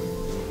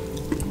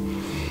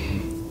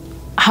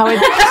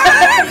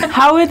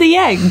 How are the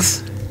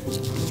eggs?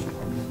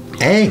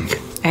 Egg.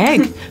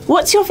 Egg.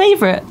 What's your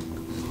favourite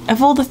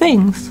of all the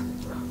things?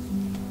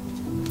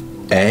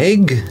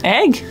 Egg?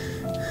 Egg.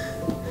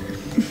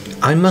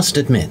 I must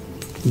admit,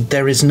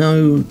 there is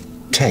no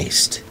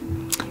taste.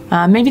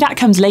 Maybe that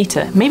comes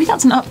later. Maybe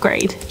that's an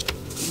upgrade.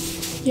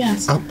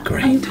 Yes.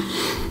 Upgrade.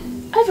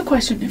 I have a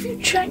question. Have you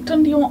checked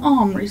under your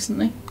arm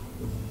recently?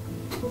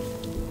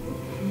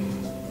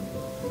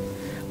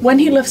 When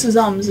he lifts his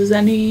arms, is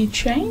any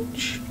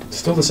change?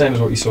 Still the same as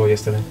what you saw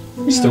yesterday.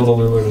 Still the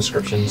Lulu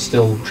inscription.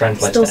 Still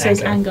translates Still to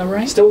says anger. anger,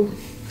 right? Still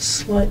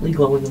slightly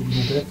glowing a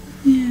little bit.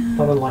 Yeah.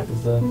 Not unlike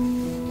with the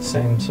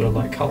same sort of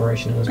like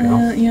coloration in his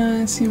mouth. Yeah,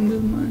 I assumed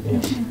it might.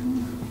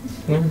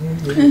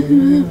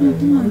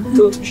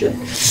 Doing some shit.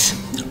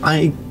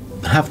 I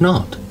have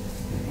not.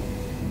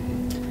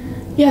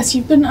 Yes,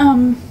 you've been,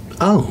 Oh.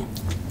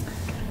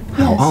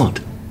 How Yes.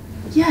 odd.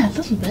 yeah, a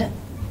little bit.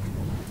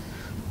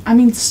 I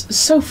mean,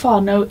 so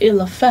far, no ill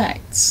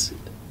effects,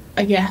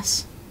 I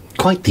guess.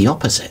 Quite the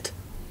opposite.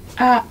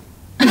 How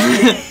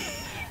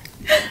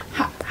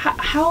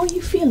are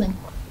you feeling?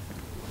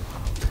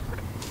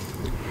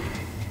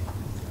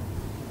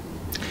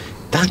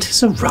 That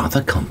is a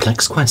rather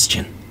complex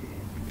question.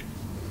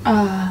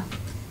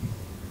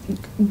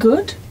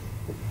 Good?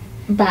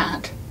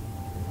 Bad?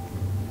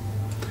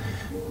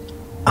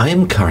 I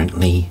am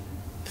currently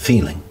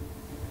feeling,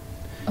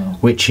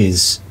 which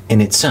is in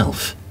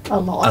itself, A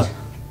lot.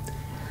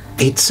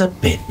 it's a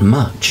bit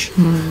much.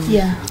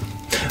 Yeah.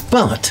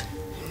 But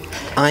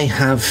I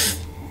have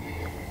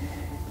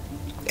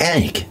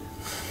egg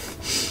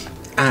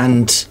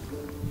and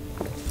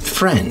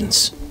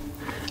friends,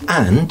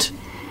 and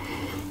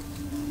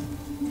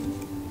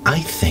I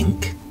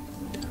think,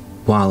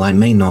 while I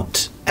may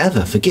not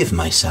ever forgive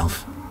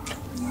myself,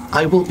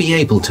 I will be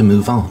able to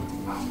move on.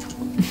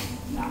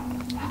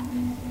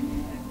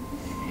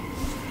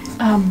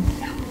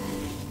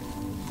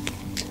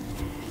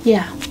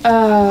 Yeah.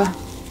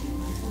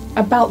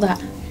 About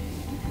that.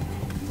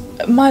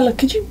 Myla,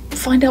 could you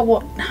find out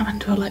what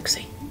happened to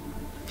Alexei?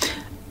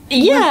 I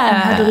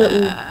had a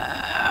little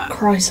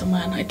cry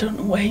somewhere and I don't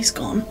know where he's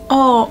gone.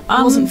 Oh,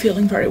 I wasn't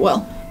feeling very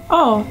well.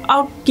 Oh,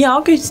 I'll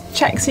go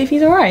check, see if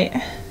he's alright.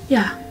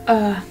 Yeah.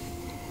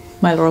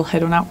 Myla will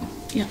head on out.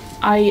 Yeah.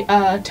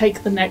 I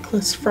take the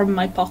necklace from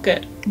my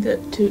pocket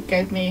that Toot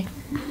gave me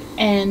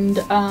and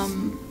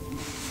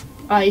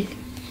I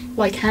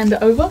hand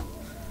it over.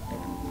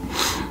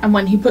 And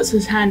when he puts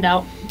his hand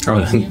out,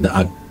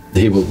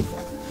 He will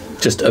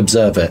just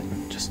observe it.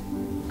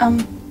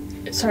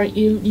 sorry,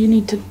 you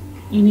need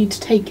to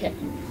take it.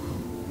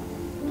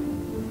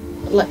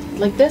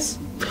 Like this?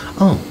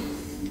 Oh,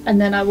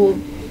 And then I will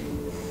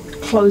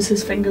close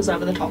his fingers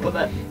over the top of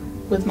it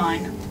with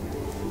mine.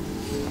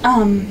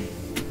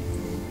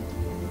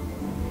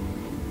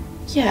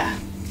 Yeah.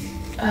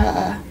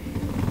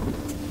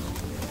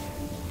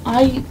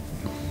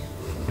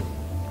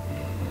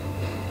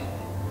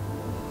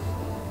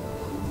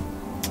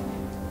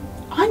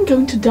 I'm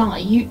going to die.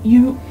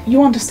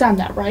 You understand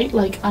that, right?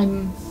 Like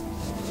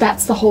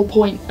that's the whole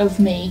point of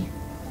me.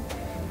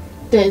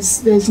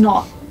 There's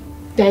not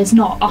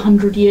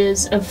 100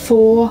 years of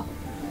 4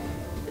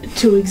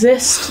 to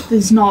exist.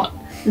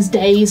 There's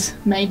days,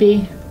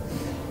 maybe.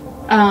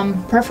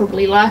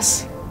 preferably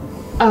less.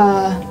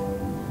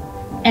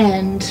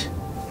 And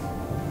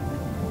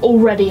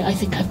already I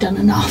think I've done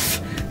enough.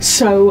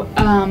 So,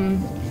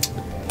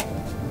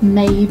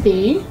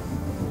 maybe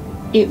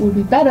it would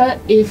be better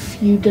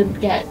if you didn't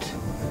get,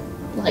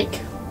 like,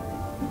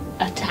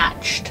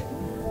 attached,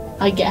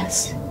 I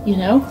guess, you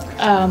know?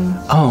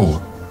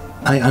 Oh,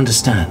 I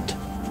understand.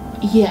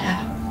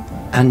 Yeah.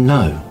 And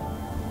no,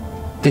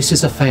 this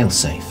is a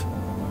failsafe.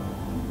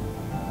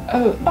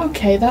 Oh,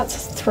 okay,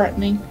 that's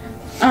threatening.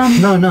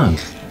 No.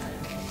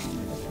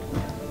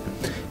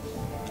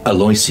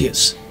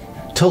 Aloysius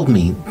told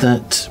me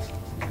that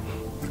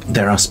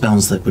there are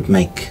spells that would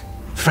make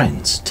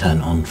friends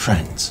turn on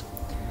friends.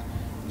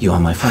 You are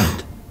my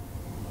friend.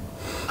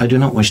 I do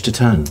not wish to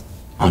turn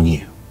on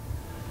you,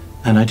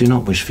 and I do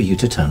not wish for you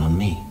to turn on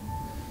me.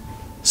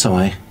 So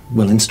I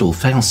will install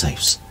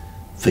failsafes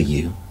for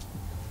you,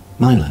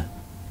 Myla,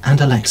 and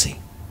Alexei,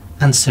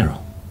 and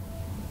Cyril.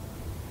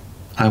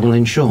 I will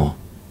ensure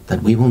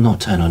that we will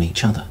not turn on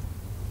each other.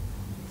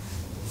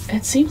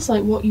 It seems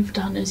like what you've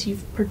done is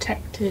you've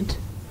protected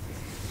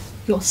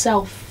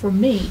yourself from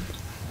me.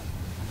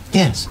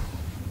 Yes.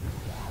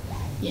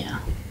 Yeah.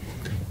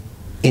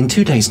 In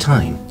 2 days'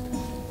 time,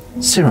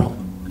 Cyril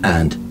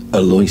and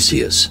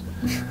Aloysius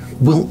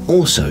will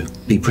also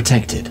be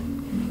protected.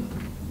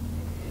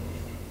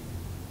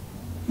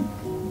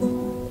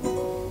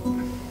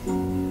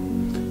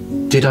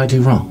 Did I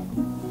do wrong?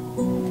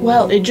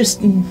 Well, it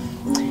just...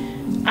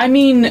 I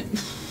mean,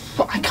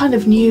 I kind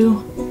of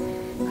knew.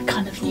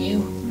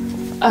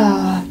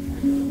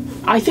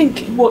 I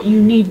think what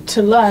you need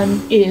to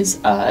learn is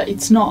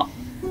it's not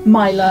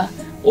Myla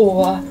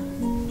or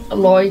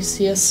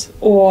Aloysius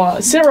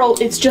or Cyril.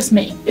 It's just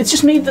me. It's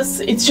just me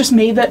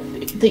that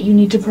you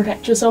need to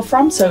protect yourself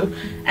from. So,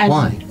 and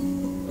why?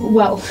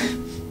 Well,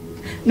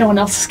 no one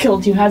else has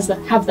killed you, have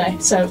they?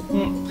 So,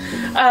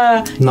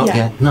 not yeah.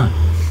 yet. No.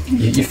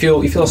 You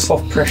feel a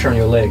soft pressure on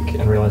your leg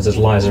and realise that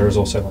Liza is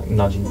also like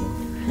nudging you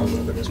a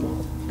little bit as well.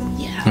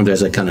 Yeah. And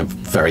there's a kind of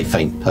very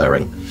faint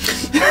purring.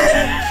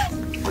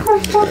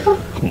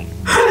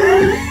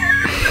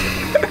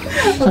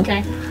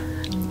 Okay.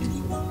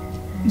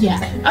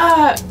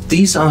 Yeah.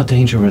 These are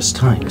dangerous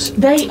times.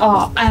 They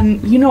are,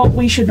 and you know what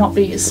we should not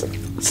be is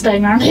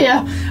staying around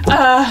here.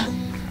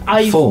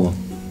 I 4.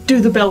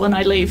 do the bill and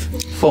I leave.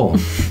 4.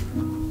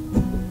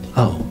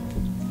 Oh.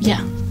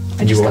 Yeah.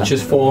 And you watch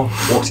as 4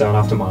 walks out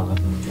after Myla.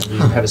 You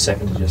have a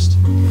second to just...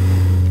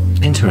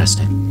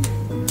 Interesting.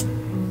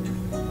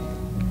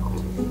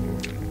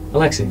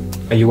 Alexei,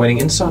 are you waiting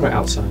inside or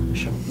outside the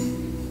shop?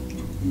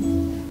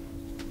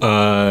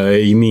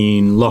 You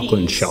mean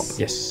Lachlan's shop?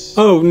 Yes.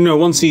 Oh, no,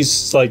 once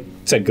he's, like,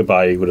 said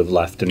goodbye, he would have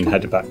left and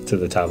headed back to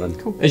the tavern.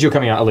 Cool. As you're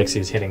coming out, Alexei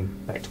is heading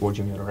back towards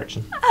you in your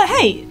direction.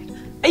 Hey,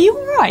 are you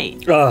alright?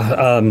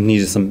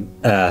 Needed some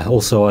air.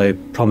 Also, I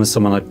promised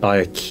someone I'd buy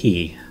a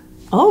key.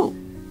 Oh.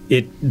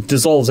 It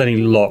dissolves any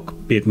lock,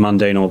 be it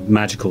mundane or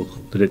magical,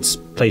 that it's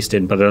placed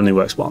in, but it only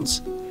works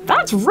once.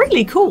 That's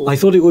really cool. I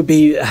thought it would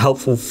be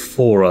helpful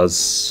for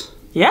us.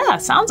 Yeah,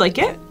 sounds like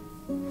it.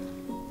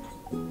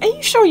 Are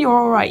you sure you're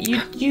alright?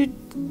 You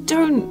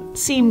don't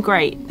seem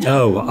great.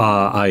 Oh,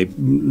 I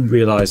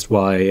realised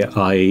why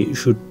I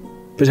should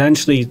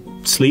potentially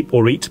sleep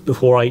or eat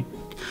before I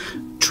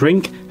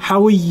drink.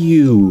 How are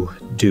you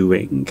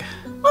doing?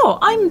 Oh,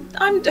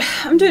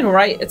 I'm doing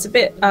alright. It's a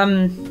bit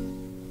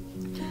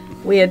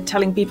weird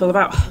telling people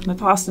about my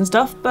past and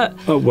stuff, but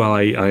Oh, well,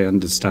 I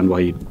understand why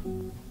you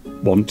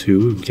want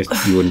to. Get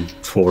you and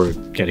Thor are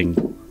getting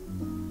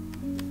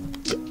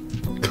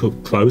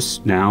close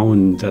now,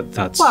 and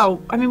that's... well,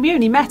 I mean, we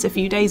only met a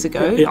few days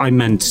ago. I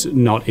meant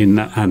not in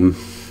that...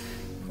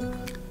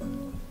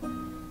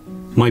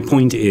 my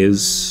point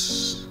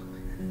is...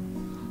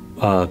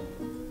 I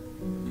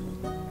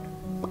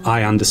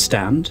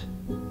understand.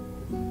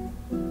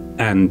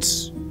 And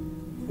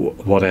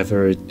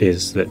whatever it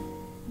is that...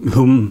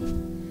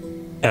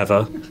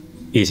 whomever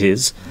it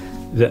is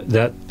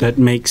that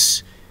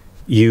makes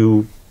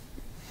you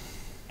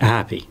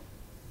happy.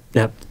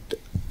 That...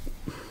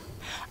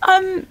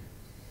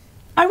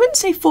 I wouldn't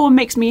say 4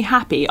 makes me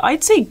happy.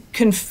 I'd say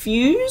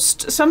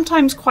confused,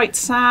 sometimes quite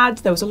sad.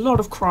 There was a lot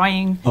of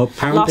crying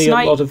Apparently last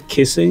night. a lot of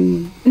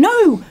kissing.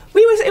 No,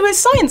 it was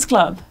science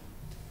club.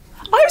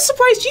 I was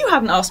surprised you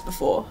hadn't asked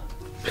before.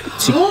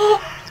 To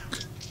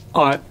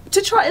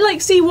try,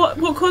 like, see what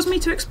caused me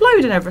to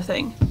explode and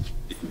everything.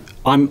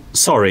 I'm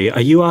sorry.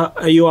 Are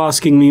you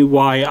asking me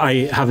why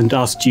I haven't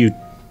asked you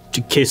to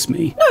kiss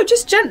me? No,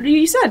 just gently.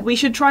 You said we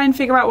should try and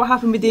figure out what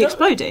happened with the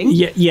exploding.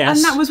 Yes.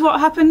 And that was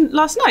what happened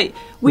last night.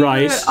 We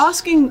Right. were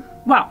asking.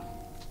 Well,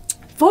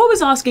 4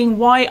 was asking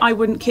why I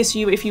wouldn't kiss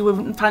you if you were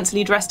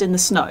fancily dressed in the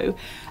snow,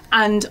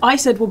 and I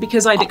said, well,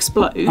 because I'd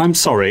explode. I'm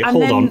sorry. And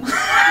Hold then-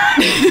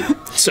 on.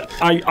 So,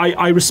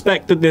 I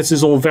respect that this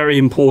is all very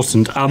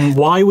important.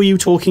 Why were you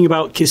talking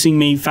about kissing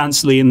me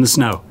fancily in the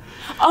snow?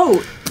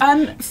 Oh,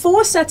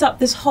 4 set up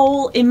this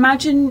whole.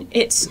 Imagine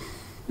it's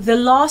the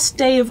last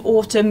day of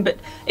autumn, but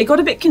it got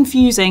a bit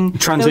confusing.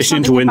 Transition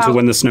into winter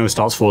when the snow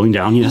starts falling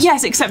down. Yes.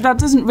 Yes, except that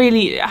doesn't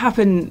really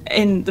happen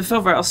in the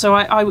Filvrel, so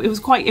it was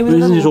quite. It was.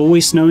 Isn't it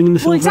always snowing in the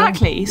Filvrel? Well,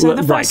 exactly. So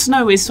the first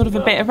snow is sort of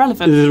a bit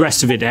irrelevant. The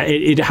rest of it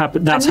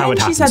happened. That's how it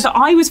happens. She said that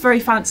I was very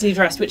fancily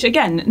dressed, which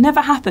again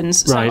never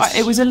happens. So Right.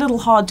 it was a little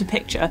hard to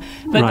picture.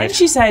 But then Right.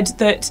 she said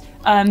that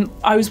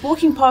I was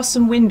walking past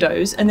some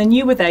windows, and then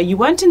you were there. You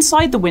weren't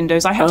inside the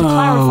windows. I had to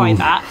clarify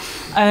that.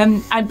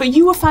 But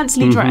you were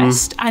fancily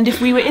dressed, and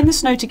if we were in the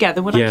snow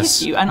together, would I Yes.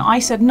 kiss you? And I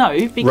said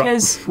no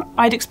because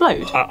I'd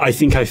explode. I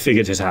think I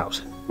figured it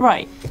out.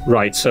 Right.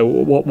 Right. So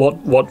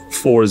what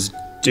Four is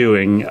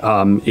doing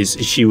is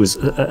she was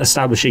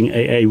establishing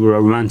a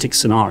romantic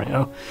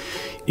scenario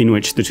in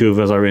which the two of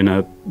us are in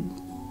a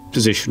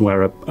position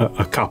where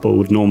a couple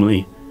would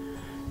normally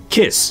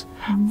kiss.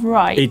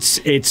 Right.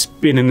 It's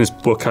been in this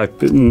book I've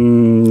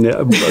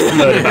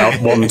heard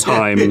about one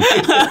time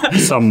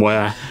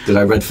somewhere. That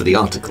I read for the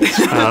articles.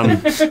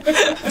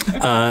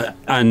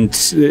 And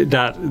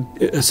that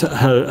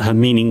her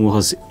meaning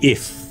was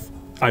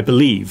I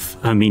believe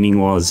her meaning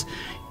was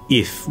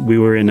if we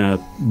were in a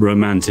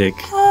romantic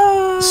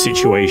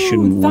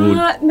situation,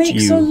 that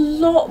makes you... a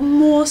lot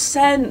more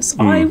sense.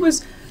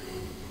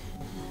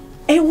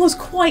 It was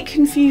quite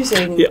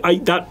confusing.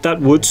 Yeah,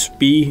 that would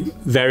be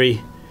very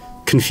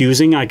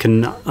confusing. I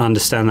can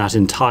understand that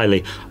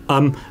entirely.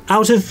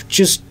 Out of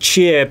just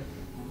sheer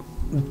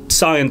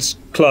science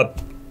club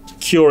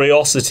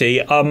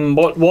curiosity,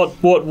 what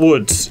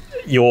would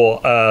your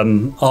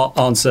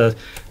answer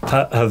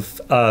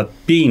have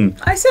been?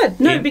 I said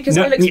no because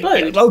I'll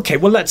explode. Okay,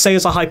 well, let's say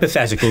as a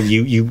hypothetical,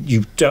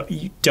 you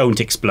don't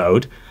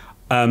explode.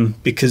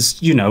 Because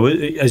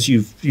as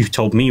you've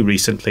told me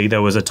recently,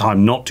 there was a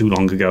time not too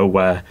long ago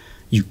where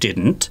you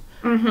didn't.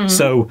 Mm-hmm.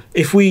 So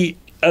if we,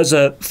 as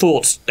a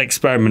thought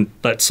experiment,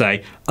 let's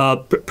say,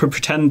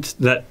 pretend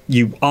that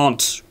you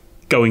aren't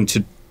going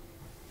to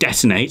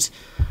detonate,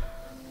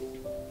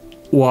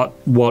 what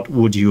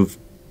would you have?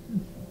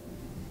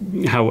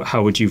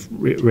 How would you have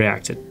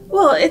reacted?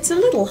 Well, it's a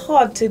little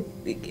hard to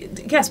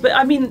guess, but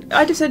I mean,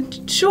 I just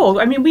said sure.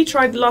 I mean, we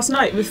tried last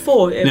night with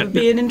Four. It would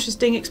be an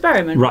interesting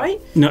experiment,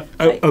 right? No,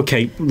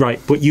 okay,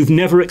 right. But you've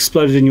never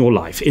exploded in your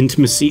life.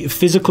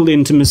 Physical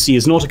intimacy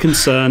is not a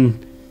concern.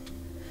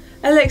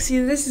 Alexei,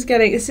 this is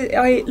getting.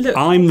 Look.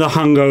 I'm the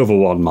hungover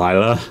one,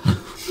 Myla.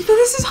 But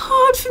this is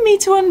hard for me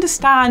to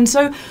understand.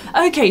 So,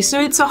 okay, so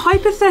it's a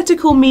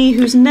hypothetical me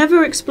who's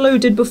never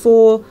exploded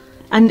before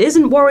and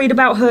isn't worried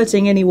about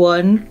hurting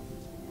anyone.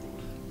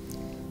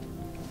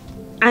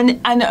 And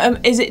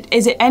is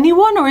it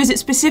anyone or is it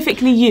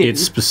specifically you?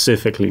 It's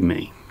specifically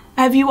me.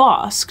 Have you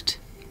asked?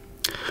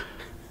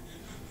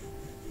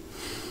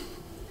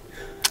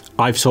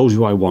 I've told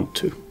you I want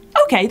to.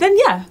 Okay, then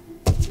yeah.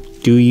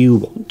 Do you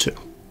want to?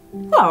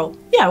 Well,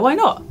 yeah, why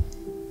not?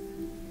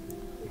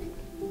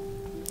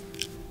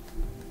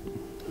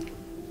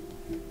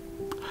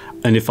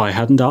 And if I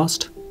hadn't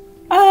asked?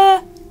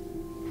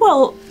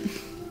 Well,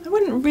 I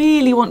wouldn't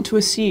really want to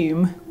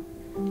assume.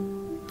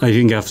 I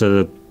think after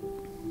the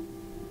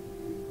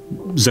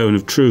zone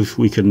of truth,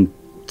 we can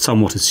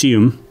somewhat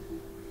assume.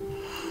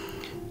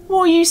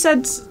 Well, you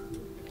said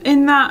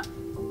in that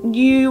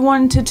you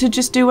wanted to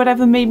just do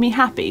whatever made me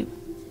happy.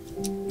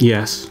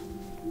 Yes.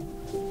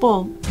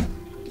 Well,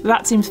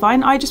 that seems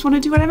fine. I just want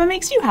to do whatever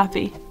makes you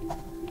happy.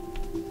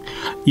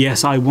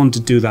 Yes, I want to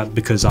do that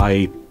because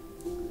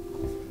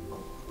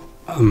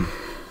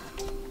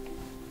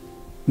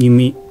you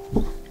mean...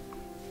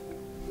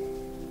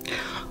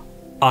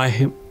 I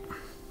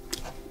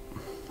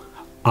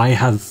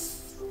have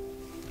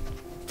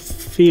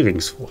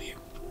feelings for you.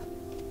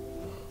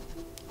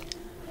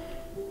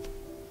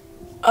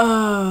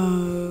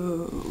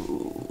 Oh.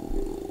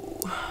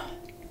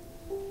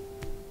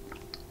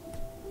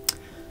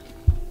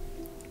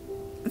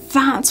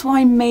 That's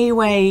why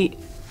Mayway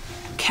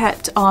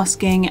kept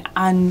asking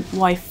and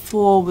why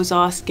Four was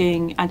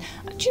asking, and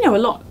do you know, a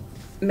lot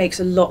makes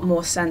a lot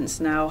more sense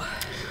now.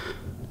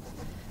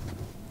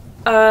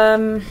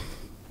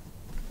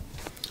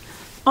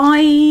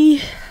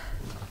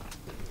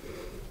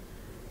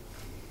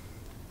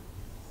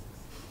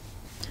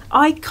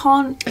 I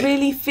can't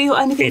really feel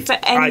anything for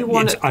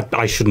anyone.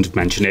 I shouldn't have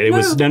mentioned it. It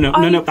was no.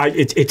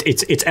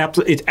 It's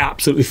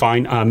absolutely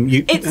fine.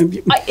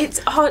 It's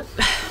hard.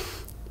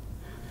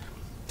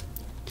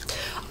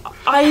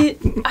 I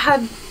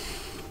had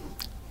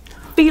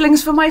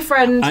feelings for my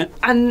friend,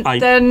 and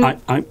then I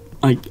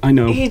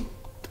know.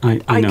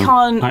 I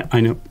can't. I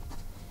know.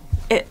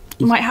 It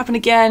might happen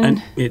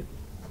again,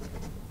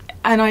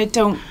 and I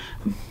don't.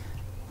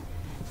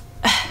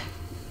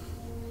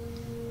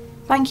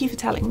 Thank you for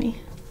telling me.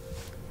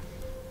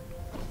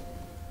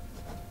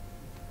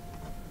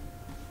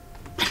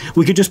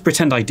 We could just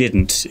pretend I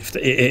didn't,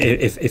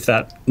 if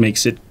that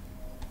makes it.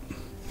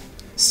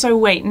 So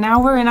wait,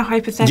 now we're in a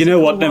hypothetical. You know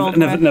what? world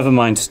Never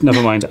mind.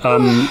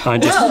 I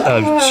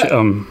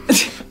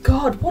just.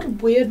 God, what a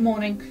weird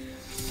morning.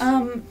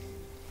 Yeah,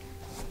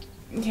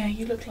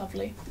 you look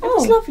lovely. It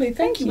was Oh, lovely.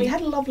 Thank you. We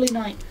had a lovely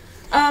night.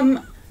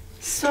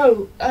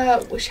 So,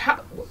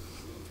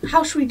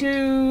 how should we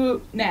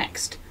do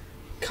next?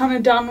 Kind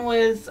of done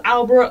with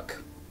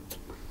Owbrook.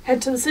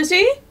 Head to the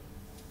city?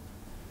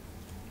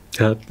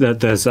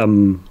 There's a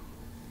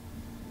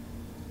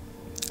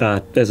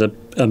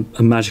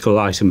magical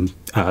item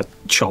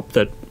shop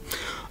that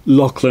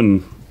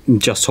Lachlan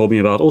just told me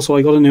about. Also,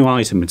 I got a new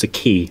item. It's a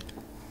key.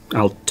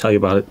 I'll tell you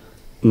about it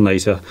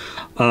later.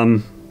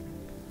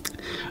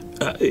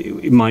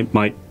 It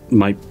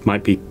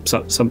might be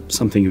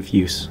something of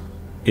use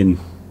in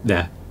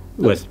there,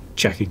 worth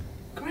checking.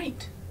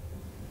 Great.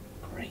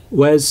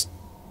 Where's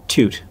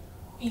Toot?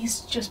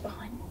 He's just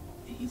behind.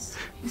 He's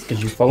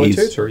Did you follow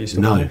Toot, or are you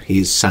still No, behind?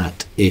 he's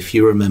sat. If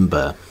you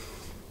remember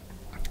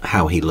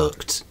how he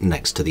looked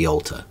next to the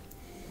altar,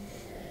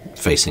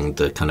 facing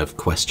the kind of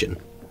question,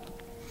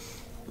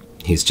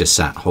 he's just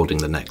sat holding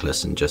the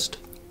necklace and just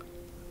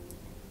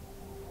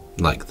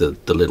like the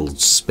little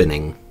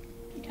spinning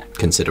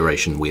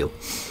consideration wheel.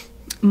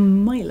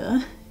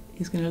 Myla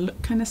is going to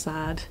look kind of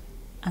sad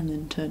and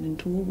then turn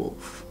into a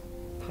wolf.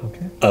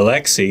 Okay.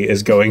 Alexei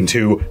is going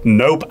to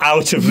nope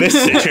out of this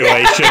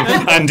situation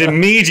and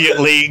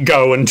immediately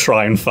go and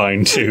try and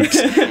find Toot.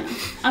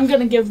 I'm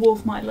gonna give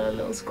Wolf Myla a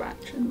little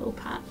scratch and a little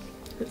pat.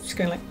 Just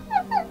going like,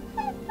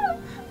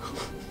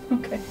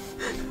 Okay.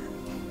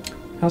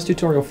 How's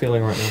Tutori'al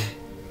feeling right now?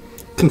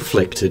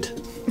 Conflicted.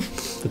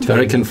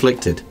 Very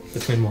conflicted.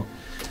 Between what?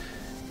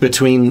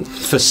 Between,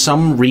 for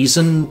some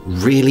reason,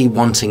 really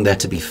wanting there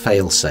to be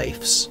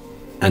fail-safes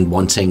and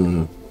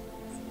wanting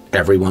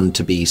everyone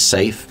to be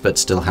safe but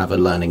still have a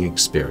learning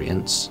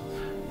experience,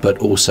 but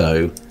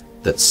also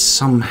that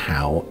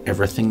somehow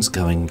everything's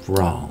going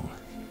wrong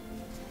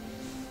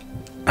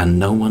and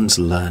no one's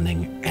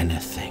learning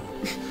anything.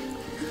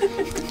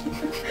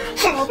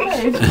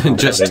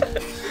 Just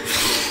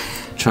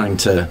trying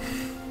to...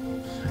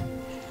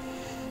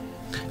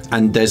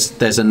 And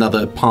there's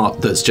another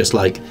part that's just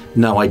like,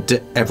 no,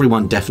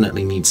 everyone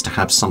definitely needs to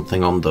have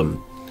something on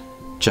them,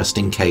 just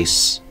in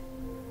case.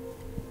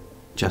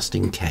 Just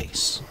in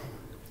case.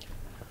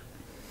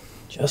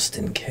 Just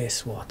in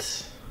case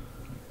what?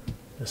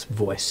 This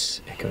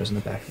voice echoes in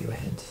the back of your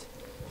head.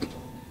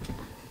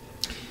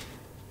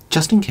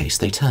 Just in case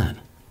they turn.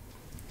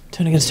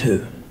 Turn against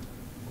who?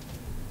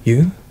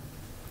 You?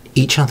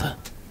 Each other.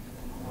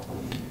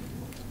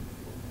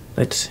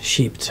 Let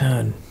sheep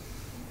turn.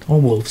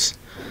 Or wolves.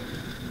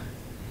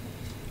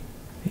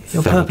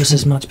 Your Very purpose true.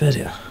 is much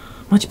better.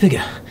 Much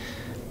bigger.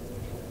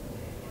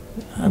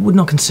 I would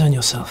not concern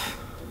yourself,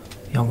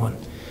 young one.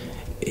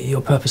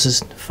 Your purpose is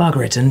far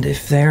greater, and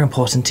if they're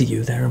important to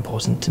you, they're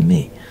important to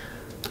me.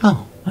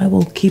 Oh, I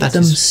will keep That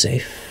them is-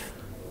 safe.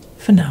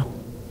 For now.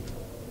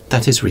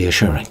 that is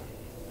reassuring.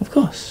 Of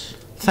course.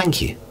 Thank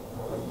you.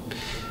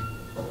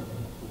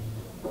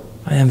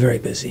 I am very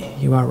busy,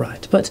 you are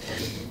right. But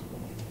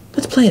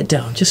let's play it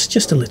down,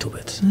 just a little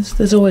bit.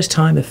 There's always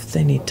time if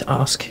they need to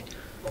ask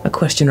a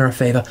question or a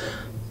favor.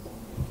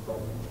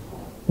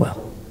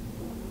 Well,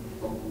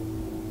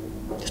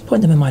 just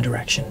point them in my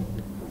direction.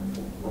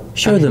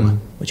 Show Very them well.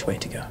 which way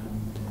to go.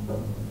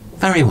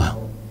 Very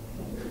well.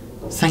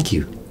 Thank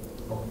you.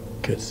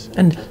 Good.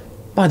 And,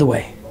 by the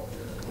way,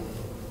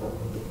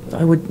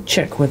 I would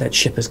check where that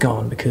ship has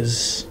gone,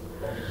 because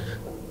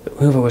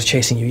whoever was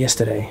chasing you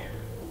yesterday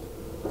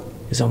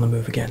is on the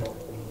move again.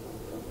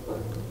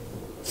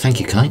 Thank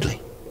you kindly.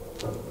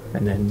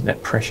 And then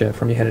that pressure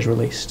from your head is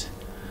released.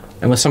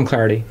 And with some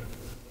clarity,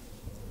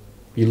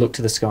 you look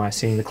to the sky,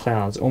 seeing the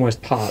clouds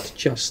almost part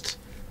just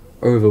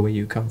over where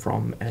you come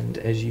from, and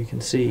as you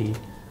can see,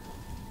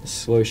 the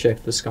slow shape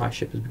of the sky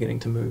ship is beginning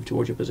to move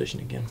towards your position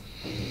again.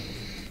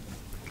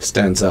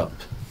 Stands up.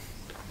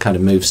 Kind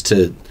of moves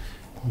to...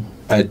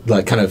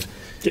 like, kind of...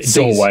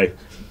 Doorway.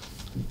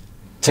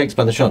 Takes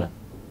by the shoulder.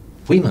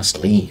 We must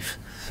leave.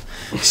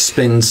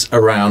 Spins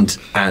around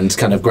and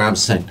kind of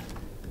grabs saying,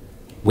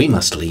 we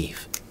must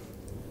leave.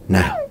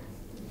 Now.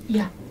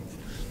 Yeah.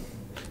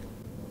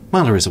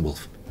 Myla is a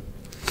wolf.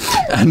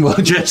 And we'll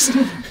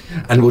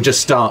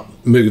just start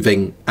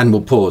moving, and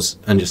we'll pause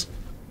and just,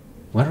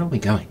 where are we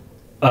going?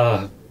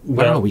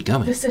 Where are we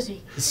going? The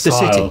city. The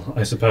city.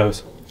 I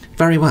suppose.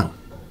 Very well.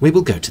 We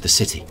will go to the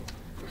city.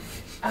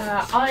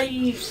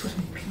 I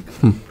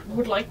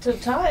would like to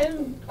try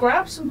and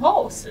grab some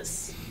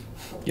horses.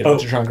 You'd like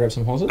to try and grab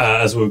some horses?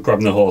 As we're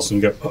grabbing the horse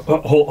and go,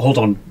 hold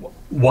on,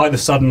 why the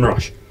sudden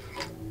rush?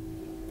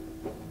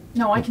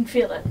 No, I can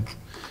feel it.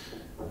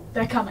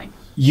 They're coming.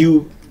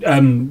 You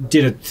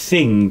did a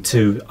thing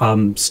to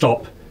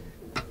stop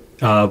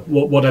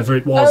whatever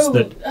it was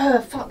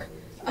that... Fuck.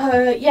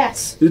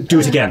 Yes. Do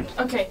it again.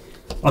 Okay.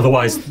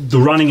 Otherwise, the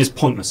running is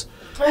pointless.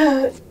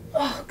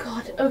 Oh,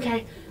 God.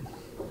 Okay.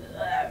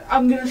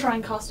 I'm gonna try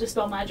and cast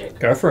Dispel Magic.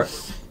 Go for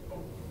it.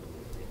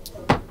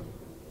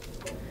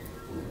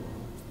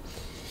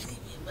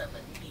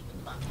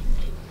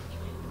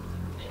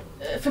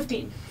 Uh,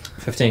 15.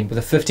 15. With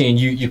a 15,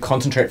 you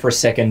concentrate for a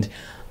second.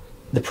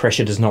 The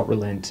pressure does not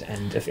relent,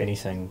 and if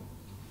anything...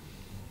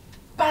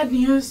 Bad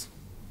news.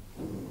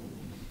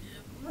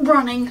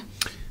 Running.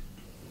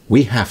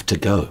 We have to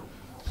go.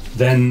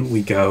 Then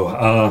we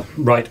go,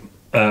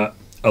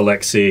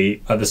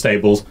 Alexei at the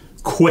stables,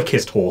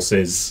 quickest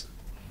horses,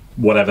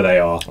 whatever they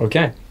are.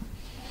 Okay.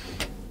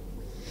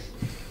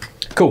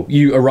 Cool.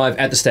 You arrive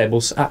at the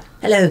stables.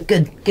 Hello,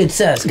 good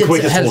sirs. Good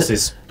Quickest sir.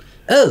 horses.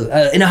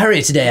 In a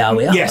hurry today, are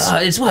we? Yes.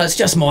 It's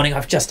just morning.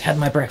 I've just had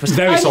my breakfast.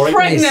 Very I'm sorry.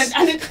 pregnant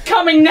and it's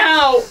coming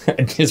now.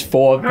 Is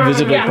 4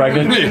 visibly Yeah.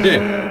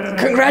 pregnant?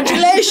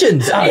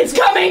 Congratulations! It's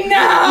coming We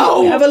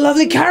now. have a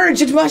lovely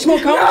carriage. It's much more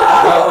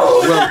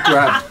comfortable. Well,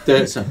 grab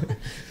the.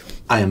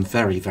 I am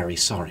very, very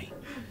sorry,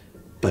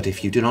 but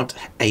if you do not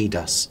aid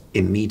us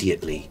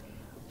immediately,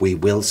 we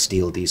will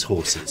steal these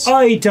horses.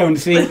 I don't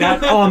think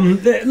that.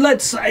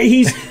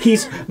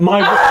 He's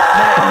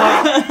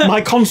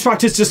my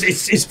construct is just.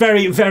 It's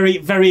very, very,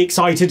 very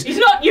excited. It's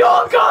not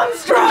your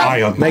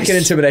construct. Make an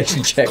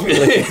intimidation check,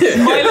 please.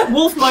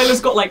 Wolf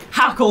Myla's got like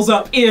hackles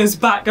up, ears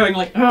back, going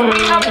like. Do we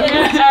have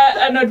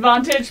an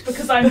advantage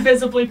because I'm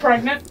visibly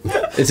pregnant?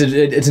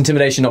 It's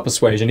intimidation, not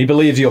persuasion. He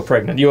believes you're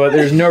pregnant.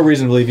 There's no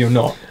reason to believe you're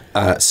not.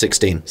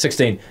 16.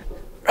 16.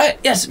 Right,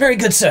 yes, very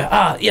good, sir.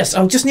 Yes,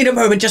 I'll just need a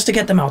moment just to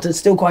get them out. It's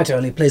still quite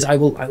early. Please, I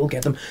will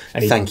get them.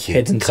 And he Thank you,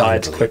 heads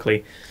inside kindly.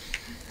 quickly.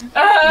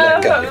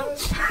 Let go.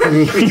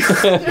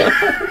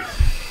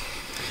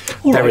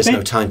 All There right, is no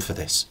mate. time for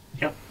this.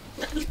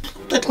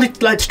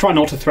 Let's try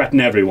not to threaten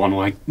everyone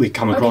we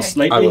come across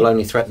Okay. lately. I will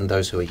only threaten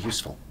those who are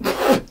useful.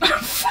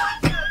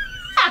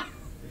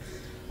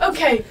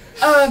 Okay.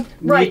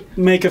 Right.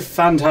 Make a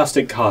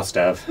fantastic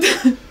Karstav.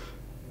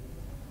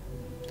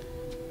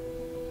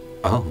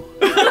 Oh.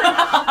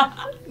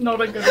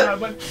 Not a good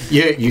moment.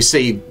 You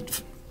see,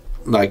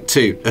 like,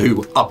 two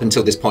who up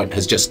until this point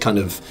has just kind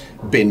of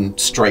been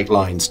straight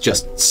lines,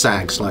 just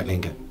sag slightly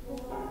and go,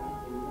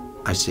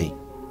 I see.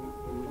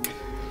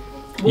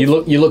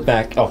 You look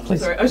back. Oh, please.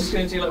 Sorry, I was just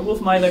going to do like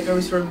Wolf Myla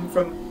goes from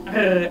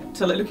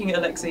to like looking at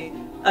Alexei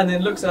and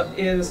then looks up,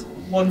 ears,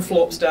 one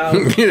flops down,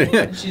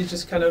 and she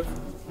just kind of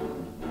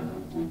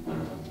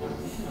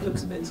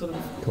looks a bit sort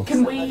of.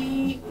 Can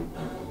we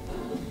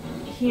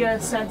hear,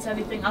 sense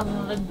anything other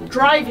than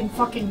driving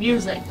fucking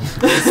music?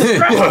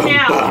 Stress me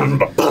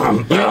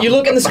out. You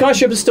look, and the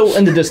skyship is still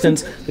in the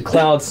distance. The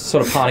clouds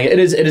sort of parting. It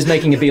is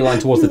making a beeline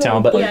towards the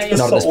town, but Yeah, yeah.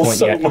 not at this point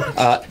So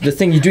yet. The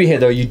thing you do hear,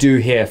 though, you do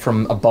hear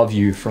from above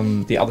you,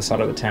 from the other side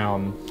of the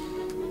town,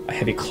 a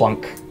heavy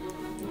clunk,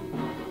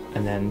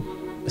 and then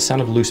the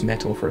sound of loose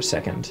metal for a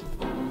second.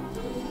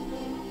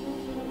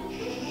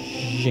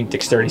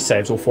 Dexterity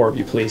saves, all 4 of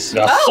you, please.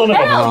 Son of a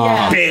Hell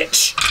yeah.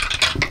 bitch!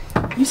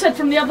 You said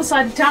from the other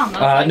side of town.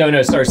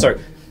 That's No, sorry.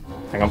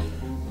 Hang on.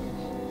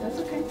 That's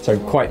okay. So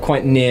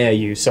quite near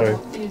you.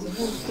 So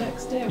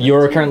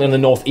you're currently on the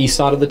northeast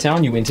side of the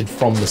town. You entered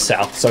from the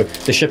south. So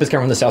the ship is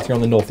coming from the south. You're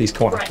on the northeast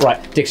corner. Right.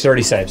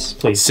 Dexterity saves,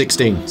 please.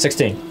 16.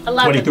 16.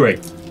 11. 23.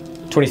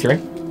 23.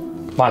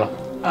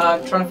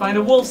 Myla. Trying to find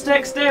a wolf's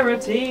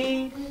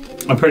dexterity.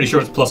 I'm pretty sure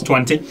it's plus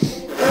 20. That's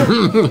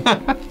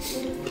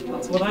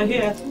what I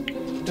hear.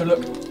 Don't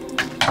look.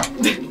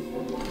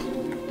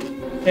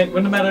 It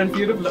wouldn't matter if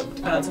you'd have looked.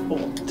 It's a 4.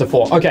 To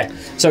 4. Okay.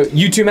 So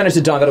you two manage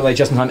to dive out of the way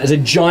just in time. As a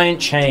giant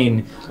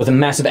chain with a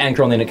massive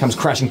anchor on the end, it comes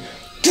crashing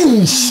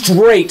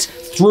straight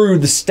through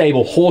the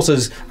stable.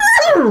 Horses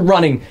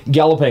running,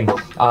 galloping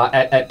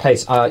at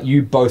pace.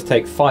 You both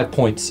take 5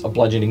 points of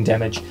bludgeoning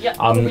damage Yep.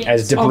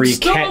 as debris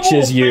still a catches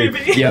wolf, you.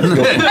 baby. Yep, you're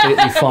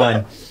completely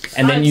fine.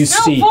 And then I'm you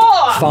still see 4.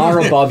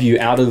 far above you,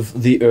 out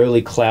of the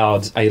early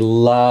clouds, a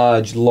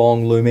large,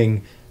 long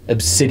looming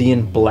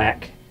obsidian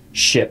black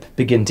ship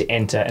begin to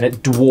enter, and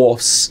it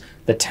dwarfs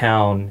the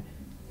town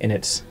in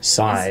its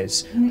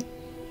size.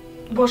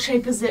 What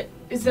shape is it?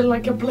 Is it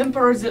like a blimp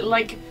or is it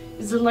like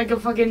a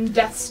fucking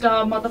Death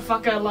Star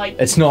motherfucker? Like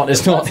It's not.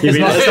 You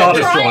mean a Star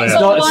Destroyer? It's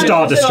not a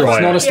Star Destroyer.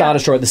 It's not a Star Yeah.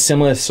 Destroyer. The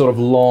similar sort of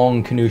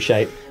long canoe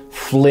shape,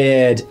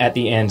 flared at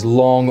the end,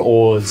 long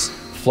oars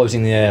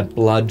floating there,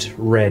 blood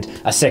red.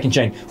 A second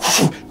chain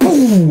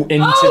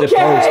into the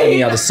post on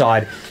the other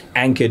side,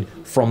 anchored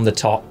from the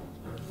top.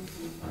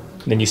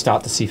 Then you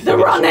start to see figures.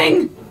 they're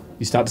running.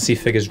 You start to see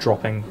figures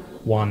dropping.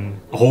 1,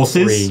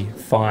 Horses? 3,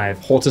 5.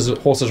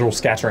 Horses are all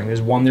scattering.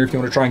 There's one there if you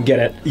want to try and get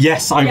it.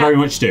 Yes, I Yeah. very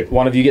much do.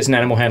 One of you gets an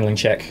animal handling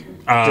check.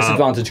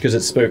 Disadvantage because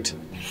it's spooked.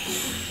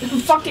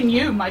 Fucking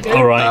you, my dude.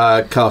 All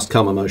right. Cast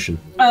Calm Emotion.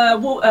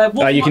 Wolf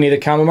You can either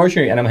calm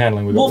emotion or animal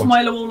handling. We've got Wolf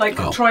one. Myla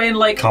will try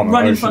and Calm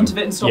run in emotion. front of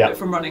it and stop Yeah. it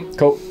from running.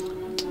 Cool.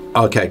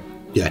 Okay.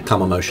 Yeah,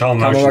 Calm Emotion. Calm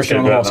Calm motion motion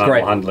on the horse,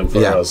 great. handling for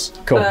Yeah. us.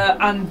 Cool.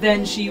 And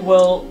then she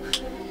will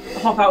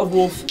hop out of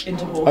wolf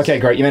into horse. Okay,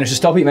 great. You managed to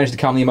stop it. You managed to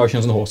calm the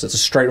emotions on the horse. It's a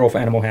straight roll for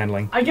animal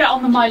handling. I get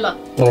on the Myla.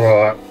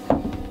 Alright.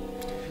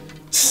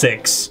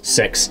 6.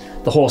 6.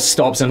 The horse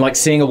stops and, like,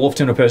 seeing a wolf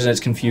turn to a person, it's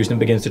confused and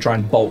begins to try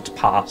and bolt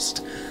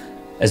past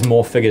as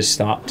more figures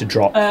start to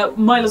drop.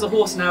 Myla's a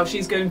horse now.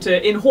 She's going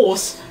to, in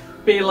horse,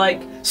 be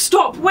like,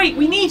 "Stop! Wait,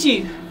 we need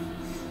you.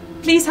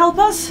 Please help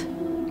us."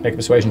 Make a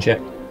persuasion check.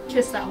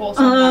 Kiss that horse.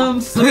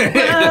 So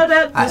bad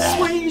at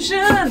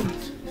persuasion.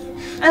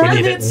 We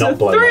need it it's not a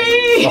blown up.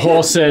 3. The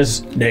horse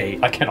says, "Nay,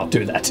 I cannot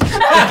do that."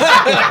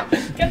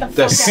 Get the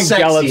The fuck out.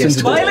 gallops sexiest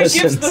into Myla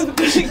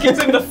the gives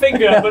him the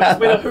finger, but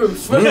with a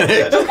hoof.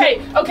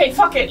 Okay,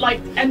 fuck it. Like,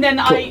 and then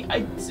I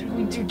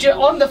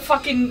on the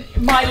fucking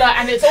Myla,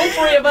 and it's all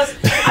 3 of us.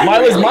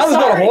 Myla's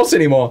not a horse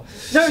anymore.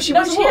 No, she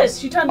No, was a she horse. is.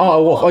 She turned. Oh,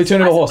 a wolf. Oh, you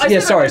turned into a horse. I Yeah,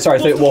 said sorry.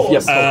 I I thought wolf.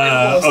 Yep.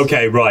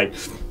 Okay, right.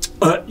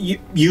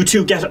 You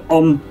two get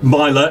on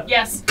Myla.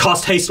 Yes.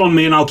 Cast haste on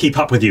me, and I'll keep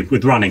up with you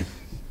with running.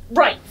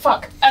 Right.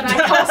 Fuck. And I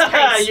cast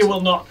haste. You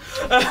will not.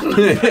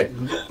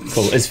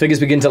 Cool. As figures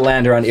begin to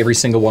land around every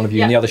single one of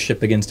you, and the Yeah. other ship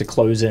begins to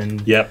close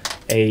in, Yep.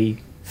 a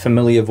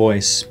familiar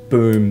voice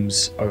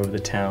booms over the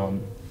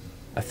town.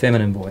 A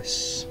feminine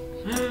voice.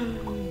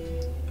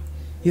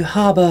 You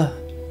harbour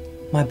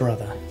my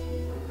brother.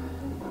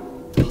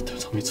 God, don't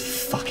tell me it's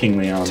fucking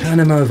Leon. Turn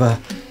him over,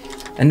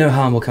 and no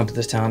harm will come to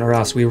this town, or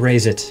else we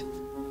raise it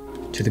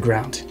to the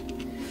ground.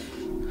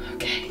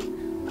 Okay.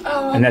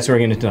 And that's where we're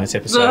going to end tonight's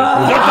episode.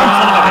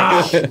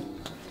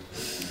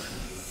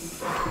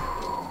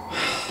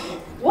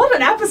 What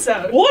an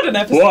episode. What an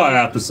episode. What an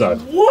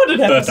episode. What an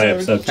Birthday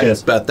episode. episode.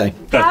 Cheers. Birthday.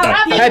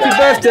 Birthday. Happy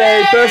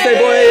birthday,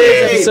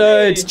 boys!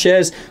 Episodes.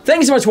 Cheers.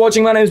 Thank you so much for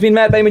watching. My name has been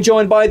Matt Bateman,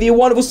 joined by the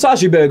wonderful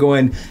Sasha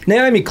Burgoyne,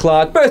 Naomi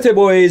Clarke, birthday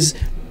boys,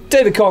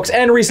 David Cox,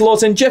 and Rhys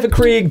Lawton. Jepha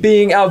Krieg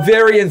being our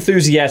very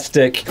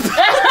enthusiastic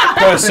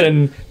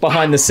person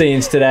behind the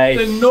scenes today.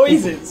 The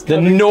noises. The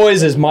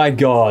noises, my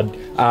God.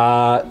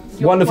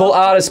 Wonderful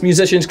artists,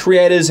 musicians,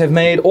 creators have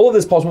made all of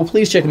this possible.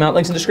 Please check them out.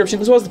 Links in the description,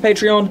 as well as the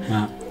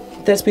Patreon.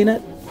 That's been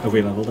it. Have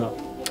we leveled up?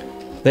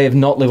 They have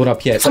not leveled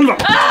up yet.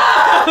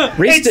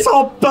 Rhys It's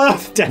our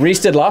birthday! Rhys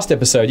did last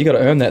episode. You got to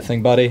earn that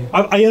thing, buddy.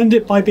 I earned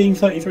it by being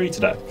 33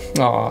 today.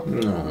 Aw.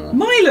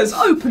 Myla's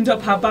opened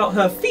up about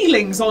her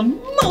feelings on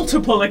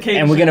multiple occasions.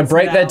 And we're going to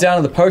break now. that down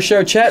in the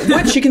post-show chat,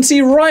 which you can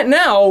see right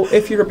now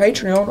if you're a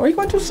Patreon, or you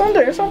go until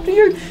Sunday. It's up to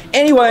you.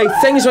 Anyway,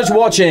 thank you so much for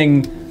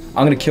watching.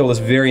 I'm going to kill this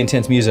very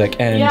intense music,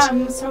 and Yeah,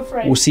 I'm so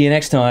afraid. we'll see you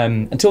next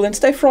time. Until then,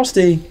 stay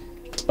frosty.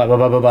 Bye bye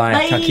bye bye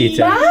bye. Takite.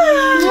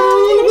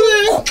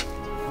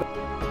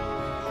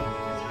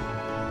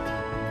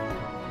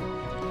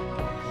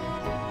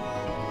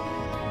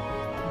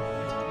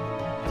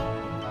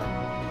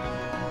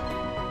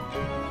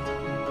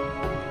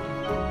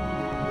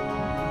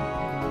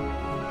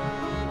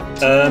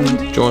 Do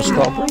you want to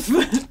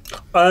start?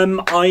 I'm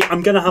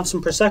going to have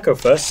some Prosecco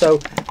first, so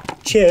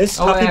cheers.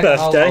 Happy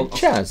birthday.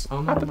 Cheers.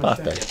 Happy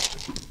birthday.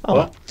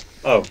 What?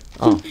 Oh.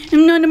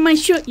 I'm not in my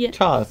shirt yet.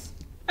 Cheers.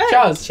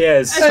 Cheers.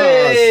 Cheers.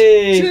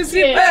 Hey. Cheers.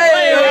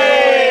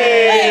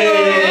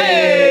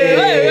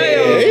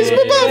 It's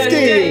my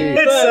birthday.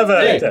 It's a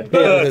birthday.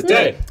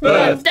 Birthday.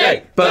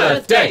 Birthday.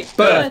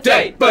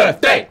 Birthday. Birthday.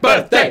 Birthday.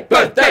 Birthday.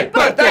 Birthday.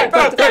 Birthday.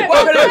 Birthday.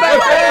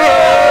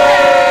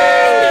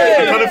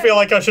 I kind of feel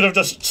like I should have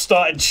just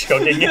started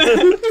chugging it.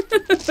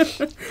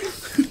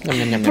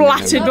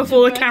 Blatted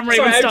before the camera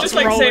Sorry, even I'd starts just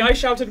like to rolling. say I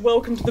shouted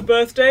welcome to the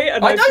birthday,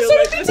 and I I feel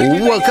said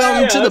like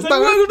Welcome to the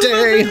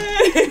birthday.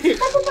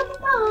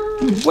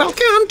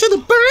 Welcome to the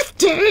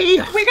birthday.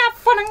 We got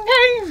fun and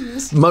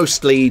games.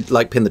 Mostly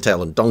like pin the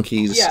tail on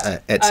donkeys,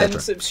 And etc.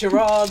 some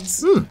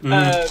charades.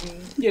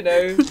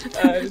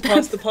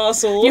 Pass the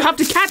parcel. You have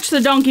to catch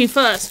the donkey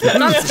first.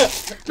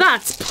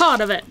 That's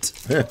part of it.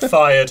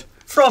 Fired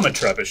from a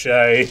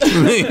trebuchet.